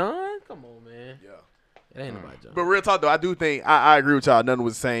Yeah. about John. Come on, man. Yeah. It ain't about John. But real talk though, I do think I agree with y'all. Nothing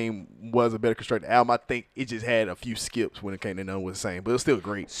Was the Same was a better constructed album. I think it just had a few skips when it came to Nothing Was the Same, but it was still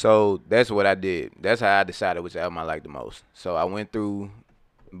great. So that's what I did. That's how I decided which album I liked the most. So I went through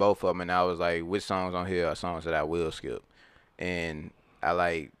both of them and I was like, which songs on here are songs that I will skip? And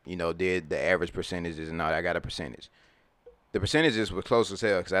I did the average percentages and all. I got a percentage. The percentages were close as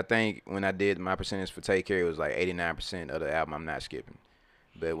hell because I think when I did my percentage for Take Care, it was like 89% of the album I'm not skipping.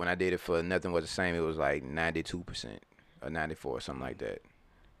 But when I did it for Nothing Was the Same, it was like 92% or 94 or something like that.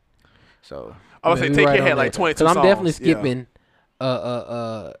 So I would say Man, we Take right Care on had like that. 22 'Cause songs. I'm definitely Yeah. skipping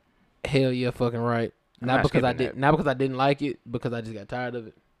Hell Yeah Fucking Right. not Not because I skipping did that. not because I didn't like it, because I just got tired of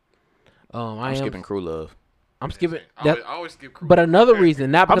it. I'm skipping Crew Love. I'm skipping I that. always skip Crew. But another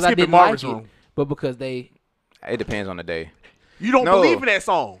reason, not I'm because I skipping didn't like Marvin's it, Room. but because they. It depends on the day. You don't No. believe in that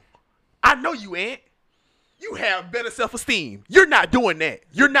song. I know you ain't. You have better self-esteem. You're not doing that.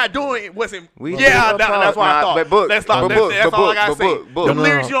 You're not doing it. Wasn't. We Yeah, do that's what I nah, thought. but book, That's but all. book, That's but all I book, gotta but say. book, book. Them No,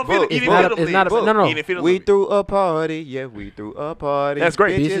 lyrics you don't feel. book. You It's didn't not feel a- them it's not a- lyrics. no, no. You didn't feel them We lyrics. threw a party, yeah, we threw a party. That's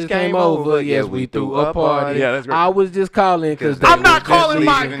great. Bitches came over, yes, we threw a party. Yeah, that's great. I was just calling because I'm not calling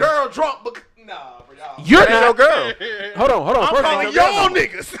my leaving. girl drunk. Nah, bro, y'all. You're That's not. your girl. Hold on. I'm First of all, calling y'all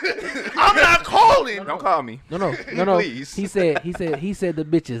niggas. I'm not calling. Don't call me. No. Please. He said the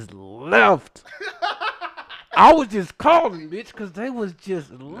bitches left. I was just calling, bitch, because they was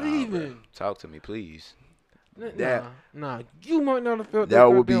just leaving. Talk to me, please. Nah, you might not have felt That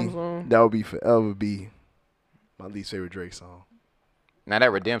would goddamn be song. forever be my least favorite Drake song. Now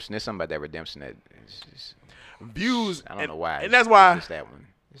that redemption, there's something about that redemption that is just, Views. I don't know why. And that's why. It's that one.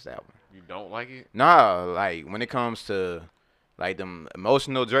 It's that one. You don't like it? Nah, like when it comes to like them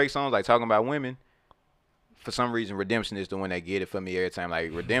emotional Drake songs, like talking about women, for some reason Redemption is the one that get it for me every time.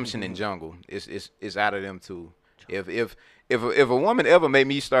 Like Redemption and Jungle, it's out of them two. If a woman ever made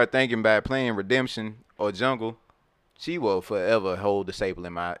me start thinking about playing Redemption or Jungle, she will forever hold the staple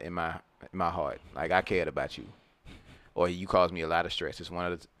in my heart. Like I cared about you, or you caused me a lot of stress. It's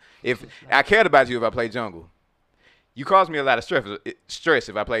one of the. If I cared about you if I played Jungle, you caused me a lot of stress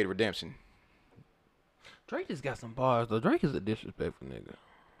if I played Redemption. Drake just got some bars though. Drake is a disrespectful nigga.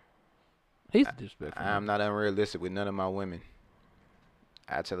 He's a disrespectful. I'm not unrealistic with none of my women.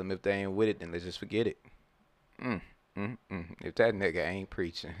 I tell them if they ain't with it, then let's just forget it. If that nigga ain't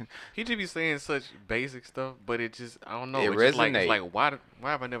preaching, He just be saying such basic stuff, but it just I don't know. It It's just like, resonate. it's like why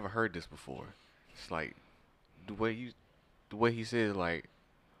have I never heard this before? It's like the way he said like,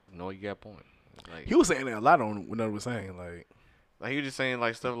 no, you got a point. Like He was saying that a lot on what I was saying. Like he was just saying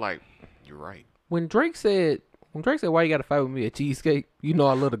like stuff like, you're right. When Drake said why you gotta fight with me at Cheesecake, you know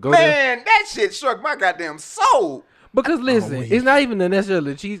I love to go there. man, that shit struck my goddamn soul. Because listen, wait. it's not even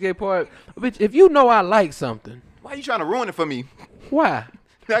necessarily the cheesecake part. Bitch, if you know I like something, Why you trying to ruin it for me? why?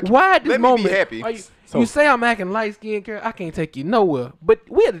 Like, Why at this let me moment? be happy. Are you say I'm acting light skinned, girl. I can't take you nowhere. But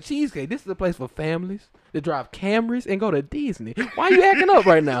we at the Cheesecake. This is a place for families to drive Camrys and go to Disney. Why you acting up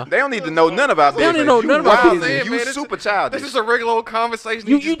right now? They don't need to know none about They don't this. need to know You none about wild, business. You Man, this super is- childish. This is a regular old conversation.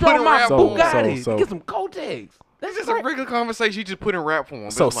 You just put drove in my rap So- form. Bugatti. so- Get some Kotex. This is a regular conversation. You just put in rap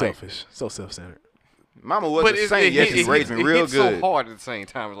form. so It's like- selfish, so self-centered, Mama was a saint. Yes, she raised me it real hits good. so hard at the same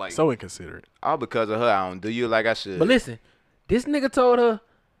time. It's like so inconsiderate. All because of her. I don't do you like I should. But listen, this nigga told her,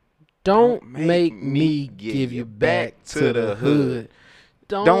 don't make me give you back to the hood.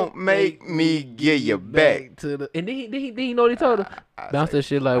 Don't make me give you back. to the. And then he know what he told her. Bounce that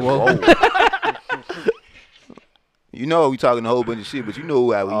shit like, whoa. You know we talking a whole bunch of shit, but you know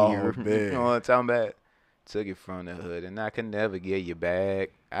who I was Oh, here. man. You know what I'm talking about? Took it from the hood, and I can never get you back.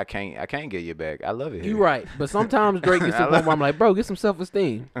 I can't get you back. I love it here. You right. But sometimes Drake gets to the point where I'm like, bro, get some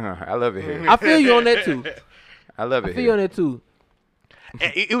self-esteem. I love it here. I feel you on that too. I love it I feel you on here. that too.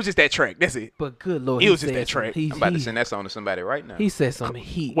 And it was just that track. That's it. But good lord, It he was just said that some track. heat. I'm about to send that song to somebody right now. He said some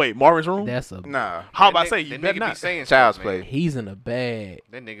heat. Wait, Marvin's Room. That's a. Nah, How about I that say nigga- you that better nigga be not? saying Child's stuff, man. Play. He's in a bag.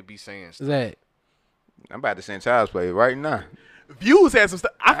 That nigga be saying stuff. Zach. I'm about to send Child's Play right now. Views had some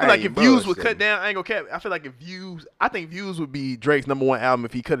stuff. I feel I like ain't if Views would bullshitting. cut down, I ain't gonna cap. I feel like if Views, I think Views would be Drake's #1 album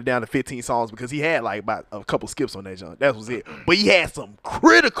if he cut it down to 15 songs because he had like about a couple skips on that junk. That was it. But he had some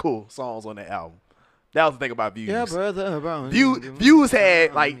critical songs on that album. That was the thing about Views. brother. Views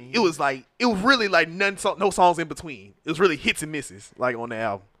had like it was really like no songs in between. It was really hits and misses like on the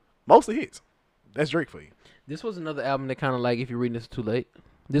album. Mostly hits. That's Drake for you. This was another album that kind of like, if you're reading this too late.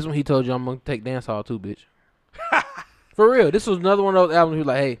 This one he told you I'm gonna take dance hall too, bitch. For real, this was another one of those albums. He was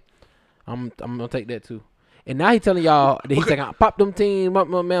like, hey, I'm gonna take that too. And now he telling y'all that he's like, I pop them team, I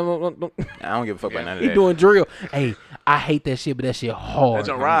don't give a fuck about none of he that. doing drill. Hey, I hate that shit, but that shit hard. That's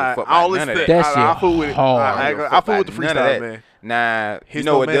all give a right. fuck I about don't listen none to of that. that. That I shit fool with it. hard. I fool with the None of freestyle, that. man. Nah, you His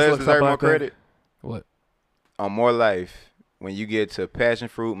know what no man's does look deserve something more like that. credit? What? On More Life, when you get to Passion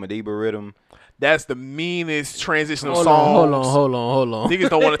Fruit, Madiba Rhythm, That's the meanest transitional Hold song. on, hold on. Niggas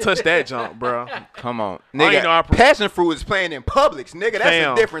don't want to touch that jump, bro. come on. I ain't know I Nigga, Passion Fruit is playing in Publix, nigga. That's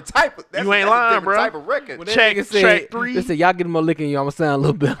Fam. a different type of that's You ain't that's lying, a different bro. type of record. When that Check nigga said- track 3. They said, y'all get him a lick in you, I'm gonna sound a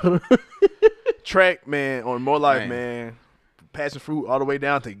little better. Track, man, on More Life, Man. man. Passion Fruit all the way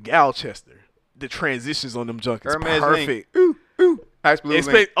down to Galchester. The transitions on them junk is Hermes perfect. Link. Ooh. Ice Blue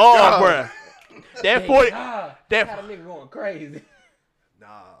Expect, Link. oh, bruh. That 40, got that a nigga going crazy. nah.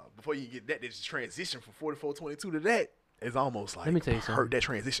 Before you get that, there's a transition from 4422 to that. It's almost like Let me tell you something. hurt that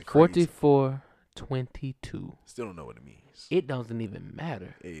transition crazy. 44-22. Still don't know what it means. it doesn't even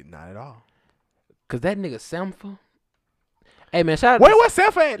matter. Not at all. Cause that nigga Sampha. Hey man, shout out. Wait, what's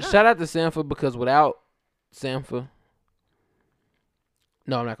Sampha at? Shout out to Sampha because without Sampha,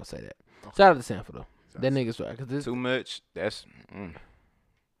 no, I'm not gonna say that. Shout out to Sampha though. That nigga's right. Cause this Too much. That's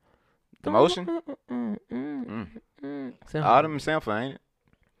the motion. Sampha. Autumn Sample, ain't it?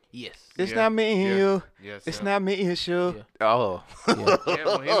 Yes. It's Yeah. not me and Yeah. you. Yes, It's yeah. not me and you. Yeah. Oh. Yeah.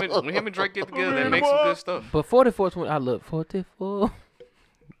 Yeah, when him and Drake get together, they make some good stuff. But 44-20, I love 44.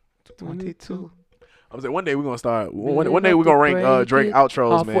 22. I'm saying one day we're gonna start. One day we're gonna rank Drake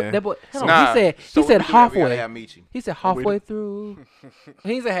outros, man. That boy, hold on, Nah. he So said we gotta halfway. have Michi. He said halfway through.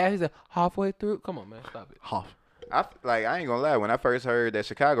 He said half. He said halfway through. Come on, man, stop it. Half. I ain't gonna lie. When I first heard that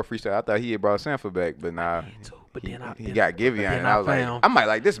Chicago freestyle, I thought he had brought Sanford back, but nah, But then he got Giveon, and I was found, like, I might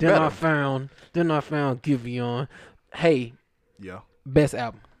like this then better. I found Giveon. Hey, Yeah. best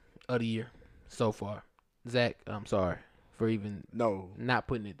album of the year so far. Zach, I'm sorry for even No. not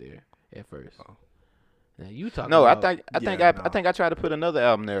putting it there at first. Now you talking? No, I about, think I tried to put another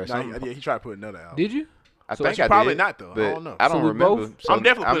album there. Or Nah, something. he tried to put another album. Did you? I so think you I probably did, not, though. I but don't know. I So don't we remember. both- I'm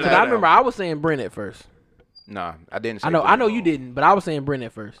definitely putting Because that I remember I was saying Brent at first. Nah, I didn't. Say I know Brent. you didn't, but I was saying Brent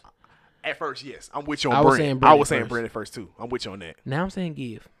at first. At first, yes. I'm with you I on was Brent. saying I Brent was at saying first. Brent at first too. I'm with you on that. Now I'm saying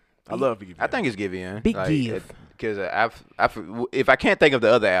Give. I love Biggie. I think it's Giveon. Big Give. Because if I can't think of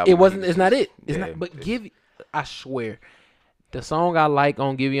the other album, It wasn't. It's not it. It's Yeah. not. But Give. I swear, the song I like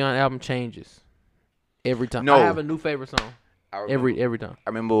on Giveon album changes every time. No. I have a new favorite song I remember, every time. I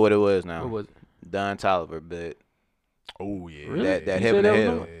remember what it was now. What was it? Don Tolliver, but Oh yeah. Really? that You Heaven said and that was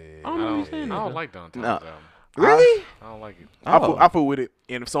Hell. on- I don't know what you're saying. I that, don't though. like Don No. Tolliver's album. Really? I don't like it. I put with it,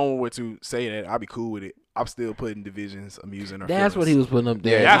 and if someone were to say that, I'd be cool with it. I'm still putting divisions, amusing, or That's what he was putting up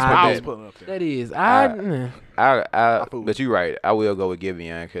there. Yeah, That's what I was did. putting up there. That is. I fool. but you're right. I will go with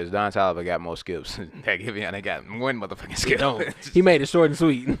Giveon because Don Tolliver got more skips. That Giveon, they got one motherfucking skip. He made it short and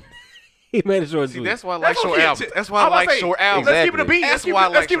sweet. He made it short and See, sweet. that's why I like what short he- albums. That's why I I'm about like to say, short albums. Let's keep it a beat. That's Let's keep why I it,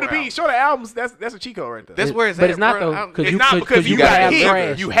 let's like keep it a short beat. albums. Shorter albums. That's a cheat code right there. That's where it's But at, it's not bro. though, because It's you not because you you gotta gotta have hit.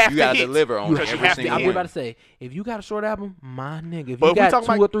 trash. You have You to gotta hit. deliver on Because you every have to single I was hit. about to say, if you got a short album, my nigga, if But you if we got talking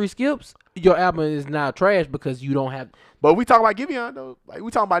 2 about- or 3 skips, your album is now trash because you don't have. But we talking about Giveon though. Like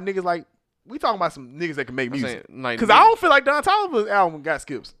we talking about niggas like we talking about some niggas that can make I'm music. saying, like, Because I don't feel like Don Tolliver's album got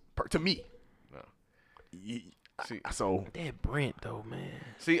skips to me. No. Ye- See, So That Brent though, man.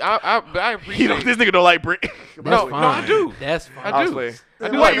 see, I appreciate. this nigga don't like Brent. No, no, I do. That's fine. I do. I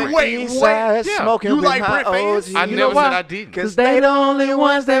do like Brent. Wait. Yeah. Smoking You with like my Brent fans? OG. I You know never why? said I didn't. Cause they the only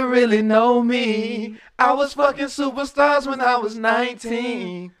ones that really know me. I was fucking superstars when I was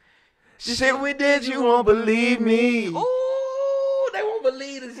 19. Shit we did, you won't believe me. Ooh, they won't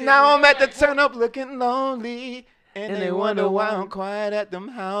believe this. Now I'm at the turn up looking lonely. And they wonder why I'm quiet at them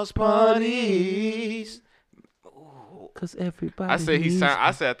house parties. Cause everybody. I said needs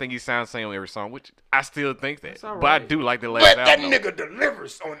I said I think he sounds the same on every song, which I still think that. That's all But I right. do like the last album. though.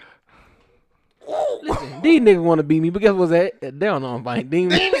 delivers on Listen, these niggas want to beat me, but guess what's that? They don't know I'm fighting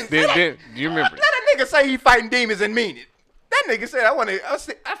demons. Then do you remember? Let a nigga say he fighting demons and mean it. That nigga said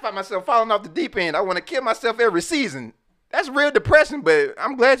I find myself falling off the deep end. I want to kill myself every season. That's real depressing, but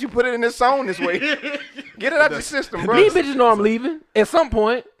I'm glad you put it in this song this way. Get it out your system, bro. These bitches know I'm leaving at some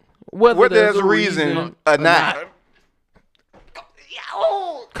point, whether there's a reason or not.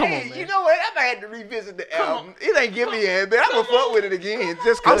 Oh, Come hey, on, man. You know what? I might have to revisit the album. It ain't give me in, but I'm gonna fuck with it again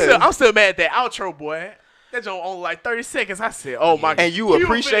just cause. I'm still mad at that outro, boy. That joint only like 30 seconds. I said, oh my god. And you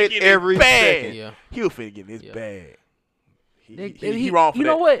appreciate every second. Yeah. He was finna get in his Yeah. bag. They- He wrong for you that.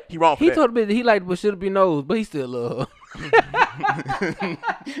 know what? He wrong for He that. told me that he liked what should have been knows, but he still love her.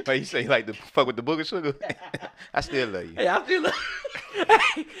 Like you say, like the fuck with the booger sugar. I still love you. Hey, I still love.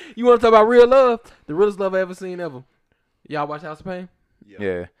 You want to talk about real love? The realest love I ever seen ever. Y'all watch House of Pain?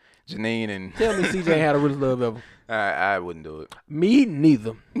 Yeah, Janine and Tell me CJ had the realest love ever. I wouldn't do it. Me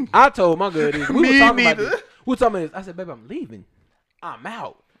neither. I told my girl this. We were talking about this. We were talking about this. I said, baby, I'm leaving. I'm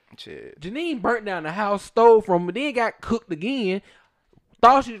out. Shit. Janine burnt down the house, stole from me, then got cooked again.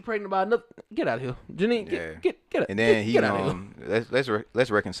 Thought she was pregnant by another. Get out of here, Janine. Yeah. Get out. And then he get out of here.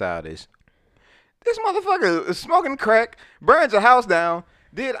 let's reconcile this. This motherfucker is smoking crack, burns a house down,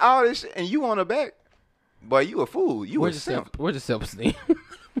 did all this, and you on her back. Boy, you a fool. You a Where's your simp. where's your self-esteem?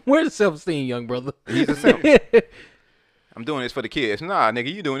 Where's your self-esteem, young brother? He's a simp. I'm doing this for the kids. Nah,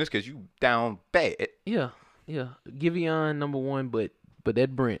 nigga, you doing this because you down bad. Yeah. Giveon number 1, but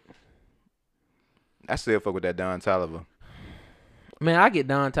that Brent. I still fuck with that Don Tolliver. Man, I get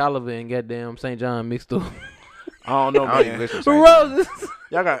Don Tolliver and goddamn St. John mixed up. I don't know, I don't even man. listen to Saint Roses.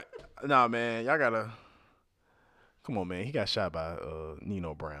 Y'all got, nah, man. Y'all gotta Come on, man. He got shot by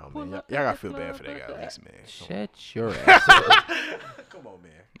Nino Brown, man. Pull up Y'all at gotta the feel bad club for that guy, like at least, man. Shut your ass up. Come on,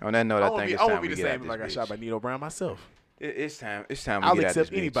 man. On that note, I think it's I time won't be we the get out same if I got this shot bitch. by Nino Brown myself. It's time. It's time we I'll get out this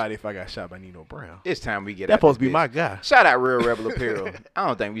accept bitch. anybody if I got shot by Nino Brown. It's time we get That's out supposed to this be bitch. my guy. Shout out Real Rebel Apparel. I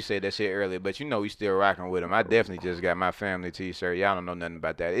don't think we said that shit earlier, but you know we still rocking with them. I definitely just got my family t-shirt. Y'all don't know nothing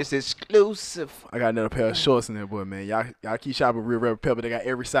about that. It's exclusive. I got another pair of shorts in there, boy, man. Y'all keep shopping Real Rebel Pepper. They got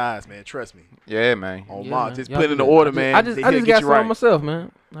every size, man. Trust me. Yeah, man. On Yeah, Mark, man. just Y'all put do in the that. order, man. I just He'll got get you some right. myself,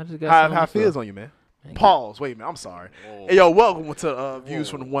 man. I just got How some it myself. feels on you, man? Man, Pause. Wait a minute. I'm sorry. Hey, yo, welcome to Views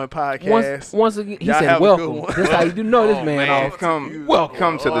from the One podcast. Once again, he Y'all said have a good welcome. one. That's how you do know this Oh, man. man. Off.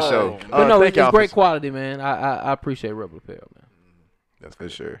 Come to the show. But no, thank it's y'all great for- quality, man. I appreciate Rebel Apparel, man. That's For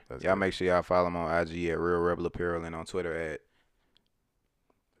good. sure. That's Y'all good. make sure y'all follow them on IG at Real Rebel Apparel and on Twitter at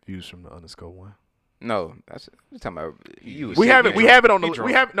Views from the _1. no. That's you talking about you. We have it. We have it on the. He We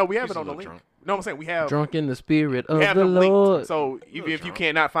drunk. have we have He's it a on the little link. drunk. No, I'm saying we have. Drunk in the spirit We of have the them linked. Lord. So even if you drunk.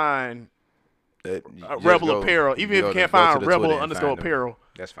 cannot find Just Rebel go- Apparel, even if go you to- can't go to find the Rebel Twitter and _ find them. Apparel,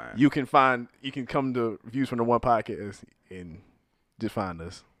 That's fine. you can come to Views from the One podcast and just find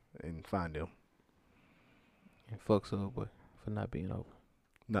us and find them. And fuck Subway for not being open.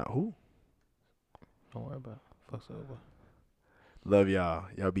 Not who? Don't worry about it. Fuck Subway. Love y'all.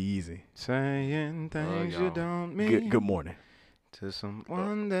 Y'all be easy. Saying things you y'all. don't mean. Good morning. To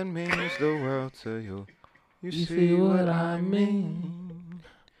someone that means the world to you. You You see what I mean.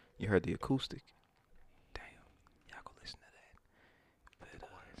 You heard the acoustic. Damn. Y'all go listen to that. But,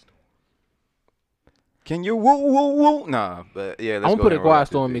 can you woo woo woo? Nah, but yeah, let's I'm go gonna put a ahead and roll Quiet out this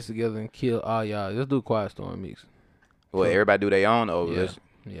Storm bitch. mix together and kill all y'all. Let's do a Quiet Storm mix. Well, everybody do their own over Yeah. this.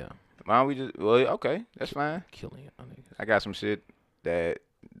 Yeah. Why don't we just? Well, okay, that's fine. Killing y'all niggas. I got some shit that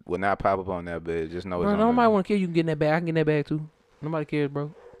will not pop up on there, but just know it's Bro, on nobody there. want to kill you. Can get in that bag. I can get in that bag too. Nobody cares,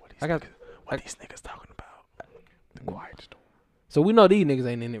 bro. I got. What these niggas talking about? The Quiet Storm. So we know these niggas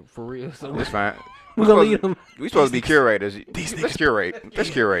ain't in it for real. So It's fine. we gonna leave them. We supposed to be curators. these Let's niggas- curate. Let's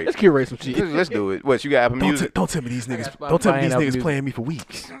curate. Let's curate some shit. Let's do it. What you got? Apple Music? Don't tell me these niggas. Spotify Don't tell me and these Apple niggas Music. playing me for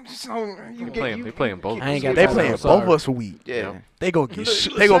weeks. They playing both. I ain't got They time. playing I'm both sorry. of us for week. Yeah. They gonna get.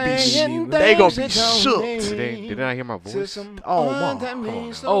 They gonna be. They gonna be shook. Did I hear my voice? Oh, Mom.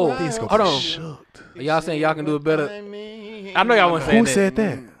 Oh, These gonna hold be on. shook. Y'all saying y'all can do it better? I know y'all want to say Who that. said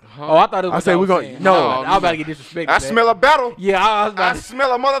that? Oh, I thought it was. I what said y'all we was gonna- saying. no. I was about to get disrespected. I smell a battle. Yeah, I was I about to.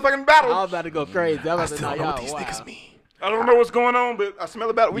 smell a motherfucking I battle. was about to go crazy. I I was about still to don't know know what these y'all. niggas Wow. mean. I don't know what's going on, but I smell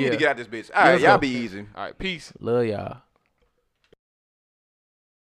a battle. We need Yeah. to get out this bitch. All right, Let's y'all go. be easy. All right, peace. Love y'all.